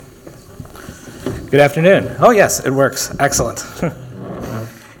Good afternoon. Oh, yes, it works. Excellent. I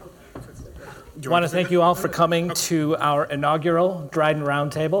want to thank you all for coming to our inaugural Dryden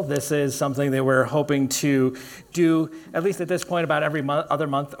Roundtable. This is something that we're hoping to do, at least at this point, about every other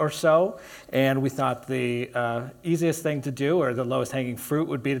month or so. And we thought the easiest thing to do, or the lowest hanging fruit,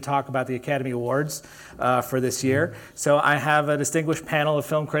 would be to talk about the Academy Awards for this year. So I have a distinguished panel of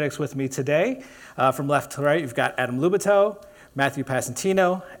film critics with me today. From left to right, you've got Adam Lubitow, Matthew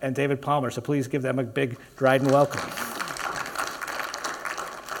Passantino, and David Palmer. So please give them a big Dryden welcome.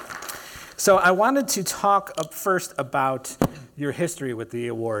 So I wanted to talk up first about your history with the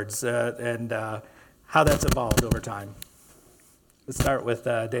awards and how that's evolved over time. Let's start with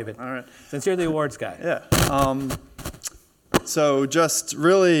David. All right. Since you're the awards guy. Yeah. So just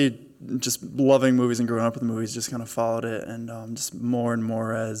loving movies and growing up with movies, just kind of followed it, and just more and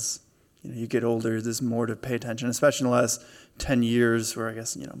more as you get older, there's more to pay attention, especially in the last 10 years, or I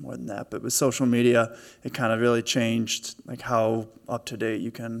guess more than that. But with social media, it kind of really changed like how up to date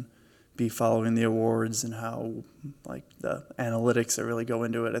you can be following the awards and how like the analytics that really go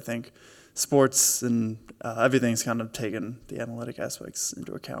into it. I think sports and everything's kind of taken the analytic aspects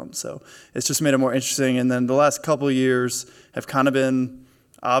into account. So it's just made it more interesting. And then the last couple of years have kind of been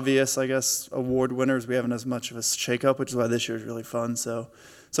obvious, I guess, award winners. We haven't as much of a shakeup, which is why this year is really fun. So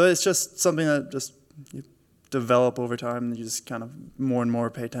it's just something that just you develop over time, and you just kind of more and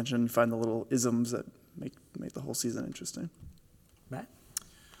more pay attention and find the little isms that make the whole season interesting. Matt?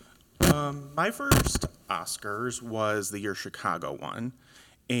 My first Oscars was the year Chicago won,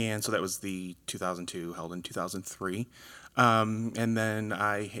 and so that was the 2002, held in 2003. And then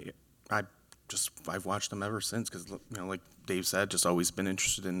I've watched them ever since because, like Dave said, just always been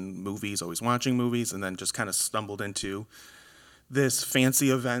interested in movies, always watching movies, and then just kind of stumbled into this fancy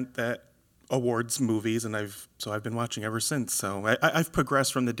event that awards movies, and I've been watching ever since. So I've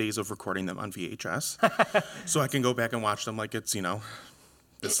progressed from the days of recording them on VHS, so I can go back and watch them like it's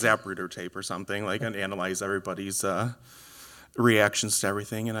this Zapruder tape or something, like, and analyze everybody's reactions to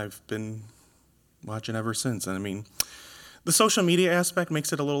everything, and I've been watching ever since. And I mean, the social media aspect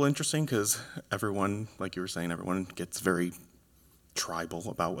makes it a little interesting because everyone, like you were saying, everyone gets very tribal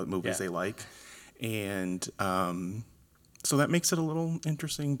about what movies they like, and so that makes it a little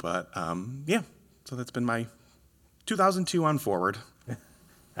interesting. But so that's been my 2002 on forward.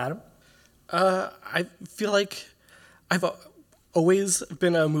 Adam? I feel like I've always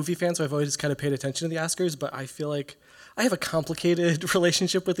been a movie fan, so I've always kind of paid attention to the Oscars, but I feel like I have a complicated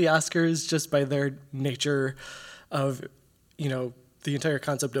relationship with the Oscars just by their nature of, the entire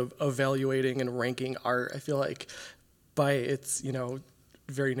concept of evaluating and ranking art. I feel like by its,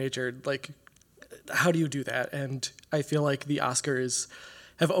 very nature, like, how do you do that? And I feel like the Oscars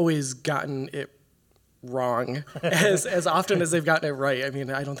have always gotten it wrong as often as they've gotten it right. I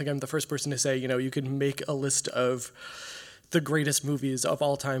mean, I don't think I'm the first person to say, you can make a list of the greatest movies of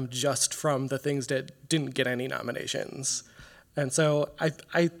all time just from the things that didn't get any nominations. And so I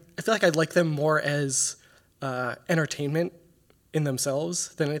feel like I like them more as entertainment in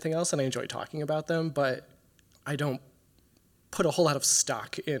themselves than anything else, and I enjoy talking about them, but I don't put a whole lot of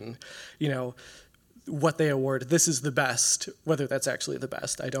stock in, what they award. This is the best, whether that's actually the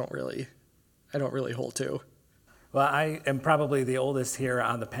best. I don't really hold to. Well, I am probably the oldest here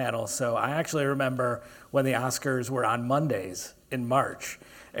on the panel, so I actually remember when the Oscars were on Mondays in March.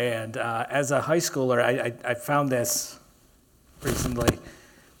 And as a high schooler, I found this recently.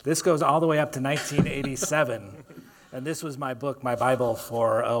 This goes all the way up to 1987. And this was my book, my Bible,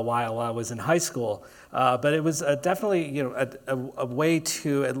 for a while I was in high school. But it was definitely a way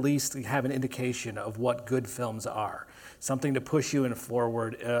to at least have an indication of what good films are. Something to push you in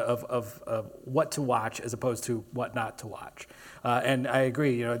forward of what to watch as opposed to what not to watch. And I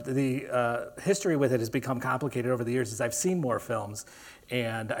agree, the history with it has become complicated over the years as I've seen more films,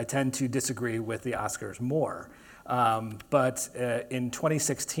 and I tend to disagree with the Oscars more. But in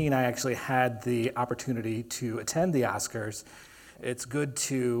 2016, I actually had the opportunity to attend the Oscars. It's good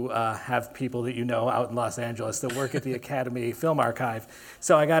to have people that out in Los Angeles that work at the Academy Film Archive.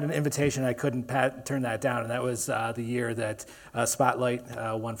 So I got an invitation. I couldn't turn that down, and that was the year that Spotlight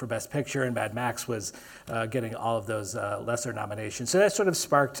won for Best Picture, and Mad Max was getting all of those lesser nominations. So that sort of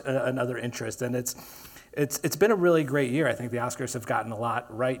sparked another interest, and it's been a really great year. I think the Oscars have gotten a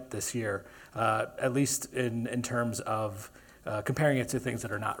lot right this year, at least in terms of comparing it to things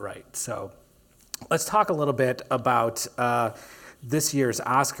that are not right. So let's talk a little bit about this year's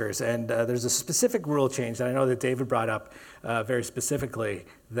Oscars, and there's a specific rule change that I know that David brought up very specifically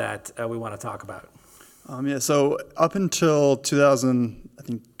that we want to talk about. So up until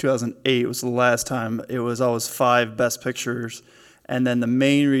 2008 was the last time it was always 5 Best Pictures And then the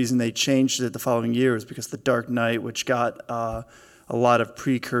main reason they changed it the following year was because The Dark Knight, which got a lot of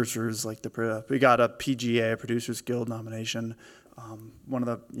precursors, like we got a PGA, a Producers Guild nomination, one of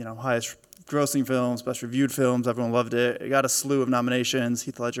the highest grossing films, best reviewed films. Everyone loved it. It got a slew of nominations.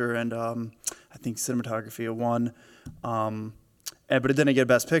 Heath Ledger and I think cinematography won, but it didn't get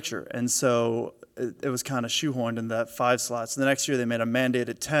Best Picture, and so it was kind of shoehorned in that 5 slots. And the next year they made a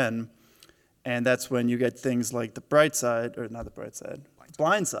mandated 10, and that's when you get things like Blind Side, the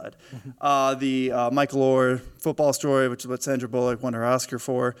Michael Orr football story, which is what Sandra Bullock won her Oscar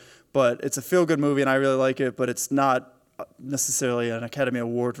for. But it's a feel-good movie, and I really like it, but it's not necessarily an Academy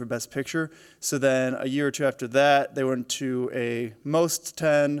Award for Best Picture. So then a year or two after that, they went to a most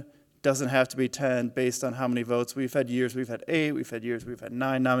 10, doesn't have to be 10 based on how many votes. We've had years, we've had 8, we've had years, we've had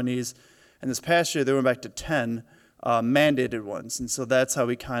 9 nominees. And this past year, they went back to 10 mandated ones. And so that's how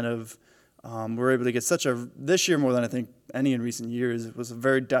we kind of were able to get this year more than I think any in recent years, it was a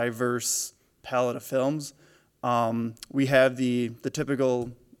very diverse palette of films. We have the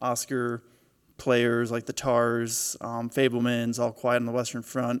typical Oscar players like the Tars, Fabelmans, All Quiet on the Western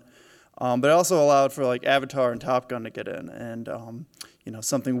Front. But it also allowed for like Avatar and Top Gun to get in, and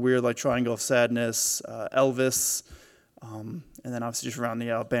something weird like Triangle of Sadness, Elvis, and then obviously just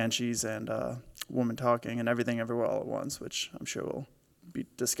rounding out Banshees and Woman Talking and Everything Everywhere All at Once, which I'm sure we'll be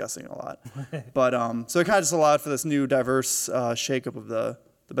discussing a lot. But so it kind of just allowed for this new diverse shakeup of the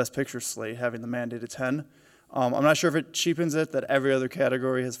Best Picture slate, having the mandated 10. I'm not sure if it cheapens it that every other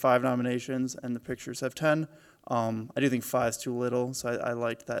category has 5 nominations and the pictures have 10. I do think 5 is too little, so I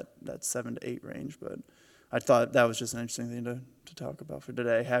liked that 7 to 8 range. But I thought that was just an interesting thing to talk about for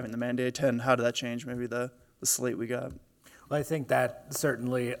today, having the mandated 10. How did that change maybe the slate we got? Well, I think that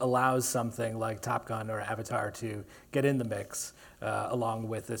certainly allows something like Top Gun or Avatar to get in the mix, along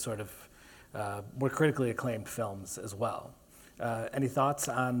with the sort of more critically acclaimed films as well. Any thoughts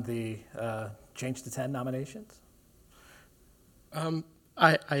on the change to 10 nominations?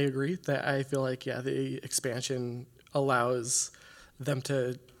 I agree that I feel like, the expansion allows them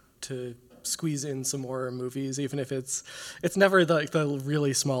to squeeze in some more movies, even if it's never the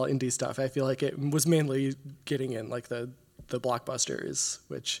really small indie stuff. I feel like it was mainly getting in like the blockbusters,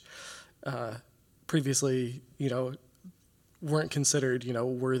 which previously, weren't considered,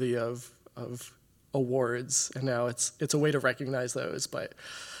 worthy of awards, and now it's a way to recognize those. But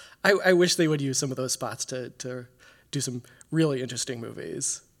I wish they would use some of those spots to do some really interesting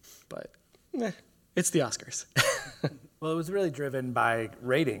movies, but it's the Oscars. Well, it was really driven by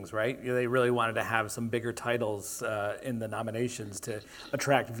ratings, right? They really wanted to have some bigger titles in the nominations to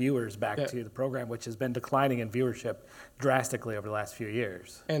attract viewers back to the program, which has been declining in viewership drastically over the last few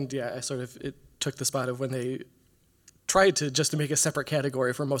years. And it took the spot of when they tried to make a separate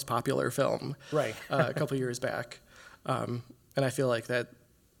category for most popular film, right? A couple years back, and I feel like that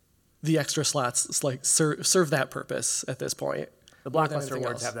the extra slots serve that purpose at this point. The Blockbuster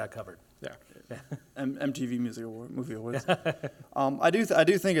Awards have that covered. Yeah. MTV Movie Awards. I do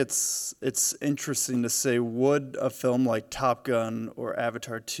think it's interesting to say, would a film like Top Gun or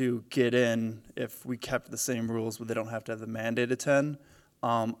Avatar 2 get in if we kept the same rules where they don't have to have the mandated 10?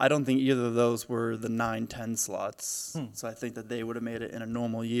 I don't think either of those were the 9-10 slots, so I think that they would have made it in a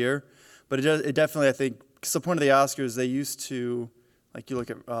normal year. But it definitely, I think, because the point of the Oscars, they used to, like you look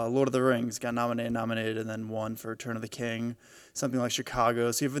at Lord of the Rings, got nominated, and then won for Return of the King. Something like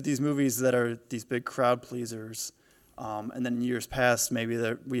Chicago. So you have these movies that are these big crowd pleasers. And then in years past, maybe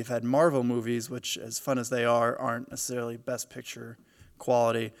we've had Marvel movies, which, as fun as they are, aren't necessarily Best Picture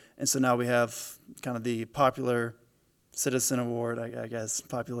quality. And so now we have kind of the popular Citizen Award, I guess,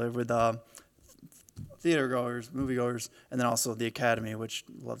 popular with theater-goers, moviegoers, and then also the Academy, which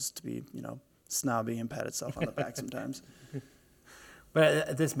loves to be, snobby and pat itself on the back sometimes.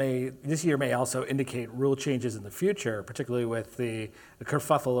 But this year may also indicate rule changes in the future, particularly with the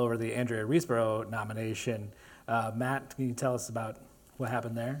kerfuffle over the Andrea Riseborough nomination. Matt, can you tell us about what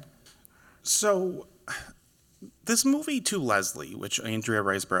happened there? So, this movie To Leslie, which Andrea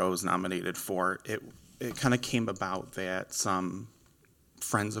Riseborough was nominated for, it kind of came about that some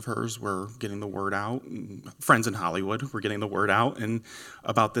friends of hers were getting the word out, friends in Hollywood were getting the word out and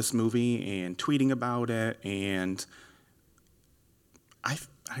about this movie and tweeting about it, and I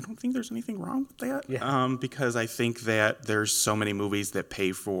don't think there's anything wrong with that, because I think that there's so many movies that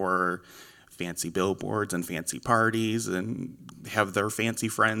pay for fancy billboards and fancy parties and have their fancy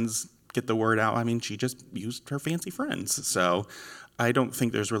friends get the word out. I mean, she just used her fancy friends. So I don't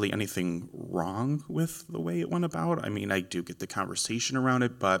think there's really anything wrong with the way it went about. I mean, I do get the conversation around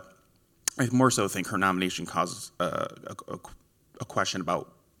it, but I more so think her nomination causes a question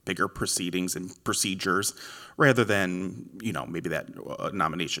about bigger proceedings and procedures, rather than, maybe that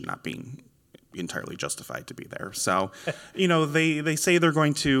nomination not being entirely justified to be there. So, they say they're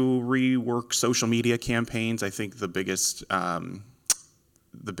going to rework social media campaigns. I think the biggest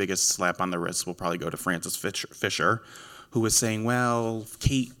slap on the wrist will probably go to Frances Fisher, who was saying, well,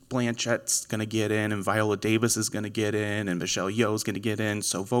 Kate Blanchett's going to get in, and Viola Davis is going to get in, and Michelle Yeoh's going to get in,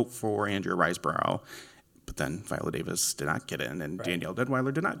 so vote for Andrea Riseborough. But then Viola Davis did not get in, and right. Danielle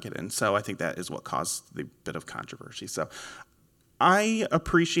Deadweiler did not get in. So I think that is what caused the bit of controversy. So I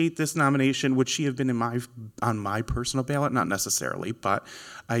appreciate this nomination. Would she have been on my personal ballot? Not necessarily, but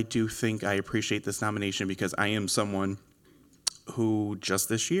I do think I appreciate this nomination because I am someone who just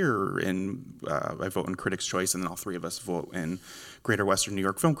this year, I vote in Critics' Choice, and then all three of us vote in Greater Western New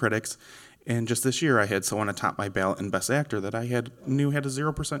York Film Critics. And just this year, I had someone atop my ballot in Best Actor that I knew had a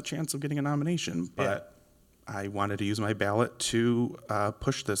 0% chance of getting a nomination. But I wanted to use my ballot to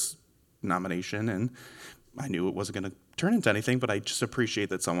push this nomination, and I knew it wasn't going to turn into anything, but I just appreciate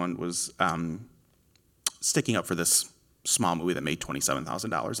that someone was sticking up for this small movie that made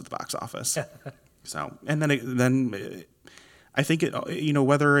 $27,000 at the box office. So, and then I think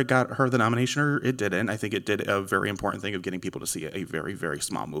whether it got her the nomination or it didn't, I think it did a very important thing of getting people to see a very, very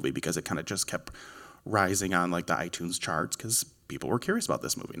small movie, because it kind of just kept rising on like the iTunes charts because people were curious about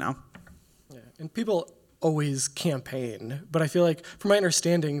this movie now. Yeah, and people always campaign, but I feel like, from my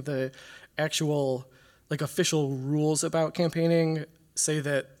understanding, the actual official rules about campaigning say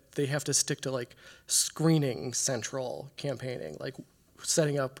that they have to stick to screening central campaigning,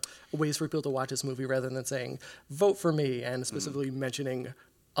 setting up ways for people to watch this movie rather than saying vote for me and specifically mentioning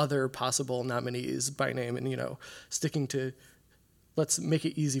other possible nominees by name, and sticking to let's make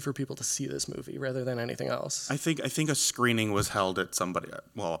it easy for people to see this movie rather than anything else. I think a screening was held at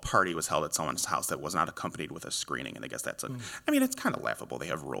a party was held at someone's house that was not accompanied with a screening, and I guess that's it's kind of laughable they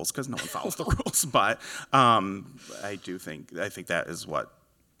have rules because no one follows the rules, but I think that is what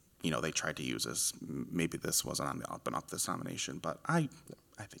they tried to use as maybe this wasn't on the up and up, this nomination, but I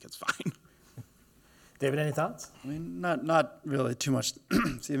think it's fine. David, any thoughts? I mean, not really too much.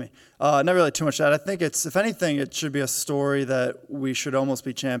 Excuse me. Not really too much. That I think if anything, it should be a story that we should almost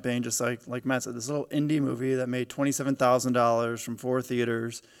be championing. Just like Matt said, this little indie movie that made $27,000 from 4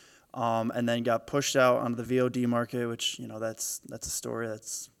 theaters, and then got pushed out onto the VOD market, which that's a story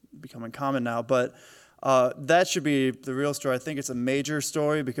that's becoming common now. But that should be the real story. I think it's a major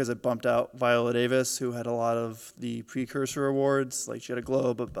story because it bumped out Viola Davis, who had a lot of the precursor awards. Like she had a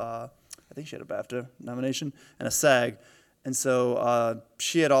Globe, I think she had a BAFTA nomination, and a SAG. And so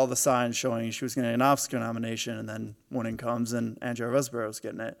she had all the signs showing she was going to get an Oscar nomination, and then winning comes, and Andrea Riseborough was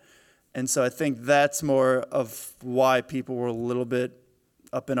getting it. And so I think that's more of why people were a little bit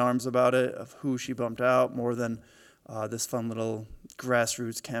up in arms about it, of who she bumped out, more than this fun little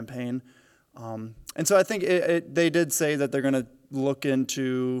grassroots campaign. And so I think they did say that they're going to look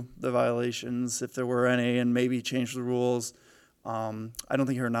into the violations, if there were any, and maybe change the rules. I don't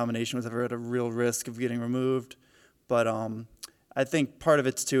think her nomination was ever at a real risk of getting removed. But I think part of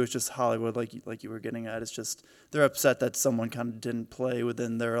it, too, is just Hollywood, like you were getting at. It's just they're upset that someone kind of didn't play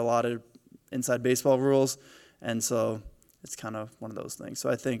within their allotted inside baseball rules. And so it's kind of one of those things. So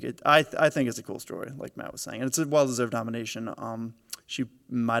I think I think it's a cool story, like Matt was saying. And it's a well-deserved nomination. She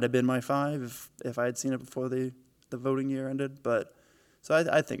might have been my 5 if I had seen it before the voting year ended. But so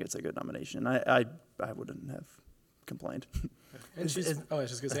I think it's a good nomination. I wouldn't have complained. And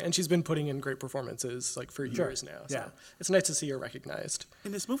she's been putting in great performances for years now. So it's nice to see her recognized.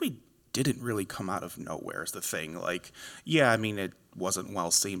 And this movie didn't really come out of nowhere is the thing. It wasn't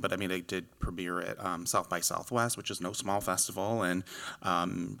well seen, but it did premiere at South by Southwest, which is no small festival, and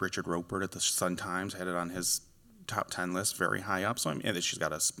Richard Roper at the Sun-Times had it on his top 10 list, very high up. So she's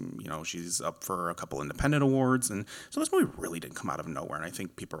got she's up for a couple independent awards, and so this movie really didn't come out of nowhere. And I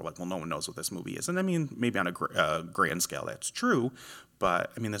think people are like, well, no one knows what this movie is, and maybe on a grand scale that's true,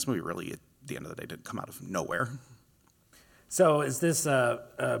 but this movie really, at the end of the day, didn't come out of nowhere. So is this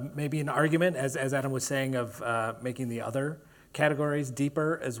maybe an argument, as Adam was saying, of making the other categories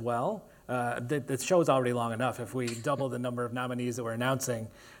deeper as well? The show is already long enough. If we double the number of nominees that we're announcing,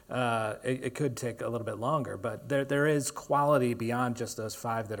 it could take a little bit longer. But there is quality beyond just those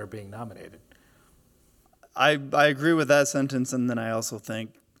 5 that are being nominated. I agree with that sentence, and then I also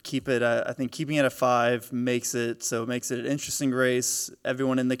think keeping it at 5 makes it an interesting race.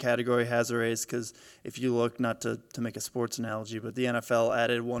 Everyone in the category has a race, because if you look, not to make a sports analogy, but the NFL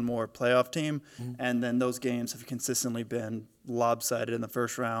added one more playoff team, and then those games have consistently been lopsided in the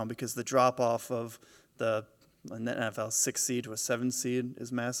first round because the drop-off of the NFL 6th seed to a 7th seed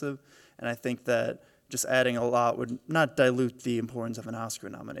is massive. And I think that just adding a lot would not dilute the importance of an Oscar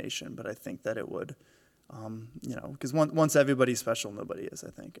nomination, but I think that it would, because once everybody's special, nobody is,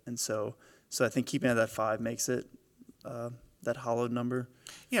 I think. And so I think keeping it at 5 makes it that hollowed number.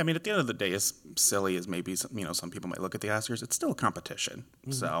 Yeah, I mean, at the end of the day, as silly as maybe some people might look at the Oscars, it's still a competition.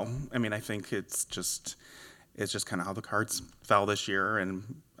 Mm-hmm. So, I mean, I think it's just kind of how the cards fell this year,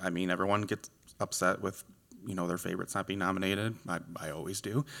 and I mean, everyone gets upset with their favorites not being nominated. I always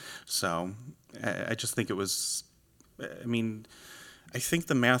do. So, I just think it was. I mean, I think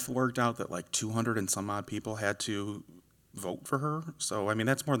the math worked out that like 200 and some odd people had to vote for her. So, I mean,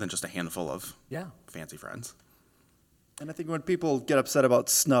 that's more than just a handful of fancy friends. And I think when people get upset about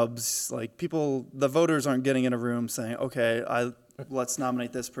snubs, like the voters aren't getting in a room saying, okay, let's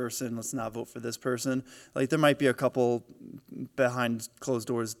nominate this person, let's not vote for this person. Like there might be a couple behind closed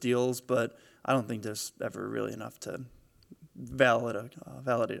doors deals, but I don't think there's ever really enough to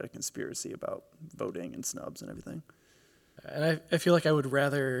validate a conspiracy about voting and snubs and everything. And I feel like I would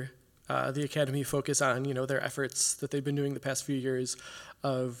rather the Academy focus on, their efforts that they've been doing the past few years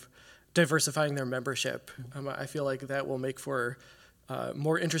of diversifying their membership. I feel like that will make for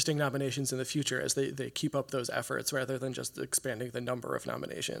more interesting nominations in the future as they keep up those efforts rather than just expanding the number of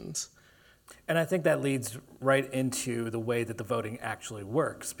nominations. And I think that leads right into the way that the voting actually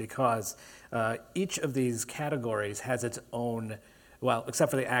works, because each of these categories has its own, well, except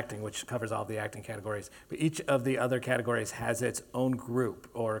for the acting, which covers all the acting categories, but each of the other categories has its own group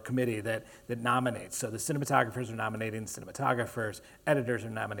or committee that nominates. So the cinematographers are nominating cinematographers, editors are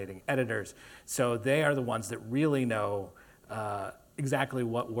nominating editors. So they are the ones that really know exactly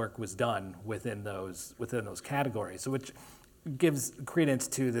what work was done within those categories. So which gives credence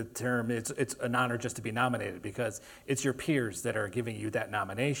to the term, it's an honor just to be nominated, because it's your peers that are giving you that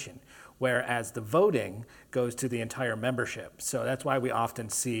nomination. Whereas the voting goes to the entire membership. So that's why we often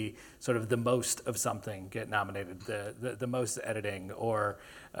see sort of the most of something get nominated, the most editing or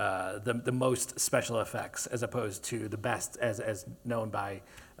the most special effects, as opposed to the best as known by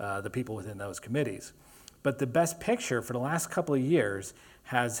the people within those committees. But the best picture for the last couple of years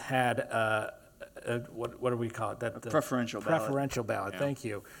has had what do we call it? The preferential ballot. Preferential ballot, thank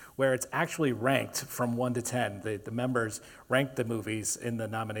you. Where it's actually ranked from 1 to 10. The members rank the movies in the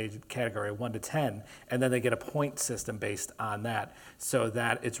nominated category 1 to 10, and then they get a point system based on that, so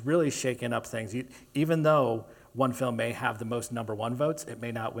that it's really shaken up things. Even though one film may have the most number 1 votes, it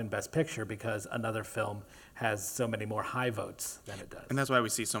may not win Best Picture because another film has so many more high votes than it does. And that's why we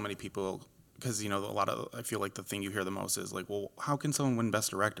see so many people. Because, I feel like the thing you hear the most is like, well, how can someone win Best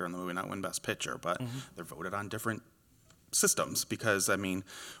Director and the movie not win Best Picture? But they're voted on different systems. Because, I mean,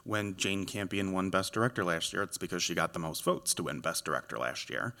 when Jane Campion won Best Director last year, it's because she got the most votes to win Best Director last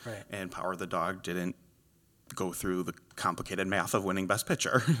year. Right. And Power of the Dog didn't go through the complicated math of winning Best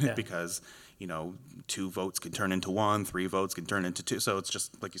Picture because, 2 votes can turn into 1, 3 votes can turn into 2. So it's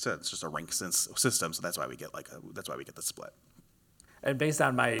just, like you said, it's just a rank system. So that's why we get the split. And based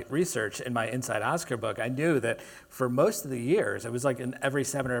on my research in my Inside Oscar book, I knew that for most of the years, it was like in every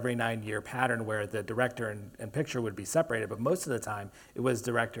 7 or every 9 year pattern where the director and picture would be separated, but most of the time it was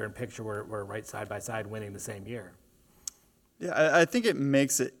director and picture were right side by side winning the same year. Yeah, I think it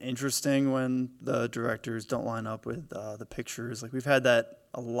makes it interesting when the directors don't line up with the pictures. Like we've had that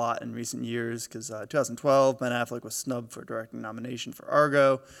a lot in recent years because 2012, Ben Affleck was snubbed for a directing nomination for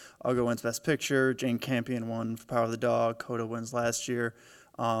Argo. Argo wins Best Picture. Jane Campion won for Power of the Dog. Coda wins last year.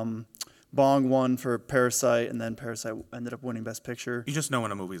 Bong won for Parasite, and then Parasite ended up winning Best Picture. You just know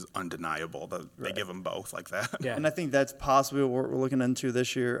when a movie's undeniable. They give them both like that. Yeah. And I think that's possibly what we're looking into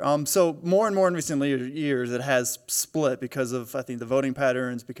this year. So more and more in recent years, it has split because of, I think, the voting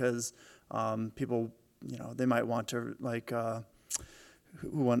patterns, because people, they might want to, like, who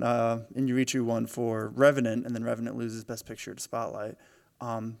won, Iñárritu won for Revenant, and then Revenant loses Best Picture to Spotlight.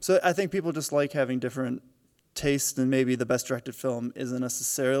 So I think people just like having different taste, and maybe the best directed film isn't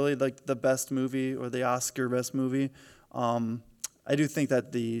necessarily like the best movie or the Oscar best movie. I do think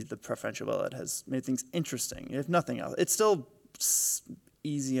that the preferential ballot has made things interesting, if nothing else. It's still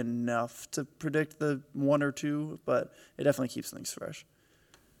easy enough to predict the 1 or 2, but it definitely keeps things fresh.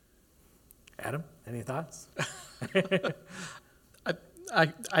 Adam, any thoughts?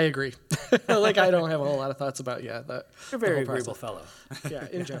 I agree. Like, I don't have a whole lot of thoughts about, that. You're a very agreeable fellow. Yeah,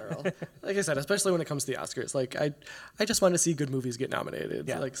 in general. Like I said, especially when it comes to the Oscars. Like, I just want to see good movies get nominated.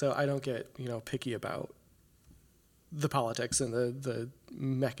 Yeah. Like, so I don't get, picky about the politics and the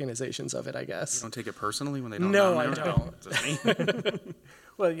mechanizations of it, I guess. You don't take it personally when they don't No, I nominate? don't. Just me?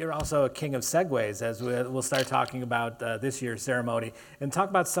 Well, you're also a king of segues, as we'll start talking about this year's ceremony and talk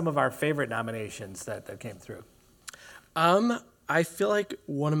about some of our favorite nominations that came through. I feel like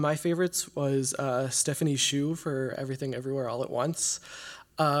one of my favorites was Stephanie Hsu for Everything Everywhere All at Once,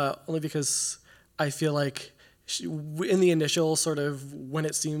 only because I feel like in the initial sort of when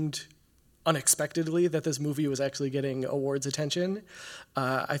it seemed unexpectedly that this movie was actually getting awards attention,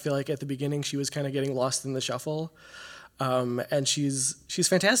 I feel like at the beginning she was kind of getting lost in the shuffle, and she's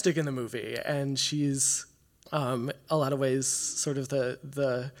fantastic in the movie, and she's a lot of ways sort of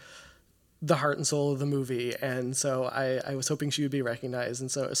the heart and soul of the movie, and so I was hoping she would be recognized, and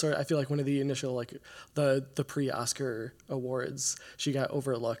so I feel like one of the initial like the pre-Oscar awards she got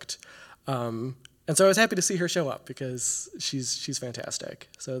overlooked, and so I was happy to see her show up because she's fantastic.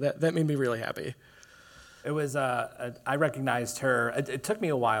 So that made me really happy. It was I recognized her. It took me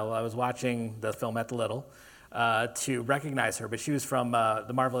a while. I was watching the film at the Little to recognize her, but she was from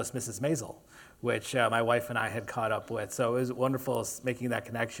The Marvelous Mrs. Maisel, which my wife and I had caught up with. So it was wonderful making that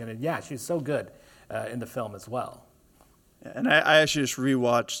connection. And yeah, she's so good in the film as well. And I actually just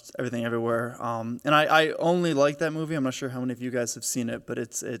rewatched Everything Everywhere. And I only like that movie. I'm not sure how many of you guys have seen it, but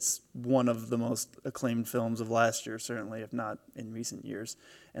it's one of the most acclaimed films of last year, certainly, if not in recent years.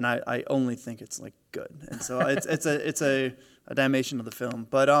 And I only think it's like good. And so it's a damnation of the film.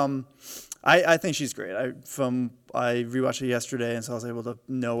 But I think she's great. I rewatched it yesterday, and so I was able to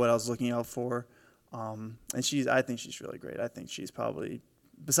know what I was looking out for. And I think she's really great. I think she's probably,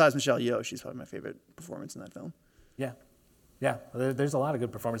 besides Michelle Yeoh, she's probably my favorite performance in that film. Yeah. Yeah, there's a lot of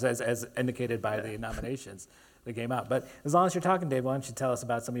good performances, as indicated by the nominations that came out. But as long as you're talking, Dave, why don't you tell us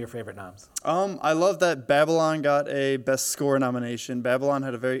about some of your favorite noms? I love that Babylon got a Best Score nomination. Babylon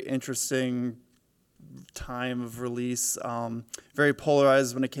had a very interesting time of release, very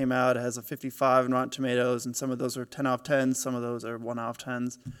polarized when it came out. It has a 55 in Rotten Tomatoes, and some of those are 10 out of 10, some of those are 1 out of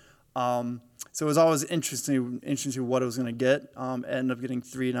 10s. So it was always interesting what it was going to get. Ended up getting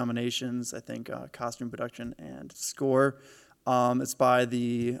 3 nominations, I think, costume, production, and score. It's by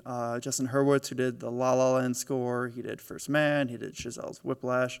the Justin Hurwitz, who did the La La Land score. He did First Man. He did Chazelle's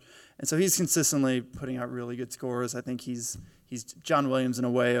Whiplash. And so he's consistently putting out really good scores. I think he's John Williams in a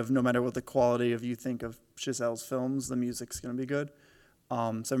way of no matter what the quality of you think of Chazelle's films, the music's going to be good.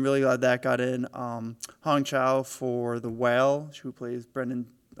 So I'm really glad that got in. Hong Chow for The Whale, who plays Brendan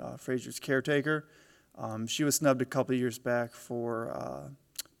Fraser's caretaker. She was snubbed a couple years back for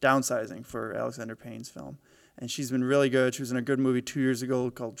Downsizing for Alexander Payne's film. And she's been really good. She was in a good movie 2 years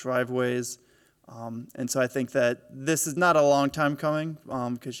ago called Driveways. And so I think that this is not a long time coming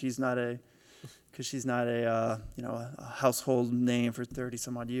because she's not a household name for 30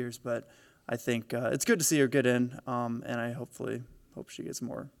 some odd years. But I think it's good to see her get in, and I hope she gets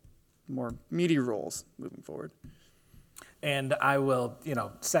more meaty roles moving forward. And I will,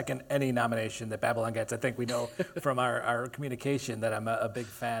 second any nomination that Babylon gets. I think we know from our communication that I'm a big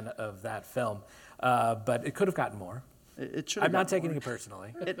fan of that film. But it could have gotten more. It should. I'm not taking it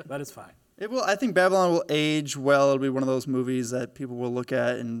personally, but it's fine. It will. I think Babylon will age well. It'll be one of those movies that people will look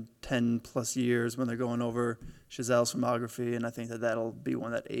at in 10 plus years when they're going over Chazelle's filmography, and I think that'll be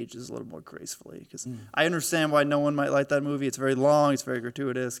one that ages a little more gracefully. Because I understand why no one might like that movie. It's very long. It's very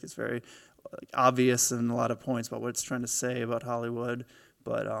gratuitous. It's very obvious in a lot of points about what it's trying to say about Hollywood.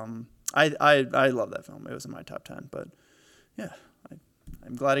 But I love that film. It was in my top 10. But yeah,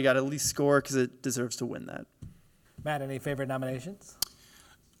 I'm glad it got at least score because it deserves to win that. Matt, any favorite nominations?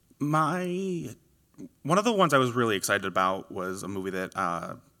 One of the ones I was really excited about was a movie that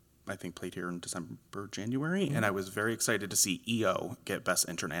I think played here in December, January, and I was very excited to see EO get Best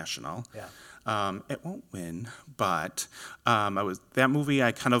International. Yeah. It won't win, but that movie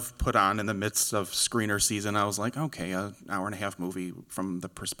I kind of put on in the midst of screener season. I was like, okay, an hour and a half movie from the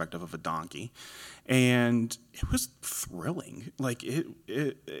perspective of a donkey, and it was thrilling. Like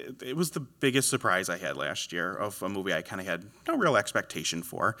it was the biggest surprise I had last year of a movie I kind of had no real expectation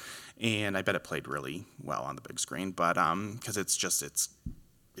for, and I bet it played really well on the big screen. But because it's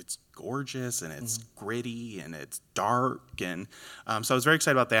gorgeous and it's gritty and it's dark, and so I was very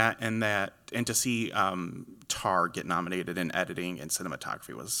excited about that, and to see Tar get nominated in editing and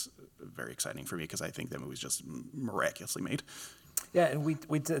cinematography was very exciting for me because I think that movie's just miraculously made. Yeah, and we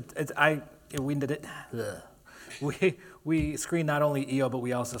did it. We screened not only EO, but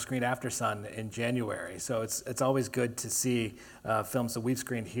we also screened After Sun in January. So it's always good to see films that we've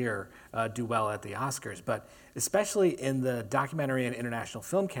screened here do well at the Oscars. But especially in the documentary and international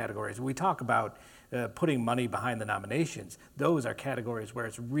film categories, we talk about putting money behind the nominations. Those are categories where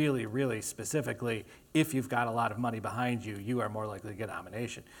it's really, really specifically, if you've got a lot of money behind you, you are more likely to get a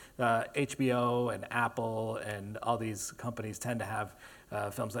nomination. HBO and Apple and all these companies tend to have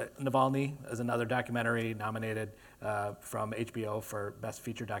films like Navalny is another documentary nominated from HBO for Best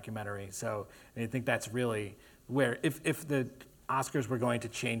Feature Documentary. So I think that's really where, if the Oscars were going to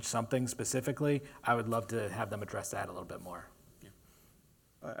change something specifically, I would love to have them address that a little bit more.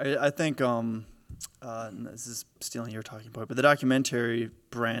 I think and this is stealing your talking point, but the documentary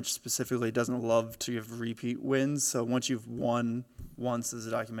branch specifically doesn't love to give repeat wins. So once you've won once as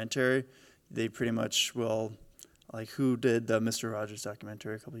a documentary, they pretty much will, like who did the Mr. Rogers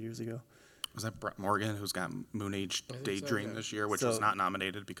documentary a couple of years ago? Was that Brett Morgan, who's got Moon Age Daydream yeah. this year, which was not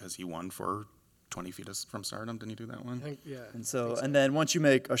nominated because he won for 20 Feet from Stardom? Didn't he do that one? I think, yeah. And then once you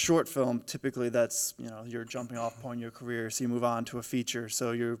make a short film, typically that's your jumping off point in your career. So you move on to a feature.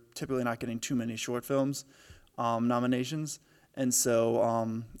 So you're typically not getting too many short films nominations. And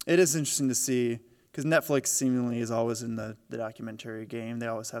so it is interesting to see, because Netflix seemingly is always in the documentary game. They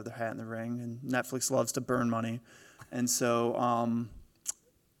always have their hat in the ring, and Netflix loves to burn money. And so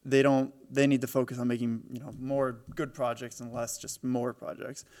they need to focus on making more good projects and less just more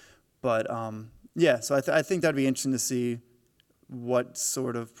projects. But so I think that'd be interesting to see what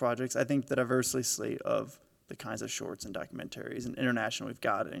sort of projects. I think the diversity slate of the kinds of shorts and documentaries and international we've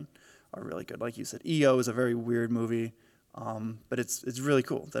gotten are really good. Like you said, EO is a very weird movie, but it's really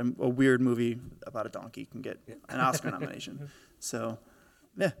cool that a weird movie about a donkey can get an Oscar nomination. So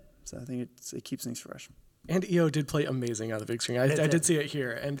I think it keeps things fresh. And EO did play amazing on the big screen. I did see it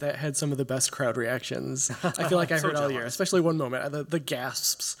here, and that had some of the best crowd reactions I feel like I heard all year, especially one moment. The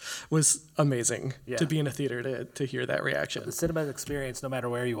gasps was amazing to be in a theater to hear that reaction. The cinema experience, no matter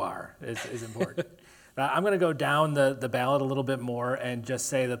where you are, is important. I'm going to go down the ballot a little bit more and just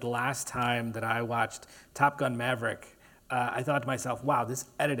say that the last time that I watched Top Gun Maverick, I thought to myself, wow, this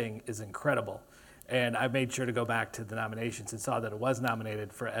editing is incredible. And I made sure to go back to the nominations and saw that it was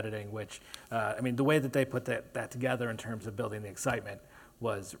nominated for editing, which, the way that they put that together in terms of building the excitement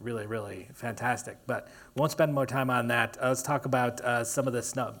was really, really fantastic. But won't spend more time on that. Let's talk about some of the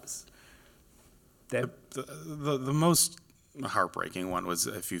snubs. Dave? The most heartbreaking one was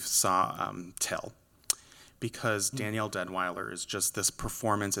if you saw Till, because Danielle Deadwyler is just this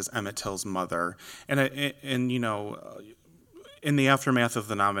performance as Emmett Till's mother. In the aftermath of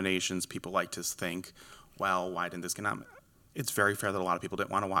the nominations, people like to think, well, why didn't this get nominated? It's very fair that a lot of people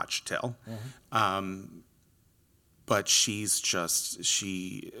didn't want to watch Till. But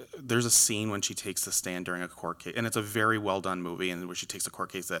there's a scene when she takes the stand during a court case, and it's a very well done movie, and where she takes a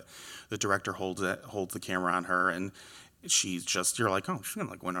court case that the director holds the camera on her, and you're like, oh, she's going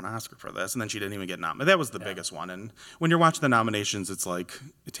to win an Oscar for this. And then she didn't even get nominated. That was the biggest one. And when you're watching the nominations, it's like,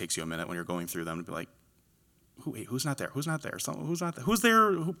 it takes you a minute when you're going through them to be like, who's not there? Who's not there? Who's not there? Who's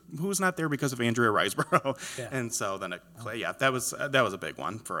there? Who's not there because of Andrea Riseborough? Yeah. And so then that was a big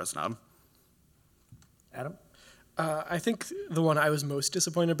one for a snub. Adam? I think the one I was most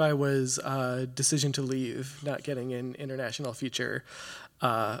disappointed by was Decision to Leave, not getting an international feature.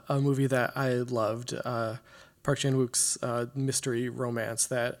 A movie that I loved, Park Chan-wook's mystery romance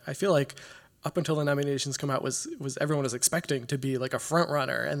that I feel like up until the nominations come out was everyone was expecting to be like a front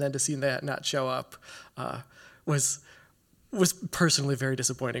runner, and then to see that not show up was personally very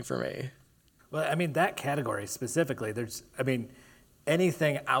disappointing for me. Well, that category specifically,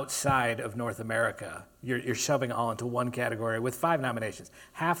 anything outside of North America, you're shoving all into one category with 5 nominations,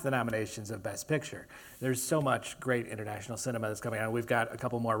 half the nominations of Best Picture. There's so much great international cinema that's coming out. We've got a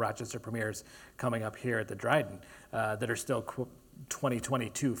couple more Rochester premieres coming up here at the Dryden that are still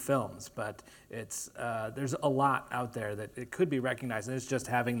 2022 films, but there's a lot out there that it could be recognized, and it's just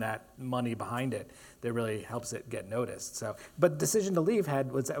having that money behind it that really helps it get noticed. So, but Decision to Leave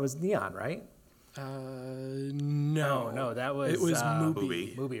was Neon, right? No, that was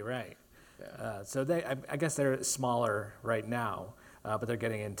Mubi. Mubi, right? Yeah. So I guess they're smaller right now, but they're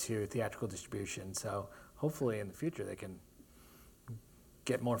getting into theatrical distribution. So hopefully in the future they can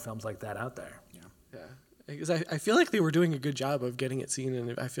get more films like that out there. Yeah. Because I feel like they were doing a good job of getting it seen,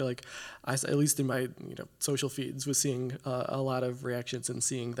 and I feel like at least in my social feeds was seeing a lot of reactions and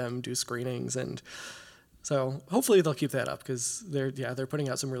seeing them do screenings, and so hopefully they'll keep that up because they're putting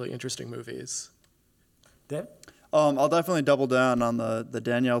out some really interesting movies. Dave? I'll definitely double down on the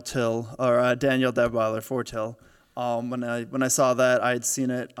Danielle Deadwyler for Till. When I saw that, I had seen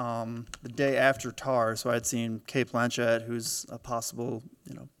it the day after Tar, so I had seen Cate Blanchett, who's a possible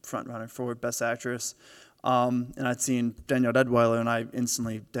front runner for Best Actress. And I'd seen Danielle Deadwyler,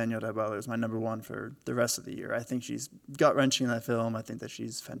 and Danielle Deadwyler is my number one for the rest of the year. I think she's gut-wrenching in that film. I think that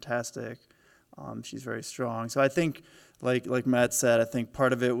she's fantastic. She's very strong. So I think, like Matt said, I think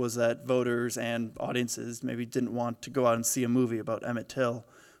part of it was that voters and audiences maybe didn't want to go out and see a movie about Emmett Till.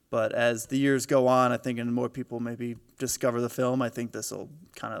 But as the years go on, I think, and more people maybe discover the film, I think this will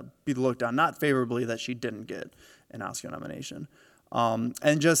kind of be looked on not favorably that she didn't get an Oscar nomination.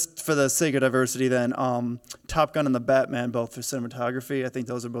 And just for the sake of diversity, then Top Gun and The Batman, both for cinematography. I think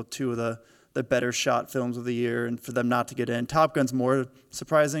those are both two of the better shot films of the year, and for them not to get in, Top Gun's more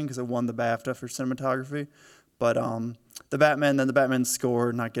surprising because it won the BAFTA for cinematography. But the Batman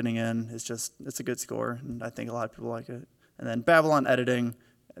score not getting in is it's a good score, and I think a lot of people like it. And then Babylon editing,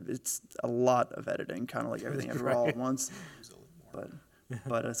 it's a lot of editing, kind of like everything ever all at once.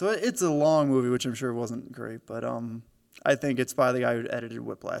 But so it's a long movie, which I'm sure wasn't great, but I think it's by the guy who edited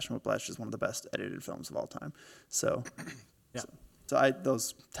Whiplash, and Whiplash is one of the best edited films of all time. So, Yeah. so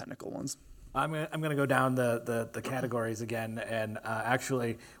those technical ones. I'm gonna go down the categories again, and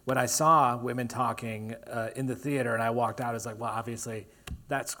actually, when I saw Women Talking in the theater, and I walked out, I was like, well, obviously,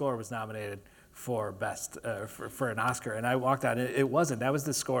 that score was nominated for best for an Oscar, and I walked out. It wasn't. That was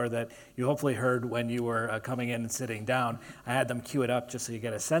the score that you hopefully heard when you were coming in and sitting down. I had them cue it up just so you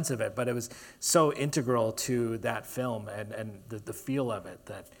get a sense of it, but it was so integral to that film and the feel of it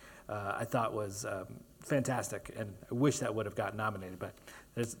that I thought was fantastic, and I wish that would have gotten nominated. But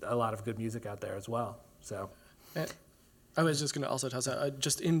there's a lot of good music out there as well. So. I was just going to also toss out,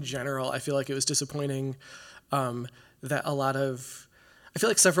 just in general, I feel like it was disappointing that I feel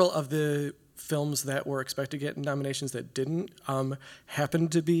like several of the films that were expected to get nominations that didn't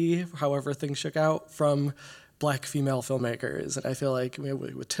happened to be, however things shook out, from Black female filmmakers. And I feel like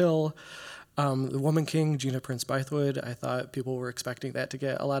with Till, The Woman King, Gina Prince Bythewood, I thought people were expecting that to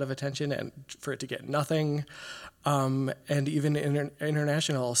get a lot of attention, and for it to get nothing. And even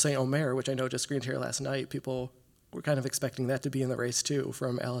international, Saint Omer, which I know just screened here last night, people were kind of expecting that to be in the race too,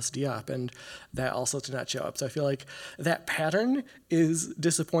 from Alice Diop, and that also did not show up. So I feel like that pattern is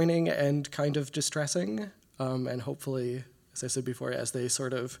disappointing and kind of distressing, and hopefully, as I said before, as they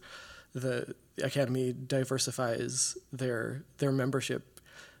sort of, the Academy diversifies their membership,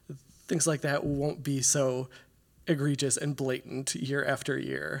 things like that won't be so egregious and blatant year after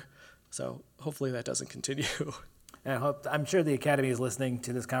year. So hopefully that doesn't continue. And I'm sure the Academy is listening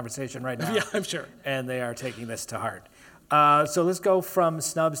to this conversation right now. Yeah, I'm sure. And they are taking this to heart. So let's go from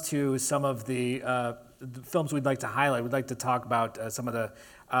snubs to some of the films we'd like to highlight. We'd like to talk about some of the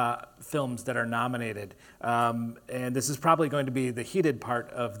films that are nominated. And this is probably going to be the heated part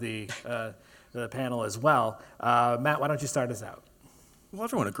of the panel as well. Matt, why don't you start us out? Well,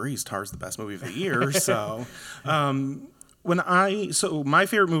 everyone agrees Tar's the best movie of the year. So my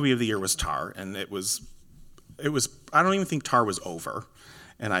favorite movie of the year was Tar, and it was I don't even think Tar was over,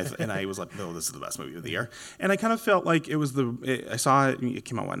 and I was like, no, this is the best movie of the year, and I kind of felt like I saw it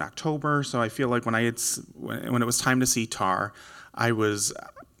came out in October, so I feel like when it was time to see Tar, I was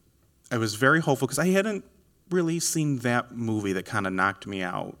very hopeful because I hadn't really seen that movie that kind of knocked me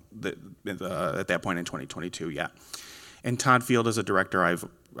out at that point in 2022 yet. And Todd Field is a director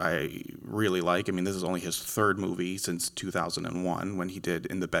I really like. I mean, this is only his third movie since 2001 when he did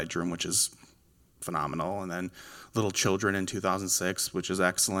In the Bedroom, which is phenomenal, and then Little Children in 2006, which is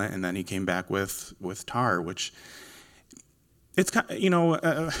excellent, and then he came back with Tar, which it's kind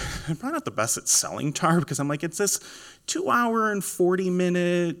of, I'm probably not the best at selling Tar because I'm like, it's this 2-hour and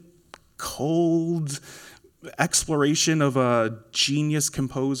 40-minute cold exploration of a genius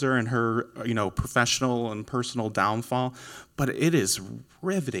composer and her professional and personal downfall, but it is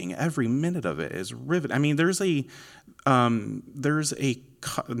riveting. Every minute of it is riveting. I mean, there's a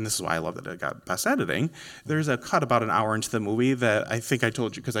cut, and this is why I love that it got best editing. There's a cut about an hour into the movie that I think I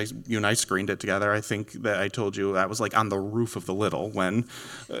told you, because you and I screened it together. I think that I told you that was like on the roof of the Little when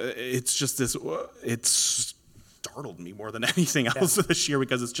it's just this. It's startled me more than anything else this year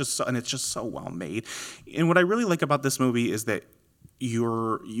because it's just so well made. And what I really like about this movie is that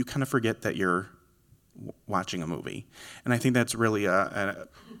you kind of forget that you're watching a movie, and I think that's really a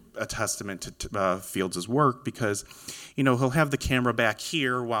testament to Fields' work because, he'll have the camera back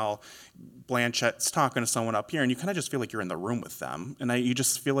here while Blanchett's talking to someone up here, and you kind of just feel like you're in the room with them, and you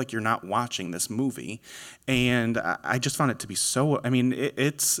just feel like you're not watching this movie. And I just found it to be so. I mean,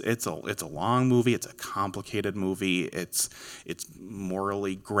 it's a long movie. It's a complicated movie. It's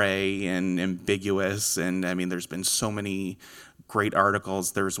morally gray and ambiguous, and I mean, there's been so many great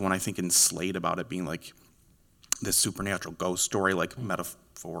articles. There's one I think in Slate about it being like this supernatural ghost story, like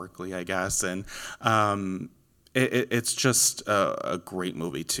metaphorically, I guess. And it's just a great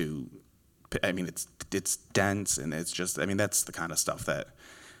movie to. I mean, it's dense, and it's just. I mean, that's the kind of stuff that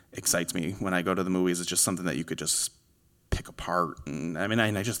excites me when I go to the movies. It's just something that you could just pick apart, and I mean,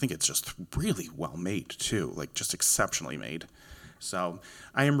 I just think it's just really well made too, like just exceptionally made. So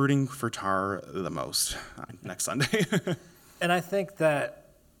I am rooting for Tar the most next Sunday. And I think that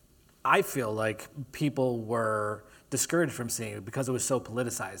I feel like people were discouraged from seeing it because it was so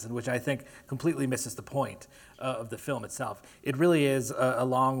politicized, and which I think completely misses the point of the film itself. It really is,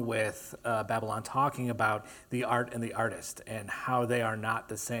 along with Babylon, talking about the art and the artist and how they are not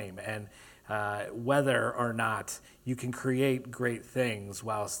the same, and whether or not you can create great things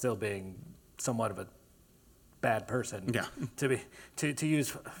while still being somewhat of a bad person. Yeah. To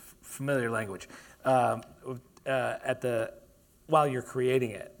use familiar language while you're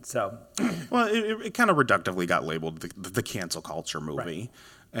creating it. So, well, it kind of reductively got labeled the cancel culture movie, right.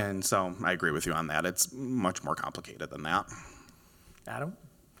 And so I agree with you on that. It's much more complicated than that. Adam?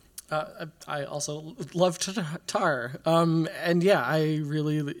 I also loved Tar. And yeah, I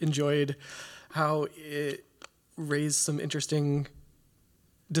really enjoyed how it raised some interesting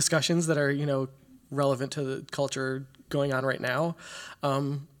discussions that are, relevant to the culture going on right now.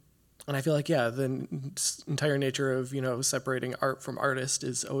 And I feel like, the entire nature of, separating art from artist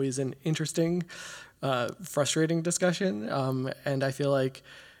is always an interesting, frustrating discussion. And I feel like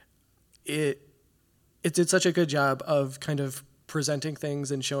it did such a good job of kind of presenting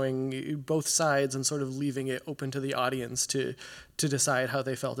things and showing both sides and sort of leaving it open to the audience to decide how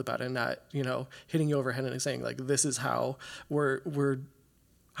they felt about it, and not, hitting you overhead and saying, like, this is how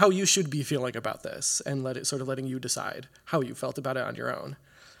how you should be feeling about this, and letting you decide how you felt about it on your own,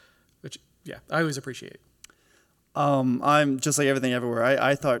 which, I always appreciate. I'm just like Everything Everywhere.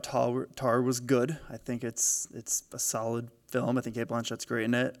 I thought Tar was good. I think it's a solid film. I think Kate Blanchett's great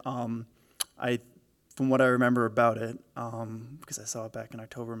in it. From what I remember about it, because I saw it back in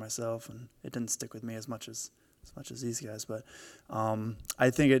October myself, and it didn't stick with me as much as these guys, but I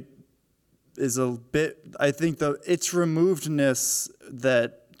think it is a bit. I think its removedness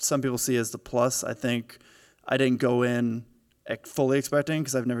that some people see as the plus. I think I didn't go in fully expecting,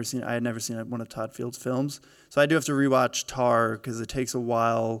 because I had never seen one of Todd Field's films, so I do have to rewatch Tar, because it takes a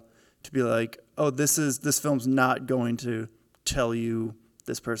while to be like, oh, this film's not going to tell you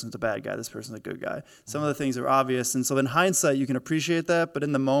this person's a bad guy, this person's a good guy. Some of the things are obvious, and so in hindsight you can appreciate that, but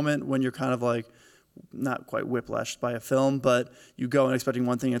in the moment when you're kind of like not quite whiplashed by a film, but you go in expecting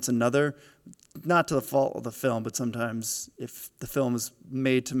one thing, it's another, not to the fault of the film, but sometimes if the film is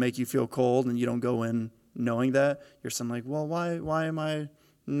made to make you feel cold and you don't go in knowing that, you're something like, well, why am I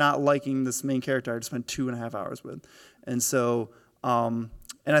not liking this main character I just spent 2.5 hours with? And so, and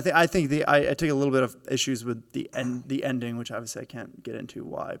I think I take a little bit of issues with the ending, which obviously I can't get into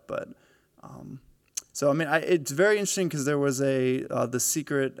why, but so I mean, it's very interesting, because there was the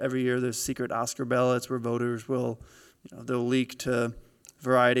secret every year. There's secret Oscar ballots where voters will, they'll leak to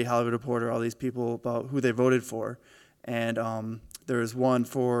Variety, Hollywood Reporter, all these people about who they voted for, and there was one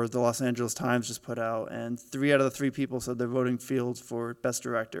for the Los Angeles Times just put out, and 3 out of the 3 people said they're voting Fields for Best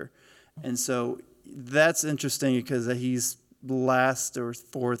Director, and so that's interesting because he's last or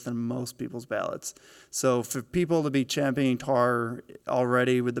fourth in most people's ballots. So for people to be championing Tar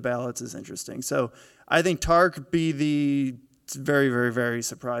already with the ballots is interesting. So I think Tar could be the very, very, very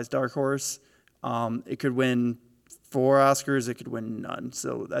surprise dark horse. It could win 4 Oscars. It could win none.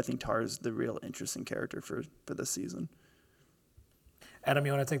 So I think Tar is the real interesting character for this season. Adam,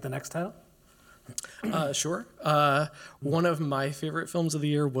 you want to take the next title? Sure. One of my favorite films of the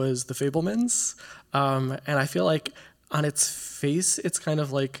year was The Fabelmans. And I feel like on its face, it's kind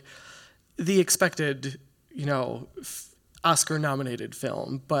of like the expected, Oscar-nominated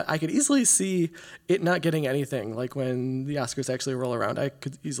film. But I could easily see it not getting anything. Like when the Oscars actually roll around, I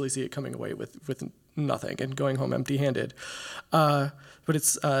could easily see it coming away with nothing and going home empty-handed. But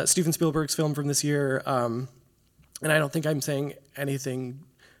it's Steven Spielberg's film from this year. And I don't think I'm saying anything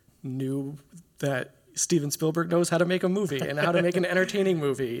new that Steven Spielberg knows how to make a movie and how to make an entertaining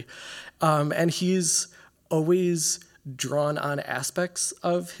movie. And he's always drawn on aspects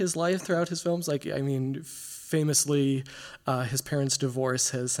of his life throughout his films. Famously, his parents' divorce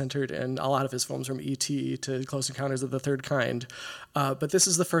has centered in a lot of his films, from E.T. to Close Encounters of the Third Kind. But this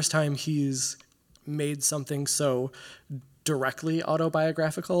is the first time he's made something so directly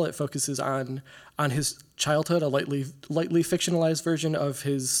autobiographical. It focuses on his childhood, a lightly fictionalized version of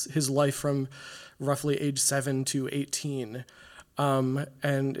his life from roughly age 7 to 18.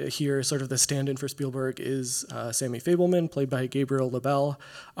 And here, sort of the stand-in for Spielberg is Sammy Fabelman, played by Gabriel LaBelle.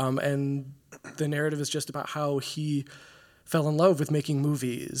 And the narrative is just about how he fell in love with making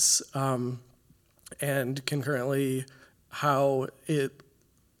movies, and concurrently how it,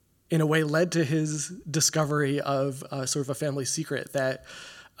 in a way, led to his discovery of sort of a family secret that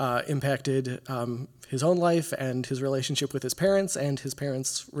impacted his own life and his relationship with his parents and his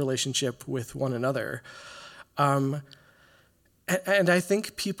parents' relationship with one another. And I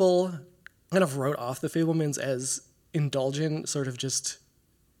think people kind of wrote off The Fabelmans as indulgent, sort of just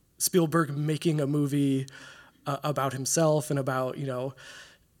Spielberg making a movie about himself and about,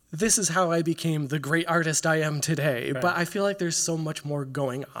 this is how I became the great artist I am today. Right. But I feel like there's so much more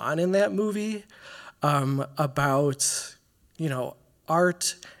going on in that movie about,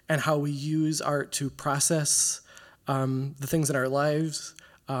 art and how we use art to process the things in our lives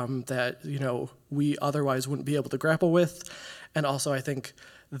that, we otherwise wouldn't be able to grapple with. And also, I think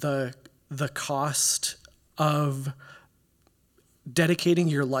the cost of dedicating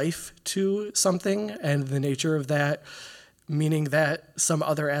your life to something and the nature of that, meaning that some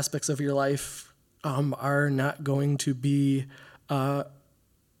other aspects of your life are not going to be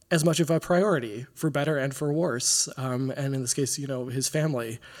as much of a priority, for better and for worse. And in this case, his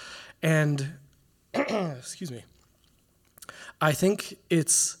family. And, excuse me, I think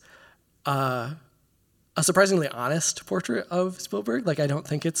it's a surprisingly honest portrait of Spielberg. Like, I don't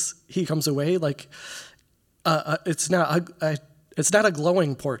think he comes away like, it's not a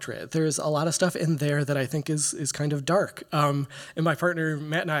glowing portrait. There's a lot of stuff in there that I think is kind of dark. And my partner,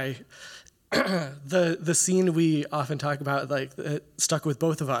 Matt, and I, the scene we often talk about, like, that stuck with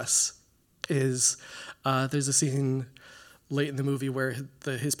both of us, is there's a scene late in the movie where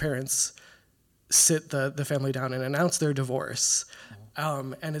his parents sit the family down and announce their divorce.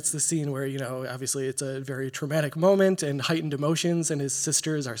 And it's the scene where, obviously it's a very traumatic moment and heightened emotions, and his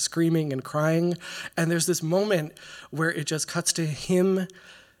sisters are screaming and crying. And there's this moment where it just cuts to him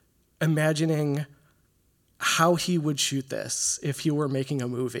imagining how he would shoot this if he were making a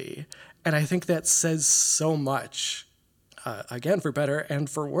movie. And I think that says so much, again, for better and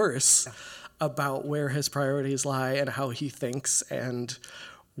for worse, about where his priorities lie and how he thinks and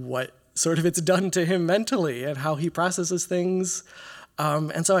what sort of it's done to him mentally and how he processes things.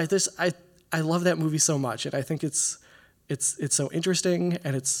 And so I love that movie so much, and I think it's so interesting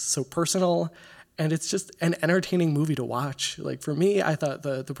and it's so personal, and it's just an entertaining movie to watch. Like, for me, I thought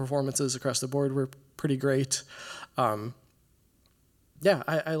the performances across the board were pretty great. I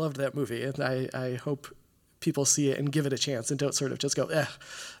loved that movie, and I hope people see it and give it a chance and don't sort of just go,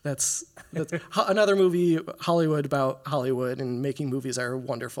 that's another movie, Hollywood, about Hollywood, and making movies are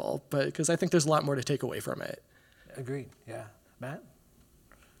wonderful, but because I think there's a lot more to take away from it. Agreed. Yeah. Matt?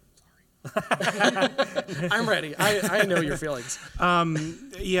 I'm ready. I know your feelings.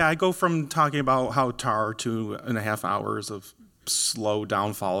 I go from talking about how Tar 2.5 hours of slow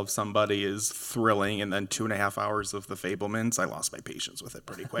downfall of somebody is thrilling, and then 2.5 hours of The Fabelmans. I lost my patience with it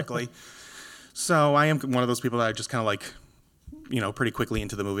pretty quickly. So I am one of those people that I just kind of like, pretty quickly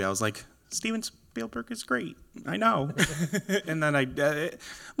into the movie. I was like, Steven Spielberg is great. I know. And then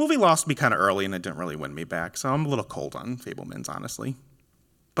movie lost me kind of early, and it didn't really win me back. So I'm a little cold on Fabelmans, honestly.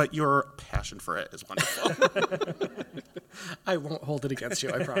 But your passion for it is wonderful. I won't hold it against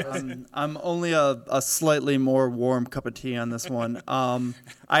you, I promise. I'm only a slightly more warm cup of tea on this one.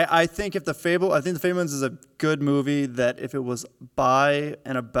 I think The Fabelmans is a good movie that if it was by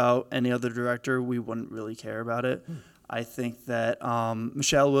and about any other director, we wouldn't really care about it. I think that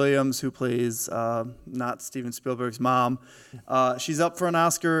Michelle Williams, who plays not Steven Spielberg's mom, she's up for an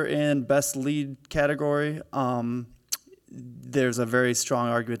Oscar in Best Lead category. There's a very strong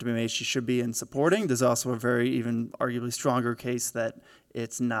argument to be made she should be in supporting. There's also a very even arguably stronger case that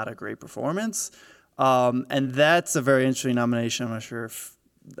it's not a great performance. And that's a very interesting nomination. I'm not sure if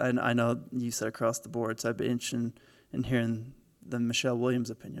I know you said across the board, so I'd be interested in hearing the Michelle Williams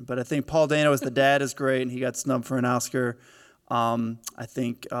opinion. But I think Paul Dano as the dad is great, and he got snubbed for an Oscar. I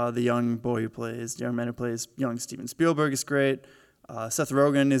think the young man who plays young Steven Spielberg is great. Seth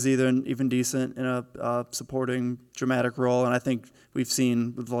Rogen is even decent in a supporting dramatic role, and I think we've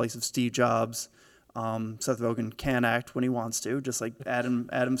seen with the likes of Steve Jobs, Seth Rogen can act when he wants to, just like Adam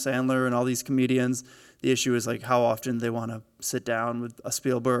Sandler and all these comedians. The issue is like how often they want to sit down with a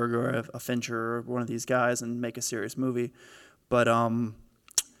Spielberg or a Fincher or one of these guys and make a serious movie. But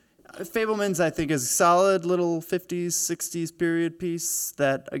Fabelmans, I think, is a solid little 50s, 60s period piece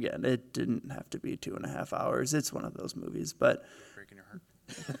that, again, it didn't have to be 2.5 hours. It's one of those movies, but Breaking your heart.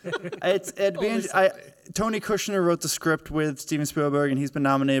 Tony Kushner wrote the script with Steven Spielberg, and he's been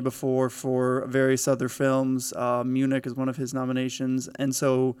nominated before for various other films. Munich is one of his nominations. And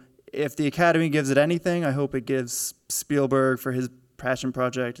so if the Academy gives it anything, I hope it gives Spielberg for his passion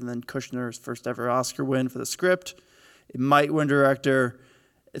project, and then Kushner's first ever Oscar win for the script. It might win director.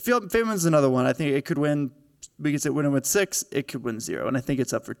 Fabelmans is another one. I think it could win. We could win it with 6. It could win 0, and I think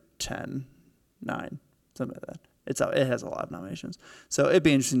it's up for 10, 9, something like that. It has a lot of nominations, so it'd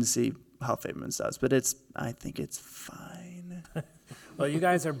be interesting to see how Fabelmans does. But I think it's fine. Well, you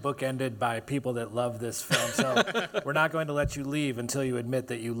guys are bookended by people that love this film, so we're not going to let you leave until you admit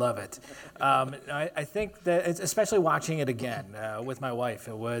that you love it. I think that, especially watching it again with my wife,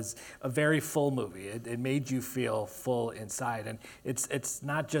 it was a very full movie. It made you feel full inside, and it's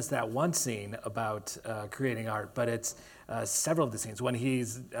not just that one scene about creating art, but it's several of the scenes when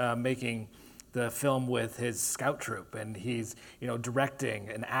he's making the film with his scout troop, and he's directing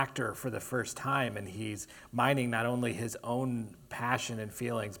an actor for the first time, and he's mining not only his own passion and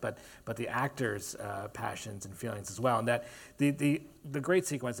feelings, but the actor's passions and feelings as well. And that the great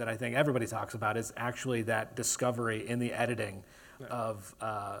sequence that I think everybody talks about is actually that discovery in the editing of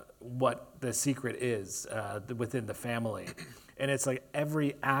what the secret is within the family. And it's like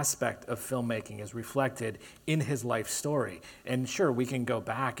every aspect of filmmaking is reflected in his life story. And sure, we can go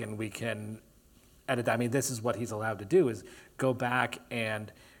back and we can edit. I mean, this is what he's allowed to do, is go back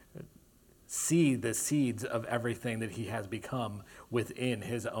and see the seeds of everything that he has become within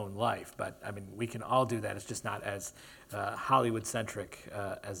his own life. But I mean, we can all do that. It's just not as Hollywood-centric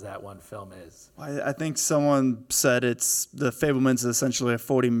as that one film is. I think someone said it's The Fabelmans is essentially a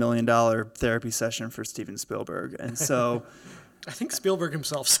 $40 million therapy session for Steven Spielberg. And so... I think Spielberg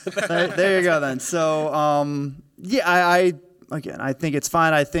himself said that. There you go then. So, yeah, I think it's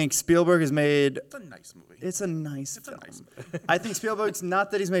fine. I think Spielberg has made... It's a nice movie. It's a nice film. A nice movie. I think Spielberg's, not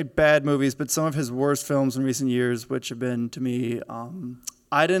that he's made bad movies, but some of his worst films in recent years, which have been, to me,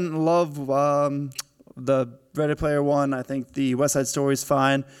 I didn't love the Ready Player One. I think the West Side Story is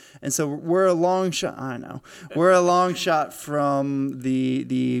fine. And so we're a long shot, I know, we're a long shot from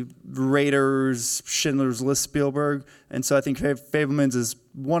the Raiders, Schindler's List Spielberg. And so I think Fabelmans is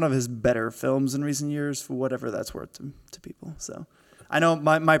one of his better films in recent years, for whatever that's worth to people. So I know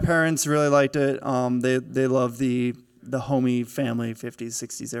my parents really liked it. They love the homey family 50s,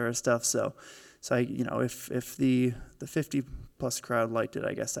 60s era stuff. So if the 50 plus crowd liked it,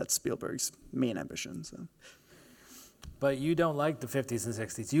 I guess that's Spielberg's main ambition. So. But you don't like the 50s and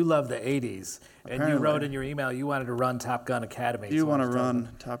 60s. You love the 80s. And Apparently. you wrote in your email you wanted to run Top Gun Academy. You want to run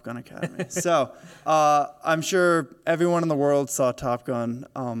Top Gun Academy. So I'm sure everyone in the world saw Top Gun.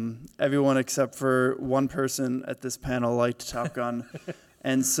 Everyone except for one person at this panel liked Top Gun.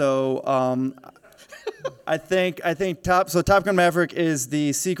 And so I think Top Gun Maverick is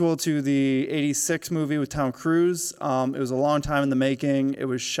the sequel to the 86 movie with Tom Cruise. It was a long time in the making. It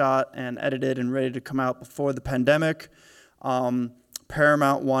was shot and edited and ready to come out before the pandemic.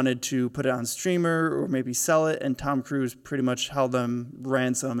 Paramount wanted to put it on streamer or maybe sell it, and Tom Cruise pretty much held them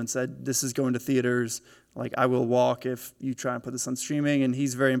ransom and said, this is going to theaters. Like, I will walk if you try and put this on streaming. And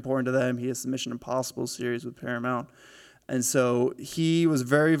he's very important to them. He has the Mission Impossible series with Paramount. And so he was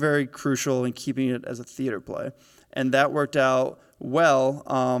very, very crucial in keeping it as a theater play. And that worked out well.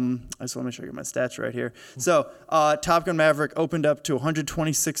 I just want to make sure I get my stats right here. So Top Gun Maverick opened up to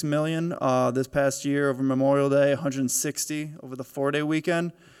 $126 million this past year over Memorial Day, $160 over the 4-day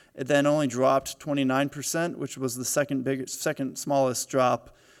weekend. It then only dropped 29%, which was the second smallest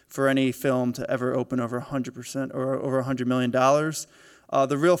drop for any film to ever open over 100% or over $100 million.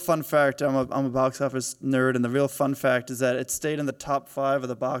 The real fun fact, I'm a box office nerd, and the real fun fact is that it stayed in the top 5 of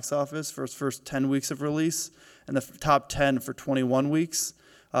the box office for its first 10 weeks of release, and the top 10 for 21 weeks.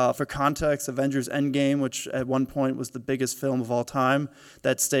 For context, Avengers Endgame, which at one point was the biggest film of all time,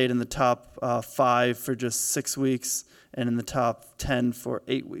 that stayed in the top 5 for just 6 weeks, and in the top 10 for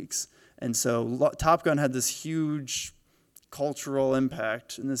 8 weeks. And so Top Gun had this huge cultural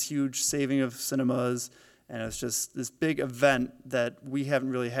impact and this huge saving of cinemas. And it was just this big event that we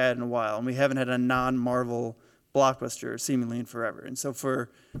haven't really had in a while. And we haven't had a non-Marvel blockbuster seemingly in forever. And so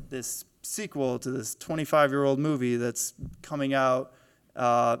for this sequel to this 25-year-old movie that's coming out,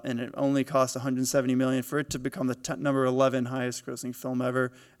 and it only cost $170 million for it to become the number 11 highest-grossing film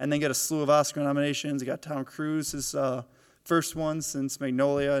ever, and then get a slew of Oscar nominations. It got Tom Cruise, his first one since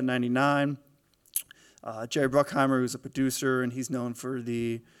Magnolia in '99. Jerry Bruckheimer, who's a producer, and he's known for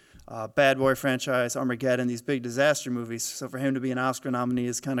the Bad Boy franchise, Armageddon, these big disaster movies. So for him to be an Oscar nominee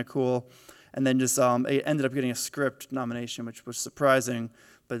is kind of cool. And then just it ended up getting a script nomination, which was surprising.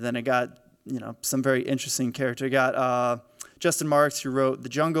 But then it got some very interesting character. It got Justin Marks, who wrote The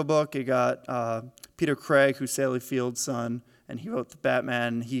Jungle Book. It got Peter Craig, who's Sally Field's son, and he wrote The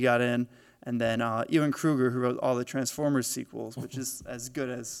Batman. He got in. And then Ewan Kruger, who wrote all the Transformers sequels, which is as good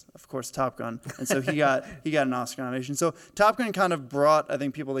as, of course, Top Gun. And so he got an Oscar nomination. So Top Gun kind of brought, I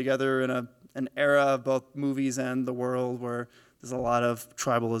think, people together in an era of both movies and the world where there's a lot of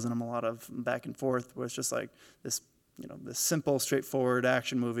tribalism, a lot of back and forth, where it's just like this, this simple, straightforward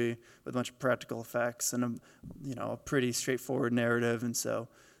action movie with a bunch of practical effects and a pretty straightforward narrative. And so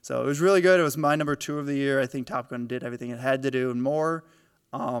So it was really good. It was my number 2 of the year. I think Top Gun did everything it had to do and more.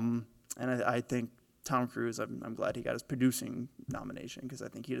 And I think Tom Cruise, I'm glad he got his producing nomination because I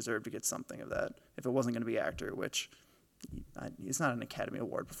think he deserved to get something of that if it wasn't going to be actor, which it's not an Academy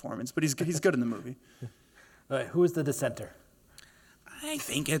Award performance, but he's good in the movie. Who is the dissenter? I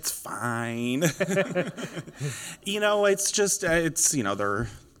think it's fine. It's just they're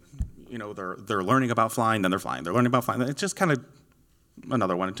learning about flying, then they're flying. They're learning about flying. It's just kind of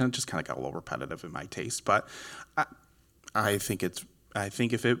another one. It just kind of got a little repetitive in my taste, but I think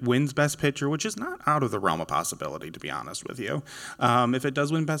if it wins Best Picture, which is not out of the realm of possibility, to be honest with you, if it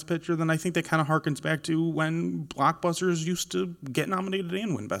does win Best Picture, then I think that kind of harkens back to when blockbusters used to get nominated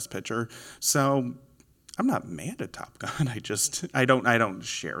and win Best Picture. So I'm not mad at Top Gun. I don't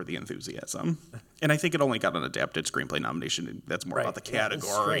share the enthusiasm, and I think it only got an adapted screenplay nomination. That's more about the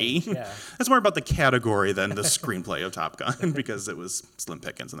category. That's more about the category than the screenplay of Top Gun because it was slim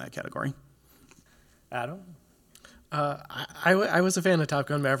pickings in that category. Adam? I was a fan of Top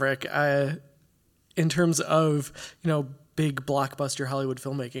Gun Maverick. In terms of, big blockbuster Hollywood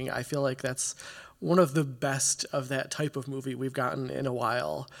filmmaking, I feel like that's one of the best of that type of movie we've gotten in a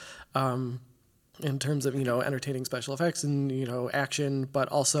while. In terms of, entertaining special effects and, action, but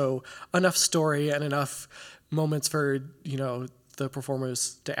also enough story and enough moments for, the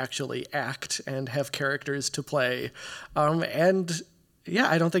performers to actually act and have characters to play. I don't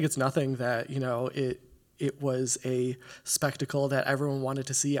think it's nothing that, it was a spectacle that everyone wanted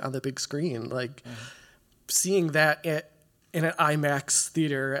to see on the big screen. Like seeing that in an IMAX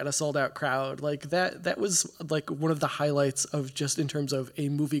theater at a sold out crowd, like that was like one of the highlights of just in terms of a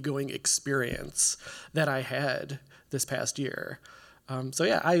movie going experience that I had this past year.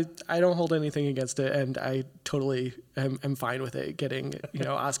 I don't hold anything against it, and I totally am fine with it getting,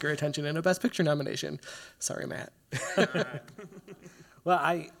 Oscar attention and a Best Picture nomination. Sorry, Matt. Well,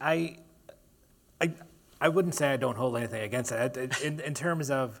 I wouldn't say I don't hold anything against it. In terms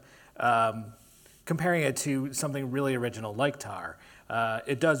of comparing it to something really original like Tar,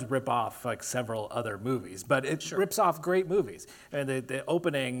 it does rip off like several other movies, but it rips off great movies. And the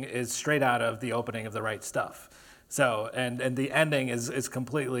opening is straight out of the opening of The Right Stuff. So, and the ending is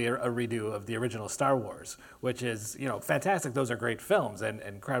completely a redo of the original Star Wars, which is, fantastic. Those are great films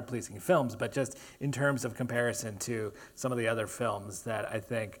and crowd-pleasing films, but just in terms of comparison to some of the other films that I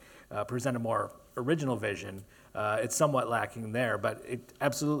think present a more original vision, it's somewhat lacking there. But it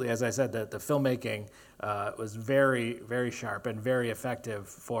absolutely, as I said, the filmmaking was very, very sharp and very effective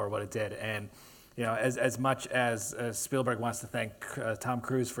for what it did. And, as much as Spielberg wants to thank Tom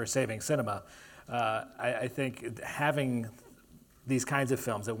Cruise for saving cinema, I think having these kinds of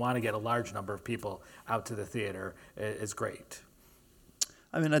films that want to get a large number of people out to the theater is great.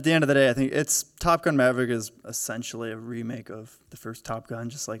 I mean, at the end of the day, I think Top Gun Maverick is essentially a remake of the first Top Gun,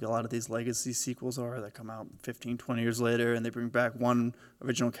 just like a lot of these legacy sequels are that come out 15, 20 years later, and they bring back one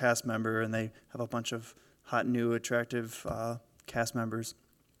original cast member, and they have a bunch of hot, new, attractive cast members.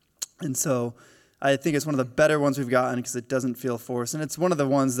 And so I think it's one of the better ones we've gotten because it doesn't feel forced. And it's one of the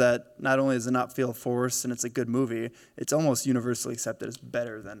ones that not only does it not feel forced and it's a good movie, it's almost universally accepted as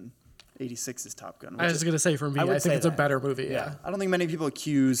better than 86's Top Gun. I was going to say, for me, I think it's a better movie. Yeah. I don't think many people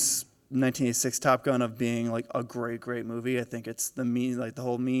accuse 1986 Top Gun of being like a great, great movie. I think it's the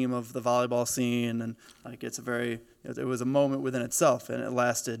whole meme of the volleyball scene, and like it was a moment within itself, and it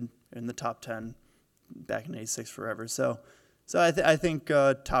lasted in the top 10 back in 86 forever. So I think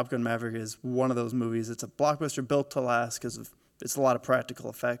Top Gun Maverick is one of those movies. It's a blockbuster built to last because it's a lot of practical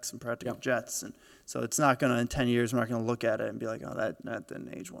effects and practical jets, and so it's not going to, in 10 years, we're not going to look at it and be like, oh, that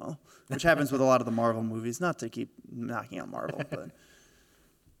didn't age well, which happens with a lot of the Marvel movies. Not to keep knocking out Marvel, but.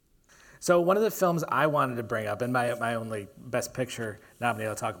 So one of the films I wanted to bring up, and my only Best Picture nominee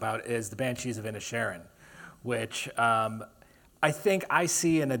I'll talk about, is The Banshees of Inisherin, which I think I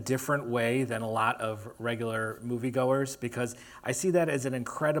see in a different way than a lot of regular moviegoers, because I see that as an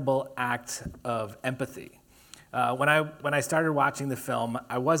incredible act of empathy. When I started watching the film,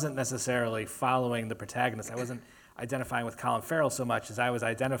 I wasn't necessarily following the protagonist. I wasn't identifying with Colin Farrell so much as I was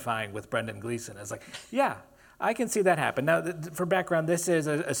identifying with Brendan Gleeson. I was like, yeah, I can see that happen. Now, for background, this is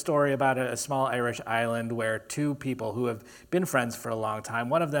a story about a small Irish island where two people who have been friends for a long time,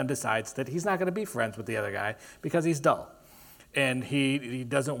 one of them decides that he's not going to be friends with the other guy because he's dull. And he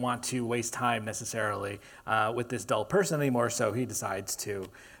doesn't want to waste time necessarily with this dull person anymore, so he decides to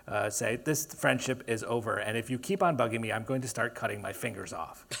say, this friendship is over, and if you keep on bugging me, I'm going to start cutting my fingers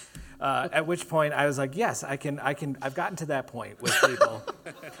off. At which point I was like, yes, I've gotten to that point with people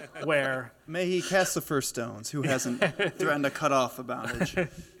where... May he cast the first stones, who hasn't threatened to cut off a bondage.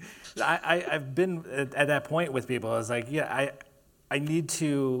 I've been at that point with people. I was like, yeah, I need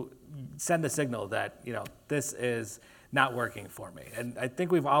to send a signal that, this is not working for me. And I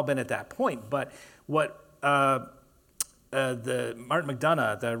think we've all been at that point. But what the Martin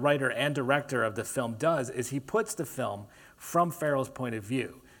McDonagh, the writer and director of the film, does is he puts the film from Farrell's point of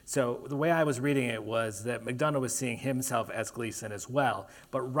view. So the way I was reading it was that McDonagh was seeing himself as Gleason as well,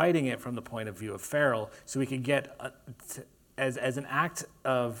 but writing it from the point of view of Farrell, so we could get as an act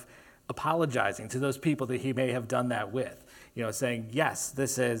of apologizing to those people that he may have done that with. Saying, yes,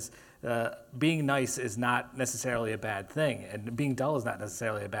 this is being nice is not necessarily a bad thing, and being dull is not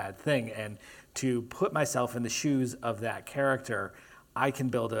necessarily a bad thing. And to put myself in the shoes of that character, I can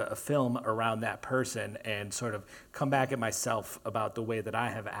build a film around that person and sort of come back at myself about the way that I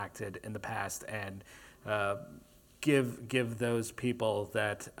have acted in the past and give those people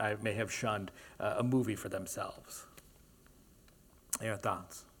that I may have shunned a movie for themselves. Your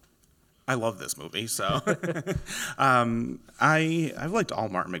thoughts? I love this movie, so I've liked all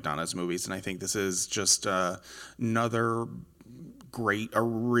Martin McDonagh's movies, and I think this is just another great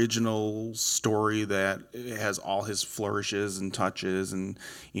original story that has all his flourishes and touches, and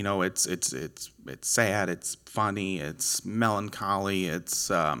it's sad, it's funny, it's melancholy, it's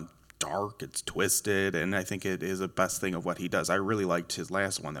dark, it's twisted, and I think it is the best thing of what he does. I really liked his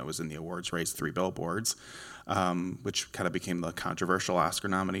last one that was in the awards race, Three Billboards, which kind of became the controversial Oscar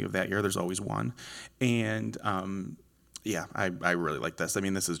nominee of that year. There's always one, and I really like this. I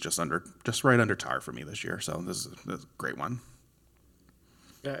mean, this is just right under Tar for me this year, so this is a great one.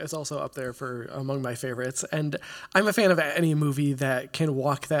 Yeah, it's also up there for among my favorites. And I'm a fan of any movie that can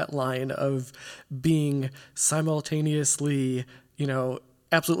walk that line of being simultaneously,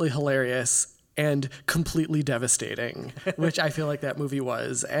 absolutely hilarious and completely devastating, which I feel like that movie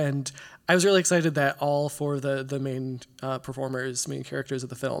was. And I was really excited that all four of the main main characters of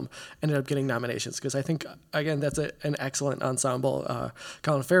the film ended up getting nominations, because I think, again, that's an excellent ensemble.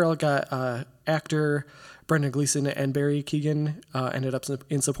 Colin Farrell got actor, Brendan Gleeson and Barry Keoghan ended up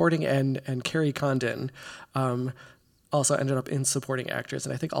in supporting, and Carrie Condon also ended up in supporting actors.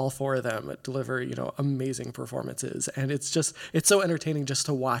 And I think all four of them deliver, amazing performances. And it's so entertaining just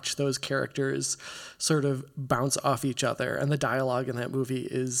to watch those characters sort of bounce off each other. And the dialogue in that movie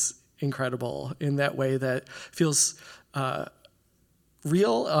is incredible in that way that feels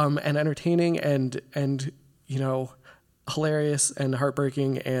real and entertaining and hilarious and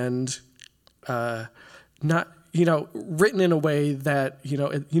heartbreaking and not written in a way that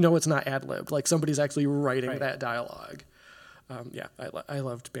it's not ad-libbed, like somebody's actually writing that dialogue. I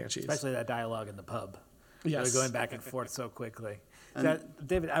loved Banshees, especially that dialogue in the pub. Yes, going back and forth so quickly. So,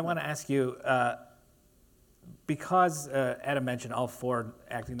 David, I want to ask you, because Adam mentioned all 4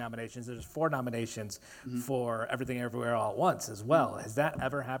 acting nominations, there's 4 nominations for Everything Everywhere All at Once as well. Has that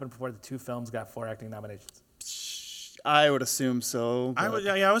ever happened before the 2 films got 4 acting nominations? I would assume so. I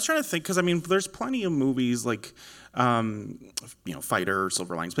was trying to think, because there's plenty of movies like Fighter,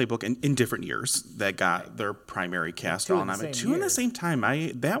 Silver Linings Playbook in different years that got their primary cast all nominated. 2 in the same time. I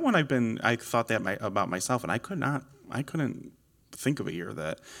thought that about myself, and I couldn't think of a year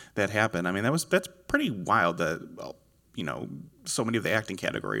that happened. I mean, that's pretty wild that so many of the acting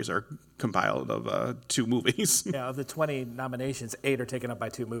categories are compiled of 2 movies. Yeah, of the 20 nominations, 8 are taken up by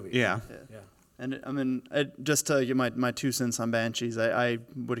 2 movies. Yeah. And just to give my 2 cents on Banshees, I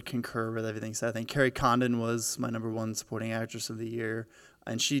would concur with everything said. I think Carrie Condon was my number 1 supporting actress of the year,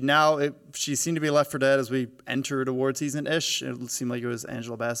 and she seemed to be left for dead as we entered award season-ish. It seemed like it was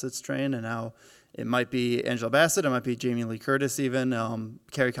Angela Bassett's train, and now it might be Angela Bassett, it might be Jamie Lee Curtis even.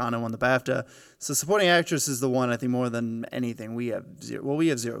 Carrie Condon won the BAFTA. So supporting actress is the one, I think, more than anything. We have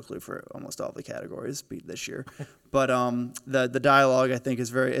zero clue for almost all the categories this year. But the dialogue, I think,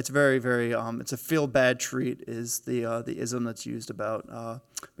 is it's a feel bad treat is the ism that's used about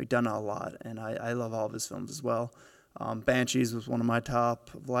McDonagh a lot, and I love all of his films as well. Banshees was one of my top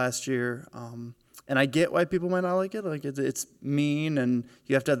of last year. And I get why people might not like it. Like it's mean, and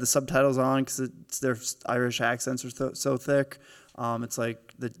you have to have the subtitles on because their Irish accents are so thick. It's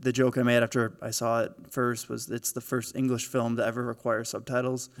like the joke I made after I saw it first was it's the first English film to ever require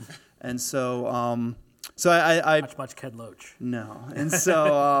subtitles, and so I much Ken Loach. No, and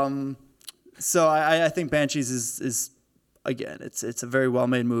so I think Banshees is again it's a very well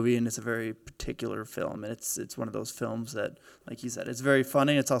made movie, and it's a very particular film, and it's one of those films that, like you said, it's very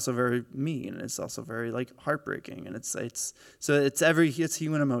funny, it's also very mean, and it's also very heartbreaking, and it's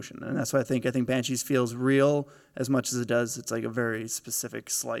human emotion, and that's why I think Banshees feels real as much as it does. It's like a very specific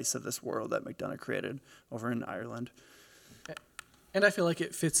slice of this world that McDonagh created over in Ireland. And I feel like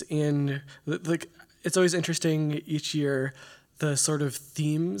it fits in, it's always interesting each year the sort of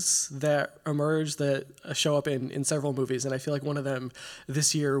themes that emerge that show up in several movies. And I feel like one of them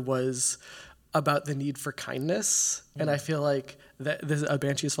this year was about the need for kindness. And I feel like that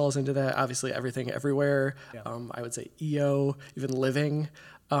Banshees falls into that. Obviously, Everything Everywhere. Yeah. I would say EO, even Living.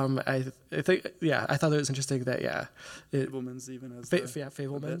 I think, I thought it was interesting that, Fableman's even as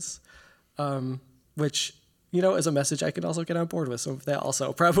Fableman's, which, as a message I can also get on board with. Some of that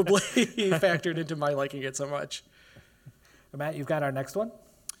also probably factored into my liking it so much. Matt, you've got our next one?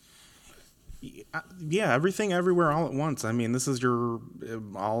 Yeah, Everything Everywhere All at Once. I mean, this is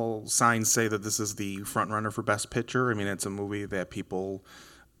all signs say that this is the front runner for Best Picture. I mean, it's a movie that people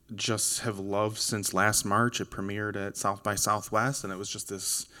just have loved since last March. It premiered at South by Southwest, and it was just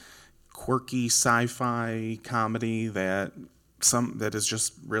this quirky sci-fi comedy that is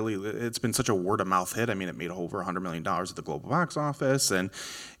just really, it's been such a word of mouth hit. I mean, it made over $100 million at the global box office, and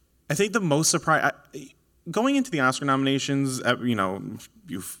I think the most going into the Oscar nominations,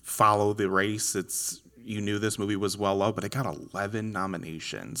 you follow the race. You knew this movie was well loved, but it got 11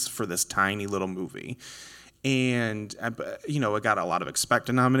 nominations for this tiny little movie. And, it got a lot of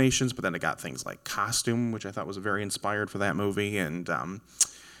expected nominations, but then it got things like costume, which I thought was very inspired for that movie, and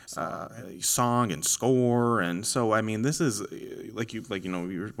song and score. And so, I mean, this is when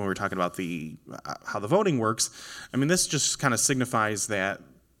we were talking about how the voting works, I mean, this just kind of signifies that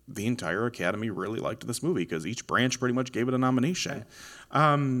the entire Academy really liked this movie because each branch pretty much gave it a nomination.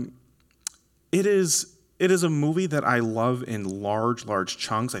 Right. It is a movie that I love in large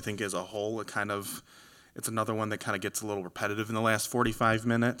chunks. I think as a whole, it's another one that kind of gets a little repetitive in the last 45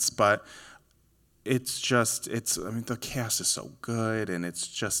 minutes, but I mean, the cast is so good, and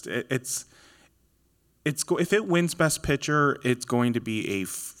if it wins Best Picture, it's going to be a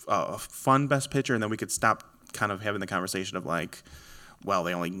fun Best Picture, and then we could stop kind of having the conversation of like, well,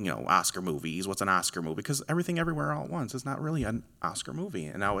 they only, Oscar movies. What's an Oscar movie? Because Everything Everywhere All at Once is not really an Oscar movie,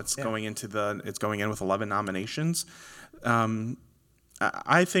 and now it's going in with 11 nominations.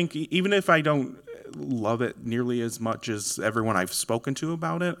 I think even if I don't love it nearly as much as everyone I've spoken to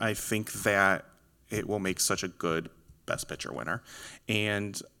about it, I think that it will make such a good Best Picture winner,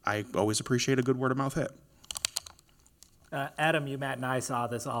 and I always appreciate a good word of mouth hit. Adam, Matt, and I saw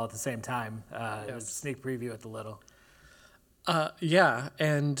this all at the same time. Sneak preview at the Little.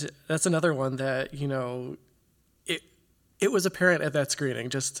 And that's another one that, it was apparent at that screening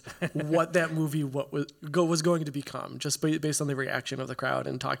just what that movie was going to become, just based on the reaction of the crowd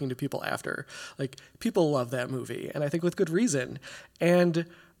and talking to people after. Like, people love that movie, and I think with good reason. And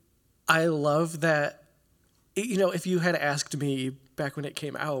I love that, if you had asked me back when it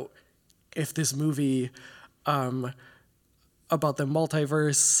came out, if this movie about the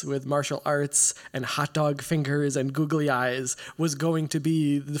multiverse with martial arts and hot dog fingers and googly eyes was going to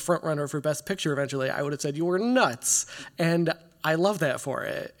be the front runner for Best Picture eventually, I would have said you were nuts. And I love that for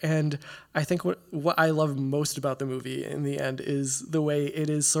it. And I think what I love most about the movie in the end is the way it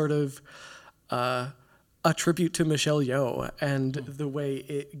is sort of a tribute to Michelle Yeoh, and the way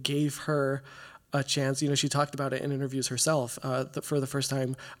it gave her a chance. She talked about it in interviews herself, for the first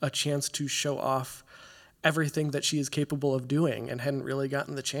time, a chance to show off everything that she is capable of doing and hadn't really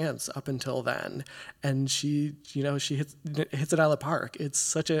gotten the chance up until then. And she hits it out of the park. It's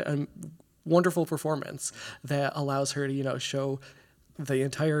such a wonderful performance that allows her to, show the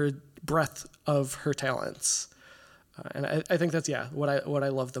entire breadth of her talents. And I think that's, what I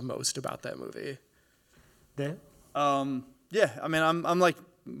love the most about that movie. Dan? I mean, I'm like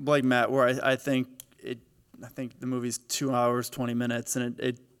Matt, where I think the movie's 2 hours, 20 minutes, and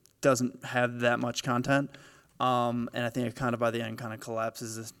it doesn't have that much content, and I think it kind of by the end kind of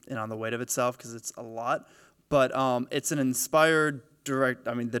collapses in on the weight of itself because it's a lot. But it's an inspired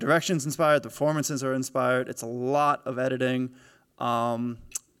the direction's inspired, the performances are inspired. It's a lot of editing, and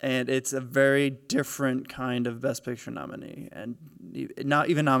it's a very different kind of Best Picture nominee, and not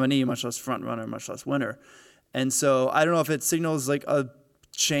even nominee, much less front runner, much less winner. And so I don't know if it signals like a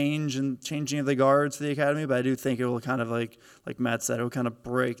changing of the guards for the Academy, but I do think it will kind of like Matt said, it will kind of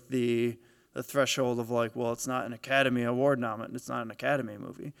break the threshold of like, well, it's not an Academy Award nominee, it's not an Academy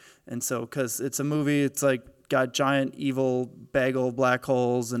movie. And so, because it's a movie, it's like got giant evil bagel black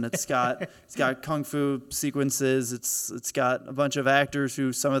holes, and it's got kung fu sequences, it's got a bunch of actors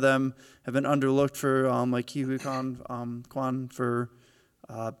who some of them have been underlooked for, like Ke Huy Quan for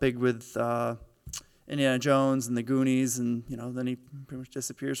big with Indiana Jones and the Goonies, and then he pretty much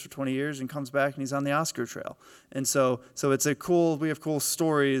disappears for 20 years and comes back and he's on the Oscar trail. And so it's we have cool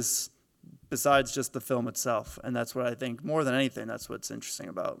stories besides just the film itself, and that's what I think more than anything, that's what's interesting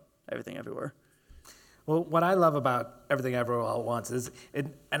about Everything Everywhere. Well, what I love about Everything Everywhere All at Once is,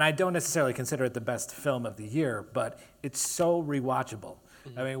 and I don't necessarily consider it the best film of the year, but it's so rewatchable.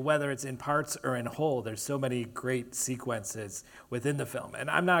 I mean, whether it's in parts or in whole, there's so many great sequences within the film.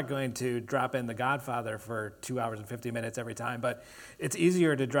 And I'm not going to drop in The Godfather for 2 hours and 50 minutes every time, but it's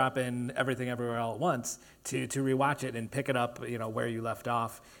easier to drop in Everything Everywhere All at Once to rewatch it and pick it up, where you left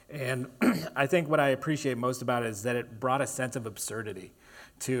off. And I think what I appreciate most about it is that it brought a sense of absurdity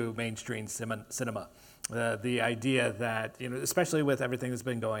to mainstream cinema. The idea that, especially with everything that's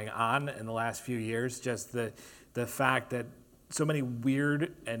been going on in the last few years, just the fact that so many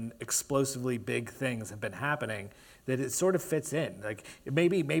weird and explosively big things have been happening that it sort of fits in. Like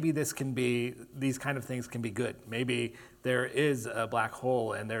maybe these kind of things can be good. Maybe there is a black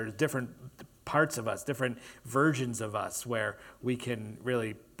hole and there's different parts of us, different versions of us where we can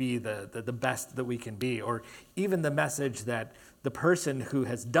really be the best that we can be, or even the message that the person who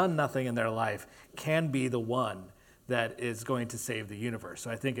has done nothing in their life can be the one that is going to save the universe. So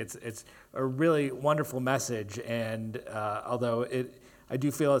I think it's a really wonderful message, and although I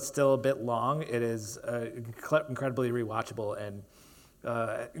do feel it's still a bit long, it is incredibly rewatchable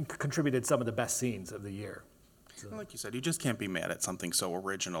and contributed some of the best scenes of the year. So. Like you said, you just can't be mad at something so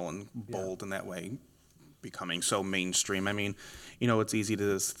original and bold in that way, becoming so mainstream. I mean, it's easy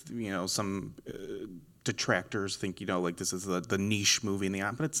to, some detractors think, like this is the niche movie in the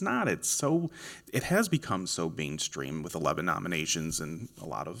but it's not. It has become so mainstream with 11 nominations and a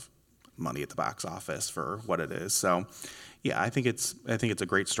lot of money at the box office for what it is. So, yeah, I think it's a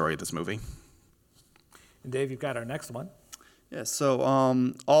great story, this movie. And Dave, you've got our next one. Yeah, so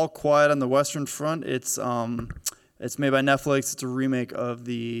All Quiet on the Western Front. It's made by Netflix. It's a remake of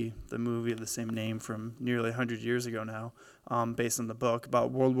the movie of the same name from nearly 100 years ago now, based on the book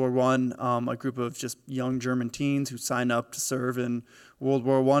about World War I. A group of just young German teens who sign up to serve in World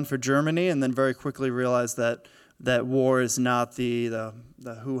War I for Germany, and then very quickly realize that war is not the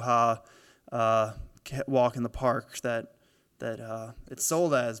hoo-ha walk in the park that it's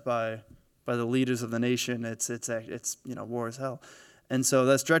sold as by the leaders of the nation. It's war is hell. And so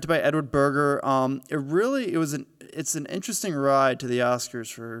that's directed by Edward Berger. It's an interesting ride to the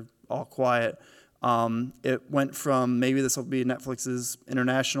Oscars for All Quiet. It went from maybe this will be Netflix's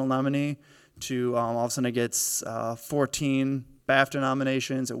international nominee to all of a sudden it gets 14 BAFTA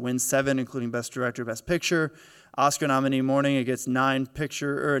nominations. It wins 7, including Best Director, Best Picture. Oscar nominee morning, it gets 9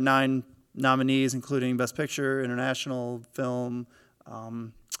 nominees, including Best Picture, International Film,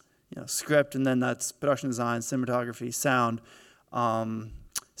 script, and then that's production design, cinematography, sound.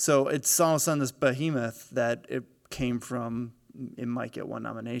 So it's all of a sudden this behemoth that it came from. It might get 1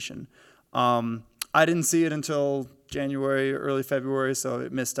 nomination. I didn't see it until January, early February, so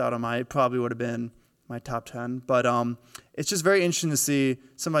it missed out on it probably would have been my top 10. But it's just very interesting to see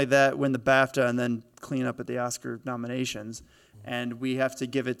something like that win the BAFTA and then clean up at the Oscar nominations. And we have to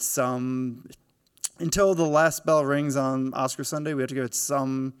give it until the last bell rings on Oscar Sunday, we have to give it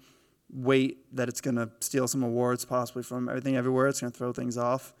some weight that it's going to steal some awards, possibly from Everything Everywhere. It's going to throw things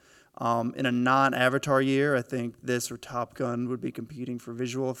off. In a non-Avatar year, I think this or Top Gun would be competing for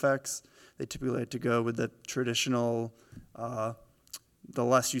visual effects. They typically like to go with the traditional, the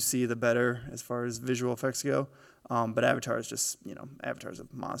less you see, the better as far as visual effects go. But Avatar is just, Avatar is a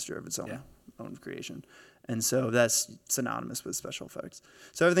monster of its own creation. And so that's synonymous with special effects.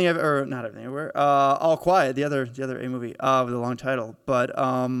 So not Everything Everywhere, All Quiet, the other A movie with a long title. But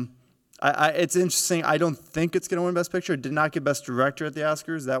it's interesting. I don't think it's going to win Best Picture. It did not get Best Director at the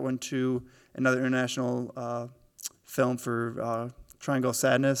Oscars. That went to another international film for Triangle of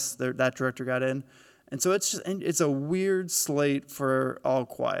Sadness. That director got in. And so it's a weird slate for All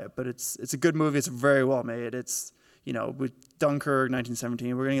Quiet, but it's a good movie. It's very well made. It's, with Dunkirk,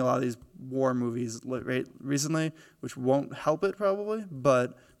 1917, we're getting a lot of these war movies recently, which won't help it probably,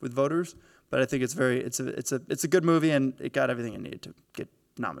 but with voters. But I think it's a good movie, and it got everything it needed to get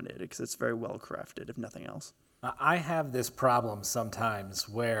nominated because it's very well crafted, if nothing else. I have this problem sometimes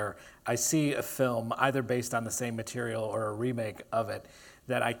where I see a film either based on the same material or a remake of it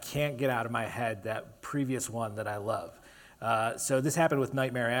that I can't get out of my head that previous one that I love. So this happened with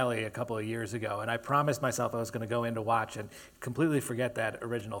Nightmare Alley a couple of years ago, and I promised myself I was going to go in to watch and completely forget that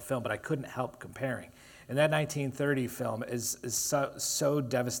original film, but I couldn't help comparing. And that 1930 film is so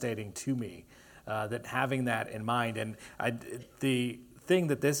devastating to me that having that in mind, and the thing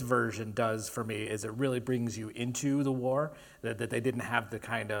that this version does for me is it really brings you into the war that they didn't have the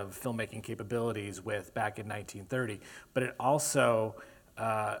kind of filmmaking capabilities with back in 1930, but it also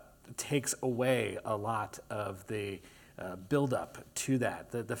takes away a lot of the build-up to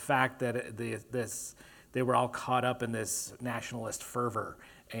that. The fact that they were all caught up in this nationalist fervor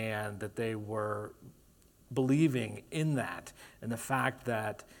and that they were believing in that and the fact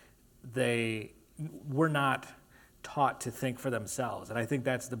that they were not taught to think for themselves. And I think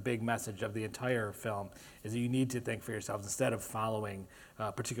that's the big message of the entire film, is that you need to think for yourselves instead of following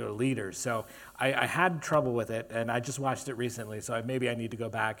particular leaders. So I had trouble with it, and I just watched it recently, so maybe I need to go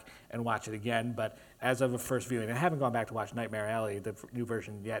back and watch it again. But as of a first viewing, I haven't gone back to watch Nightmare Alley, the new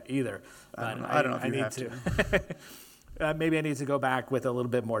version, yet either. But I don't know if you have to. Maybe I need to go back with a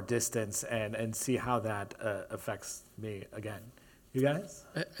little bit more distance and see how that affects me again. You guys?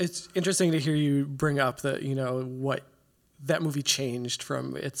 It's interesting to hear you bring up that, what that movie changed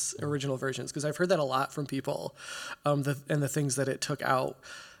from its original versions, because I've heard that a lot from people, and the things that it took out.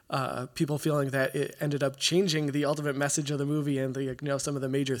 People feeling that it ended up changing the ultimate message of the movie, and some of the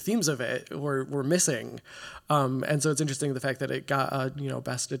major themes of it were missing. And so it's interesting the fact that it got a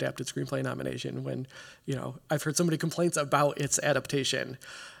Best Adapted Screenplay nomination when I've heard so many complaints about its adaptation.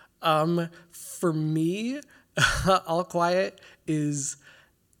 For me, All Quiet is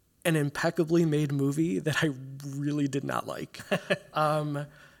an impeccably made movie that I really did not like.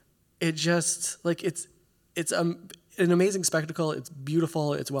 It just it's an amazing spectacle. It's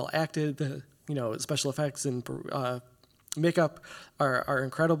beautiful. It's well acted. The special effects and makeup are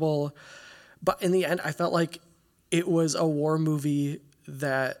incredible. But in the end, I felt like it was a war movie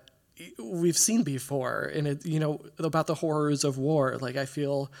that we've seen before, and it about the horrors of war. Like, I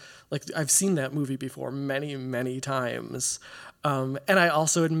feel like I've seen that movie before many, many times. And I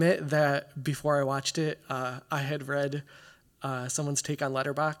also admit that before I watched it, I had read someone's take on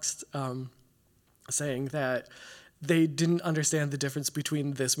Letterboxd, saying that they didn't understand the difference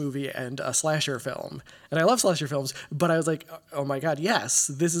between this movie and a slasher film. And I love slasher films, but I was like, oh my God, yes,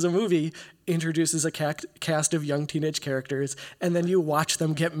 this is a movie, introduces a cast of young teenage characters, and then you watch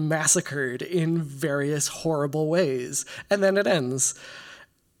them get massacred in various horrible ways, and then it ends.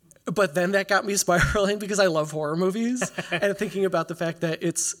 But then that got me spiraling because I love horror movies and thinking about the fact that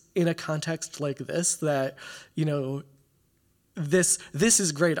it's in a context like this that, this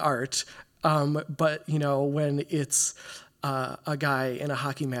is great art. But when it's a guy in a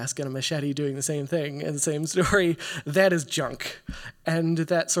hockey mask and a machete doing the same thing and the same story, that is junk. And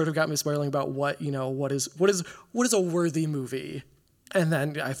that sort of got me spiraling about what is a worthy movie. And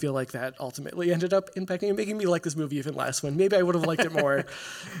then I feel like that ultimately ended up impacting and making me like this movie even less, when maybe I would have liked it more.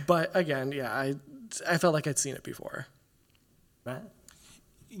 But again, yeah, I felt like I'd seen it before. Matt?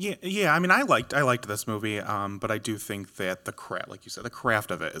 Yeah. I mean, I liked this movie, but I do think that the craft, like you said, the craft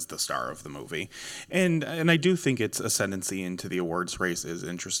of it is the star of the movie, and I do think its ascendancy into the awards race is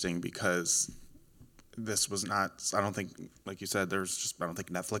interesting because this was not. I don't think, like you said, I don't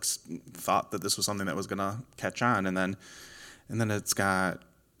think Netflix thought that this was something that was gonna catch on, and then it's got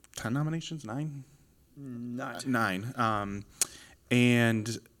 10 nominations, 9.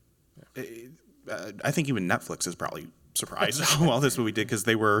 And I think even Netflix is probably surprised how well this movie did, because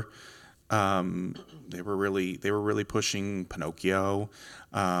they were really pushing Pinocchio,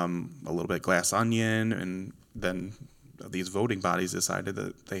 a little bit Glass Onion, and then these voting bodies decided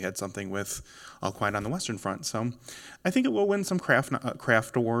that they had something with All Quiet on the Western Front. So I think it will win some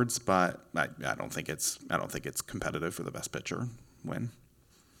craft awards, but I don't think it's competitive for the Best Picture win.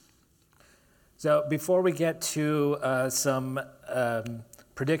 So before we get to some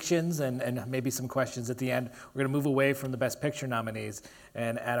predictions and maybe some questions at the end, we're going to move away from the Best Picture nominees,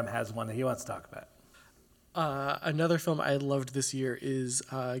 and Adam has one that he wants to talk about. Another film I loved this year is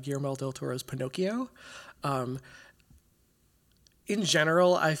Guillermo del Toro's Pinocchio. In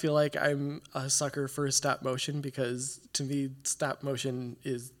general, I feel like I'm a sucker for stop motion because to me, stop motion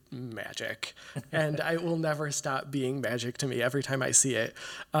is magic. And I will never stop being magic to me every time I see it.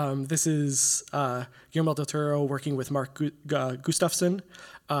 This is Guillermo del Toro working with Mark Gustafson,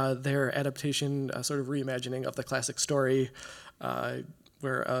 their adaptation, sort of reimagining of the classic story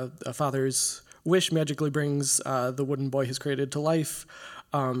where a father's wish magically brings the wooden boy he's created to life,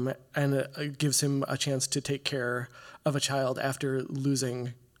 and gives him a chance to take care of a child after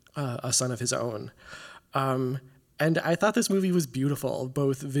losing a son of his own. And I thought this movie was beautiful,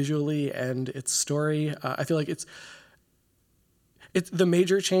 both visually and its story. I feel like it's the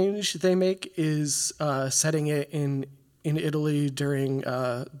major change they make is setting it in Italy during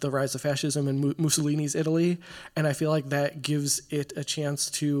the rise of fascism and Mussolini's Italy, and I feel like that gives it a chance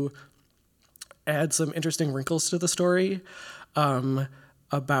to add some interesting wrinkles to the story.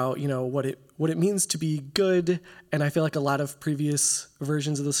 About what it means to be good, and I feel like a lot of previous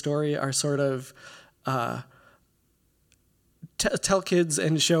versions of the story are sort of tell kids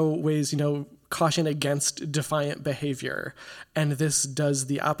and show ways caution against defiant behavior, and this does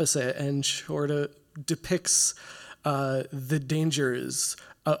the opposite and sort of depicts the dangers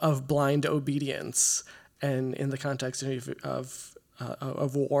of blind obedience and in the context of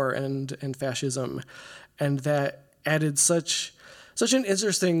war and fascism, and that added such an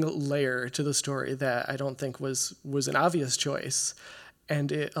interesting layer to the story that I don't think was an obvious choice,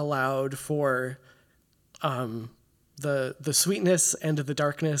 and it allowed for the sweetness and the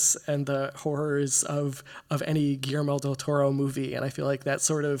darkness and the horrors of any Guillermo del Toro movie, and I feel like that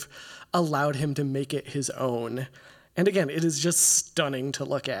sort of allowed him to make it his own. And again, it is just stunning to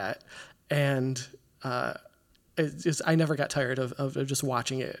look at, and I never got tired of just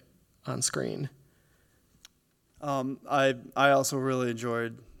watching it on screen. I also really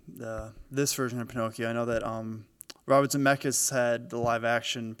enjoyed this version of Pinocchio. I know that Robert Zemeckis had the live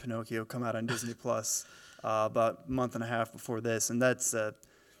action Pinocchio come out on Disney Plus about a month and a half before this, and that's a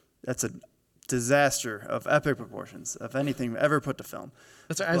disaster of epic proportions, of anything ever put to film.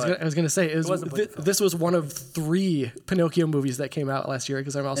 That's what I was going to say. This was one of 3 Pinocchio movies that came out last year,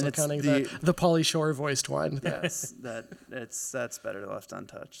 because I'm also counting the Pauly Shore voiced one. Yes, that's better left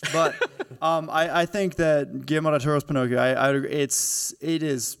untouched. But I think that Guillermo del Toro's Pinocchio, it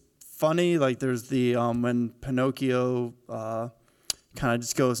is funny. Like there's the when Pinocchio kind of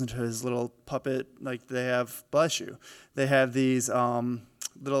just goes into his little puppet. Like they have, bless you, they have these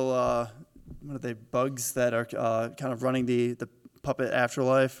little what are they, bugs that are kind of running the puppet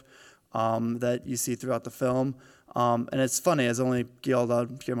afterlife that you see throughout the film. And it's funny, as only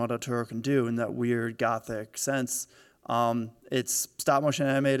Guillermo del Toro can do, in that weird gothic sense. It's stop motion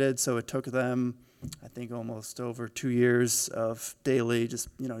animated, so it took them, I think, almost over 2 years of daily, just,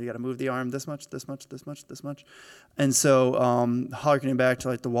 you got to move the arm this much, this much, this much, this much. And so harkening back to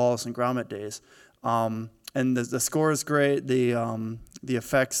like the Wallace and Gromit days. And the score is great. The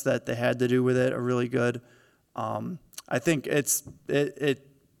effects that they had to do with it are really good. I think it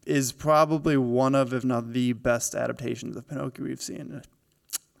is probably one of, if not the best adaptations of Pinocchio we've seen.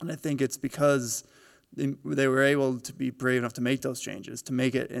 And I think it's because they were able to be brave enough to make those changes, to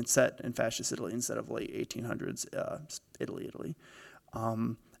make it set in fascist Italy instead of late 1800s Italy.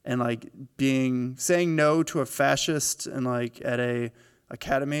 And like saying no to a fascist and like at a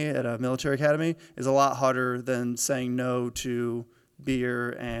military academy is a lot harder than saying no to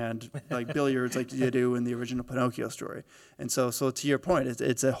beer and like billiards like you do in the original Pinocchio story. And so to your point,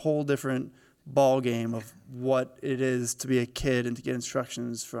 it's a whole different ball game of what it is to be a kid and to get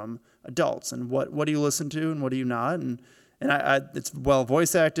instructions from adults, and what do you listen to and what do you not. And it's well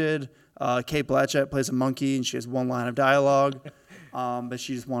voice acted. Kate Blanchett plays a monkey and she has one line of dialogue, but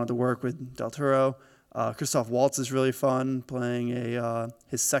she just wanted to work with Del Toro. Christoph Waltz is really fun, playing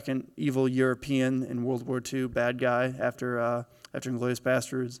his second evil European in World War II bad guy after Inglourious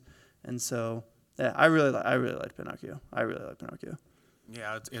Basterds. And so yeah, I really like Pinocchio.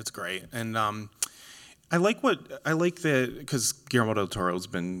 Yeah, it's great, and I like that because Guillermo del Toro's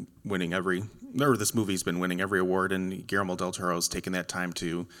been winning this movie's been winning every award, and Guillermo del Toro's taken that time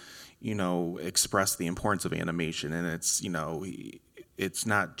to, express the importance of animation, and it's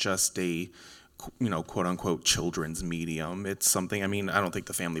not just a quote unquote children's medium. It's something, I don't think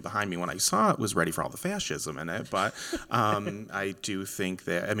the family behind me when I saw it was ready for all the fascism in it, but I do think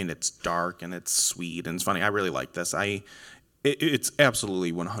that, it's dark and it's sweet and it's funny. I really like this. It's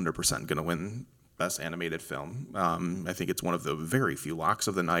absolutely 100% going to win Best Animated Film. I think it's one of the very few locks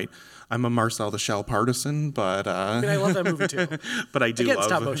of the night. I'm a Marcel the Shell partisan, but I love that movie too. But I do Again, love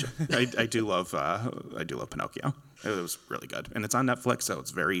stop motion. I do love Pinocchio. It was really good, and it's on Netflix, so it's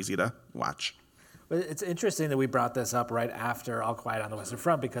very easy to watch. It's interesting that we brought this up right after All Quiet on the Western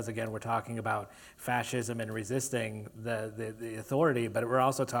Front, because again, we're talking about fascism and resisting the authority, but we're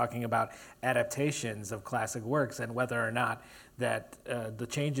also talking about adaptations of classic works and whether or not that the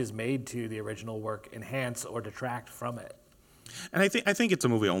changes made to the original work enhance or detract from it. And I think it's a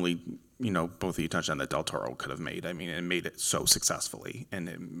movie only, both of you touched on, that Del Toro could have made. And made it so successfully and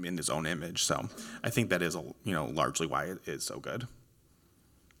in his own image. So I think that is, largely why it is so good.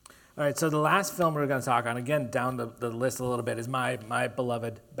 All right, so the last film we're going to talk on, again, down the list a little bit, is my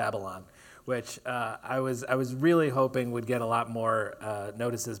beloved Babylon, which I was really hoping would get a lot more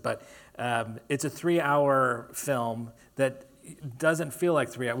notices, but it's a 3-hour film that doesn't feel like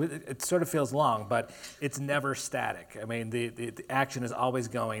 3 hours. It sort of feels long, but it's never static. The action is always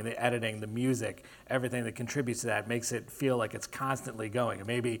going, the editing, the music, everything that contributes to that makes it feel like it's constantly going. And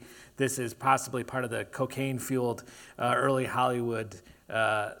maybe this is possibly part of the cocaine-fueled early Hollywood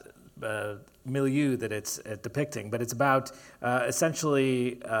milieu that it's depicting, but it's about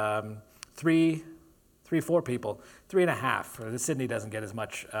essentially three 4 people, 3.5. Sidney doesn't get as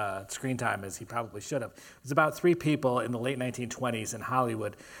much screen time as he probably should have. It's about 3 people in the late 1920s in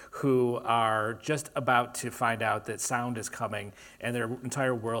Hollywood who are just about to find out that sound is coming and their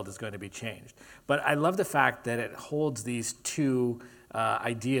entire world is going to be changed. But I love the fact that it holds these 2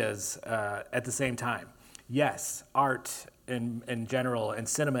 ideas at the same time. Yes, art in general and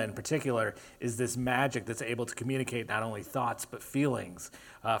cinema in particular is this magic that's able to communicate not only thoughts but feelings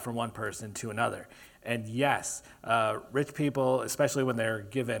from one person to another. And yes, rich people, especially when they're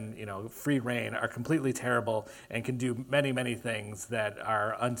given free reign, are completely terrible and can do many, many things that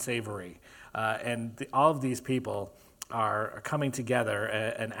are unsavory. And all of these people are coming together,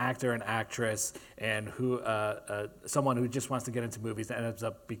 an actor, an actress, and someone who just wants to get into movies and ends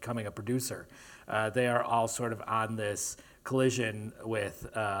up becoming a producer. They are all sort of on this collision with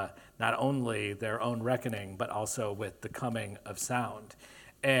not only their own reckoning, but also with the coming of sound.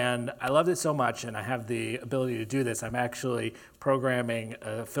 And I loved it so much, and I have the ability to do this. I'm actually programming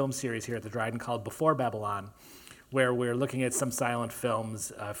a film series here at the Dryden called Before Babylon, where we're looking at some silent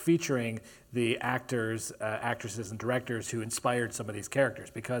films featuring the actors, actresses, and directors who inspired some of these characters,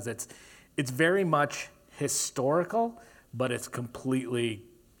 because it's very much historical, but it's completely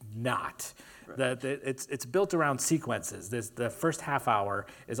not. Right. It's built around sequences. The first half hour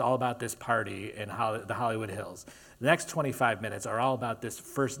is all about this party in the Hollywood Hills. The next 25 minutes are all about this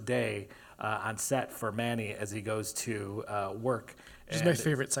first day on set for Manny as he goes to work. Which is my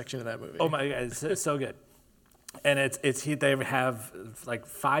favorite section of that movie. Oh my God, it's so good. And they have like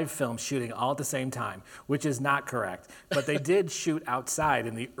 5 films shooting all at the same time, which is not correct. But they did shoot outside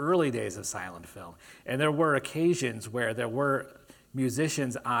in the early days of silent film. And there were occasions where there were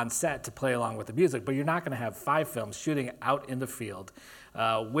musicians on set to play along with the music, but you're not going to have 5 films shooting out in the field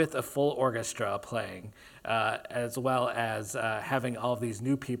with a full orchestra playing, as well as having all of these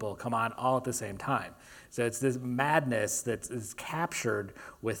new people come on all at the same time. So it's this madness that is captured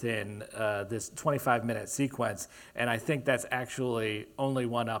within this 25-minute sequence, and I think that's actually only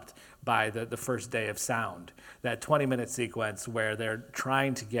one-upped by the first day of sound. That 20-minute sequence where they're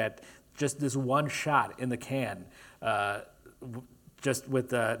trying to get just this one shot in the can, just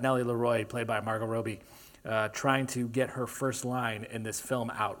with Nellie Leroy, played by Margot Robbie, trying to get her first line in this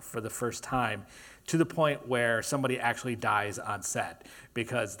film out for the first time, to the point where somebody actually dies on set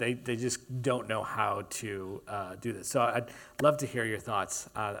because they just don't know how to do this. So I'd love to hear your thoughts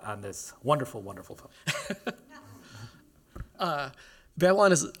on this wonderful, wonderful film.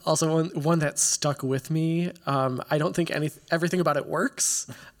 Babylon is also one that stuck with me. I don't think everything about it works.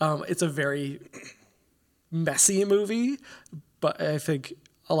 It's a very messy movie, but I think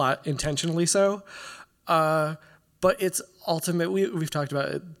a lot intentionally so. But it's ultimate. We've talked about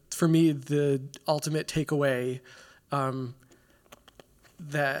it. For me, the ultimate takeaway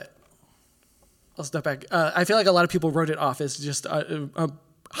that I'll step back. I feel like a lot of people wrote it off as just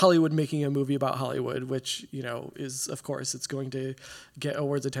Hollywood making a movie about Hollywood, which is, of course, it's going to get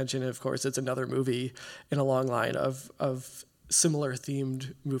awards attention. And of course, it's another movie in a long line of similar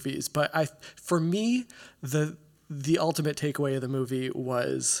themed movies. But for me, the ultimate takeaway of the movie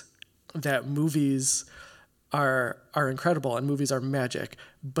was that movies are incredible and movies are magic,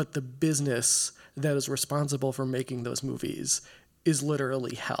 but the business that is responsible for making those movies is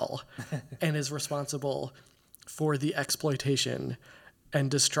literally hell and is responsible for the exploitation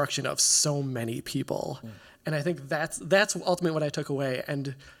and destruction of so many people. And I think that's ultimately what I took away,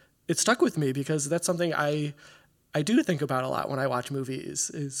 and it stuck with me because that's something I do think about a lot when I watch movies,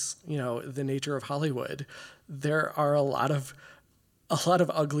 is the nature of Hollywood. There are a lot of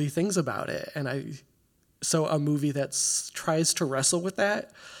ugly things about it, and so a movie that tries to wrestle with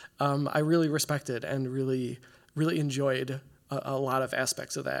that, I really respected and really, really enjoyed a lot of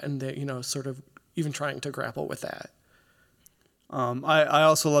aspects of that, and they, sort of even trying to grapple with that. I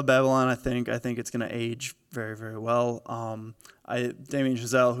also love Babylon. I think it's going to age very, very well. Damien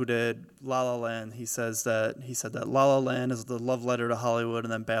Chazelle, who did La La Land, he said that La La Land is the love letter to Hollywood,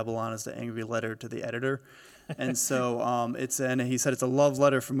 and then Babylon is the angry letter to the editor. And so he said it's a love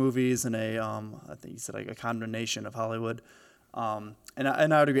letter for movies and I think he said like a condemnation of Hollywood. And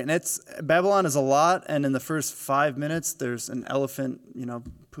I would agree. And Babylon is a lot, and in the first 5 minutes there's an elephant,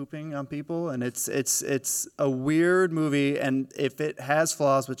 pooping on people, and it's a weird movie. And if it has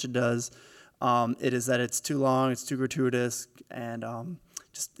flaws, which it does, it is that it's too long, it's too gratuitous, and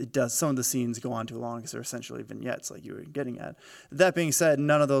it does. Some of the scenes go on too long because they're essentially vignettes, like you were getting at. That being said,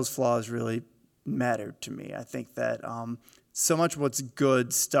 none of those flaws really mattered to me. I think that so much of what's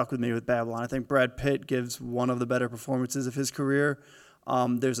good stuck with me with Babylon. I think Brad Pitt gives one of the better performances of his career.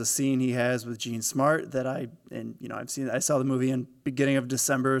 There's a scene he has with Gene Smart that I saw the movie in beginning of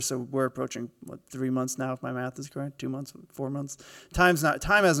December, so we're approaching 3 months now, if my math is correct. 2 months, 4 months. Time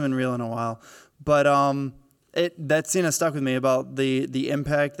hasn't been real in a while, but that scene has stuck with me about the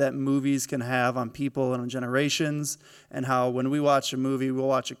impact that movies can have on people and on generations, and how when we watch a movie, we'll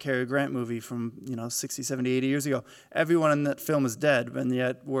watch a Cary Grant movie from 60, 70, 80 years ago. Everyone in that film is dead, and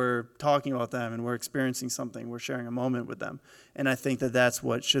yet we're talking about them and we're experiencing something. We're sharing a moment with them. And I think that that's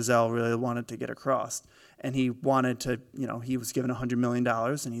what Chazelle really wanted to get across. And he wanted to, he was given $100 million,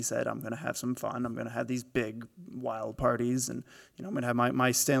 and he said, I'm going to have some fun. I'm going to have these big, wild parties, and I'm going to have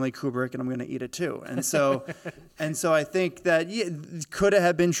my Stanley Kubrick, and I'm going to eat it too. And so, I think that could it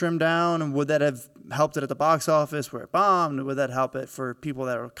have been trimmed down, and would that have helped it at the box office where it bombed? Would that help it for people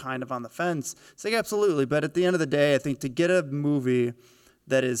that are kind of on the fence? It's like, absolutely. But at the end of the day, I think to get a movie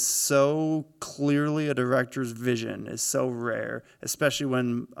that is so clearly a director's vision is so rare, especially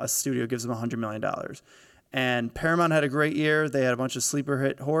when a studio gives them $100 million. And Paramount had a great year. They had a bunch of sleeper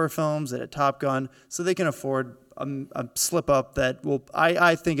hit horror films. They had Top Gun. So they can afford a slip up that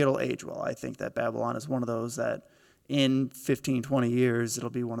I think it'll age well. I think that Babylon is one of those that in 15, 20 years, it'll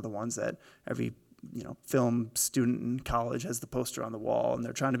be one of the ones that every film student in college has the poster on the wall, and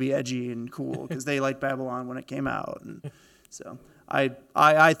they're trying to be edgy and cool because they liked Babylon when it came out. And so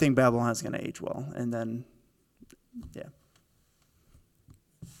I think Babylon is going to age well. And then, yeah.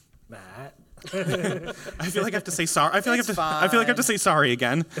 Matt. I feel like I have to say sorry. I feel like I have to say sorry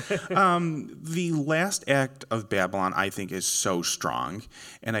again. The last act of Babylon, I think, is so strong,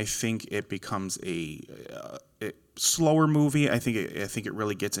 and I think it becomes a slower movie. I think it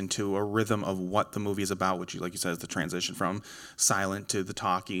really gets into a rhythm of what the movie is about, which, like you said, is the transition from silent to the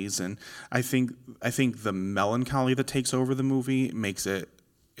talkies. And I think the melancholy that takes over the movie makes it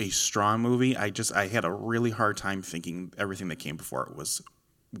a strong movie. I had a really hard time thinking everything that came before it was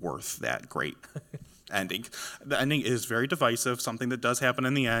worth that great ending. The ending is very divisive. Something that does happen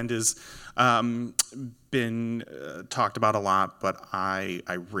in the end is been talked about a lot, but I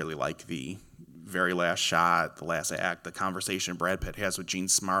really like the very last shot, the last act, the conversation Brad Pitt has with Gene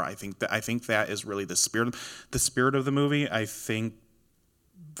Smart. I think that is really the spirit of the movie. I think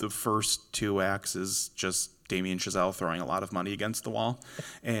the first 2 acts is just Damien Chazelle throwing a lot of money against the wall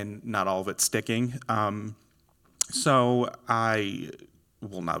and not all of it sticking. So I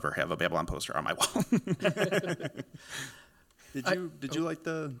will never have a Babylon poster on my wall. Did you like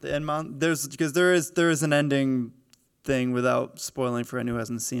the end mount? Because there is an ending thing without spoiling for anyone who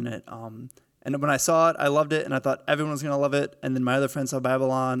hasn't seen it. And when I saw it, I loved it, and I thought everyone was gonna love it. And then my other friend saw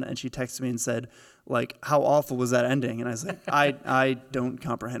Babylon, and she texted me and said, like, how awful was that ending? And I was like, I don't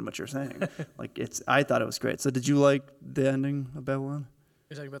comprehend what you're saying. I thought it was great. So did you like the ending of Babylon?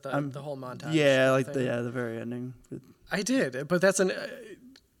 You're talking about the whole montage. Yeah, thing. the very ending. I did, but that's in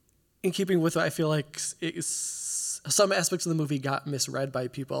keeping with what I feel like some aspects of the movie got misread by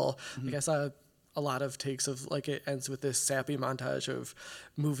people. Mm-hmm. Like I saw a lot of takes of it ends with this sappy montage of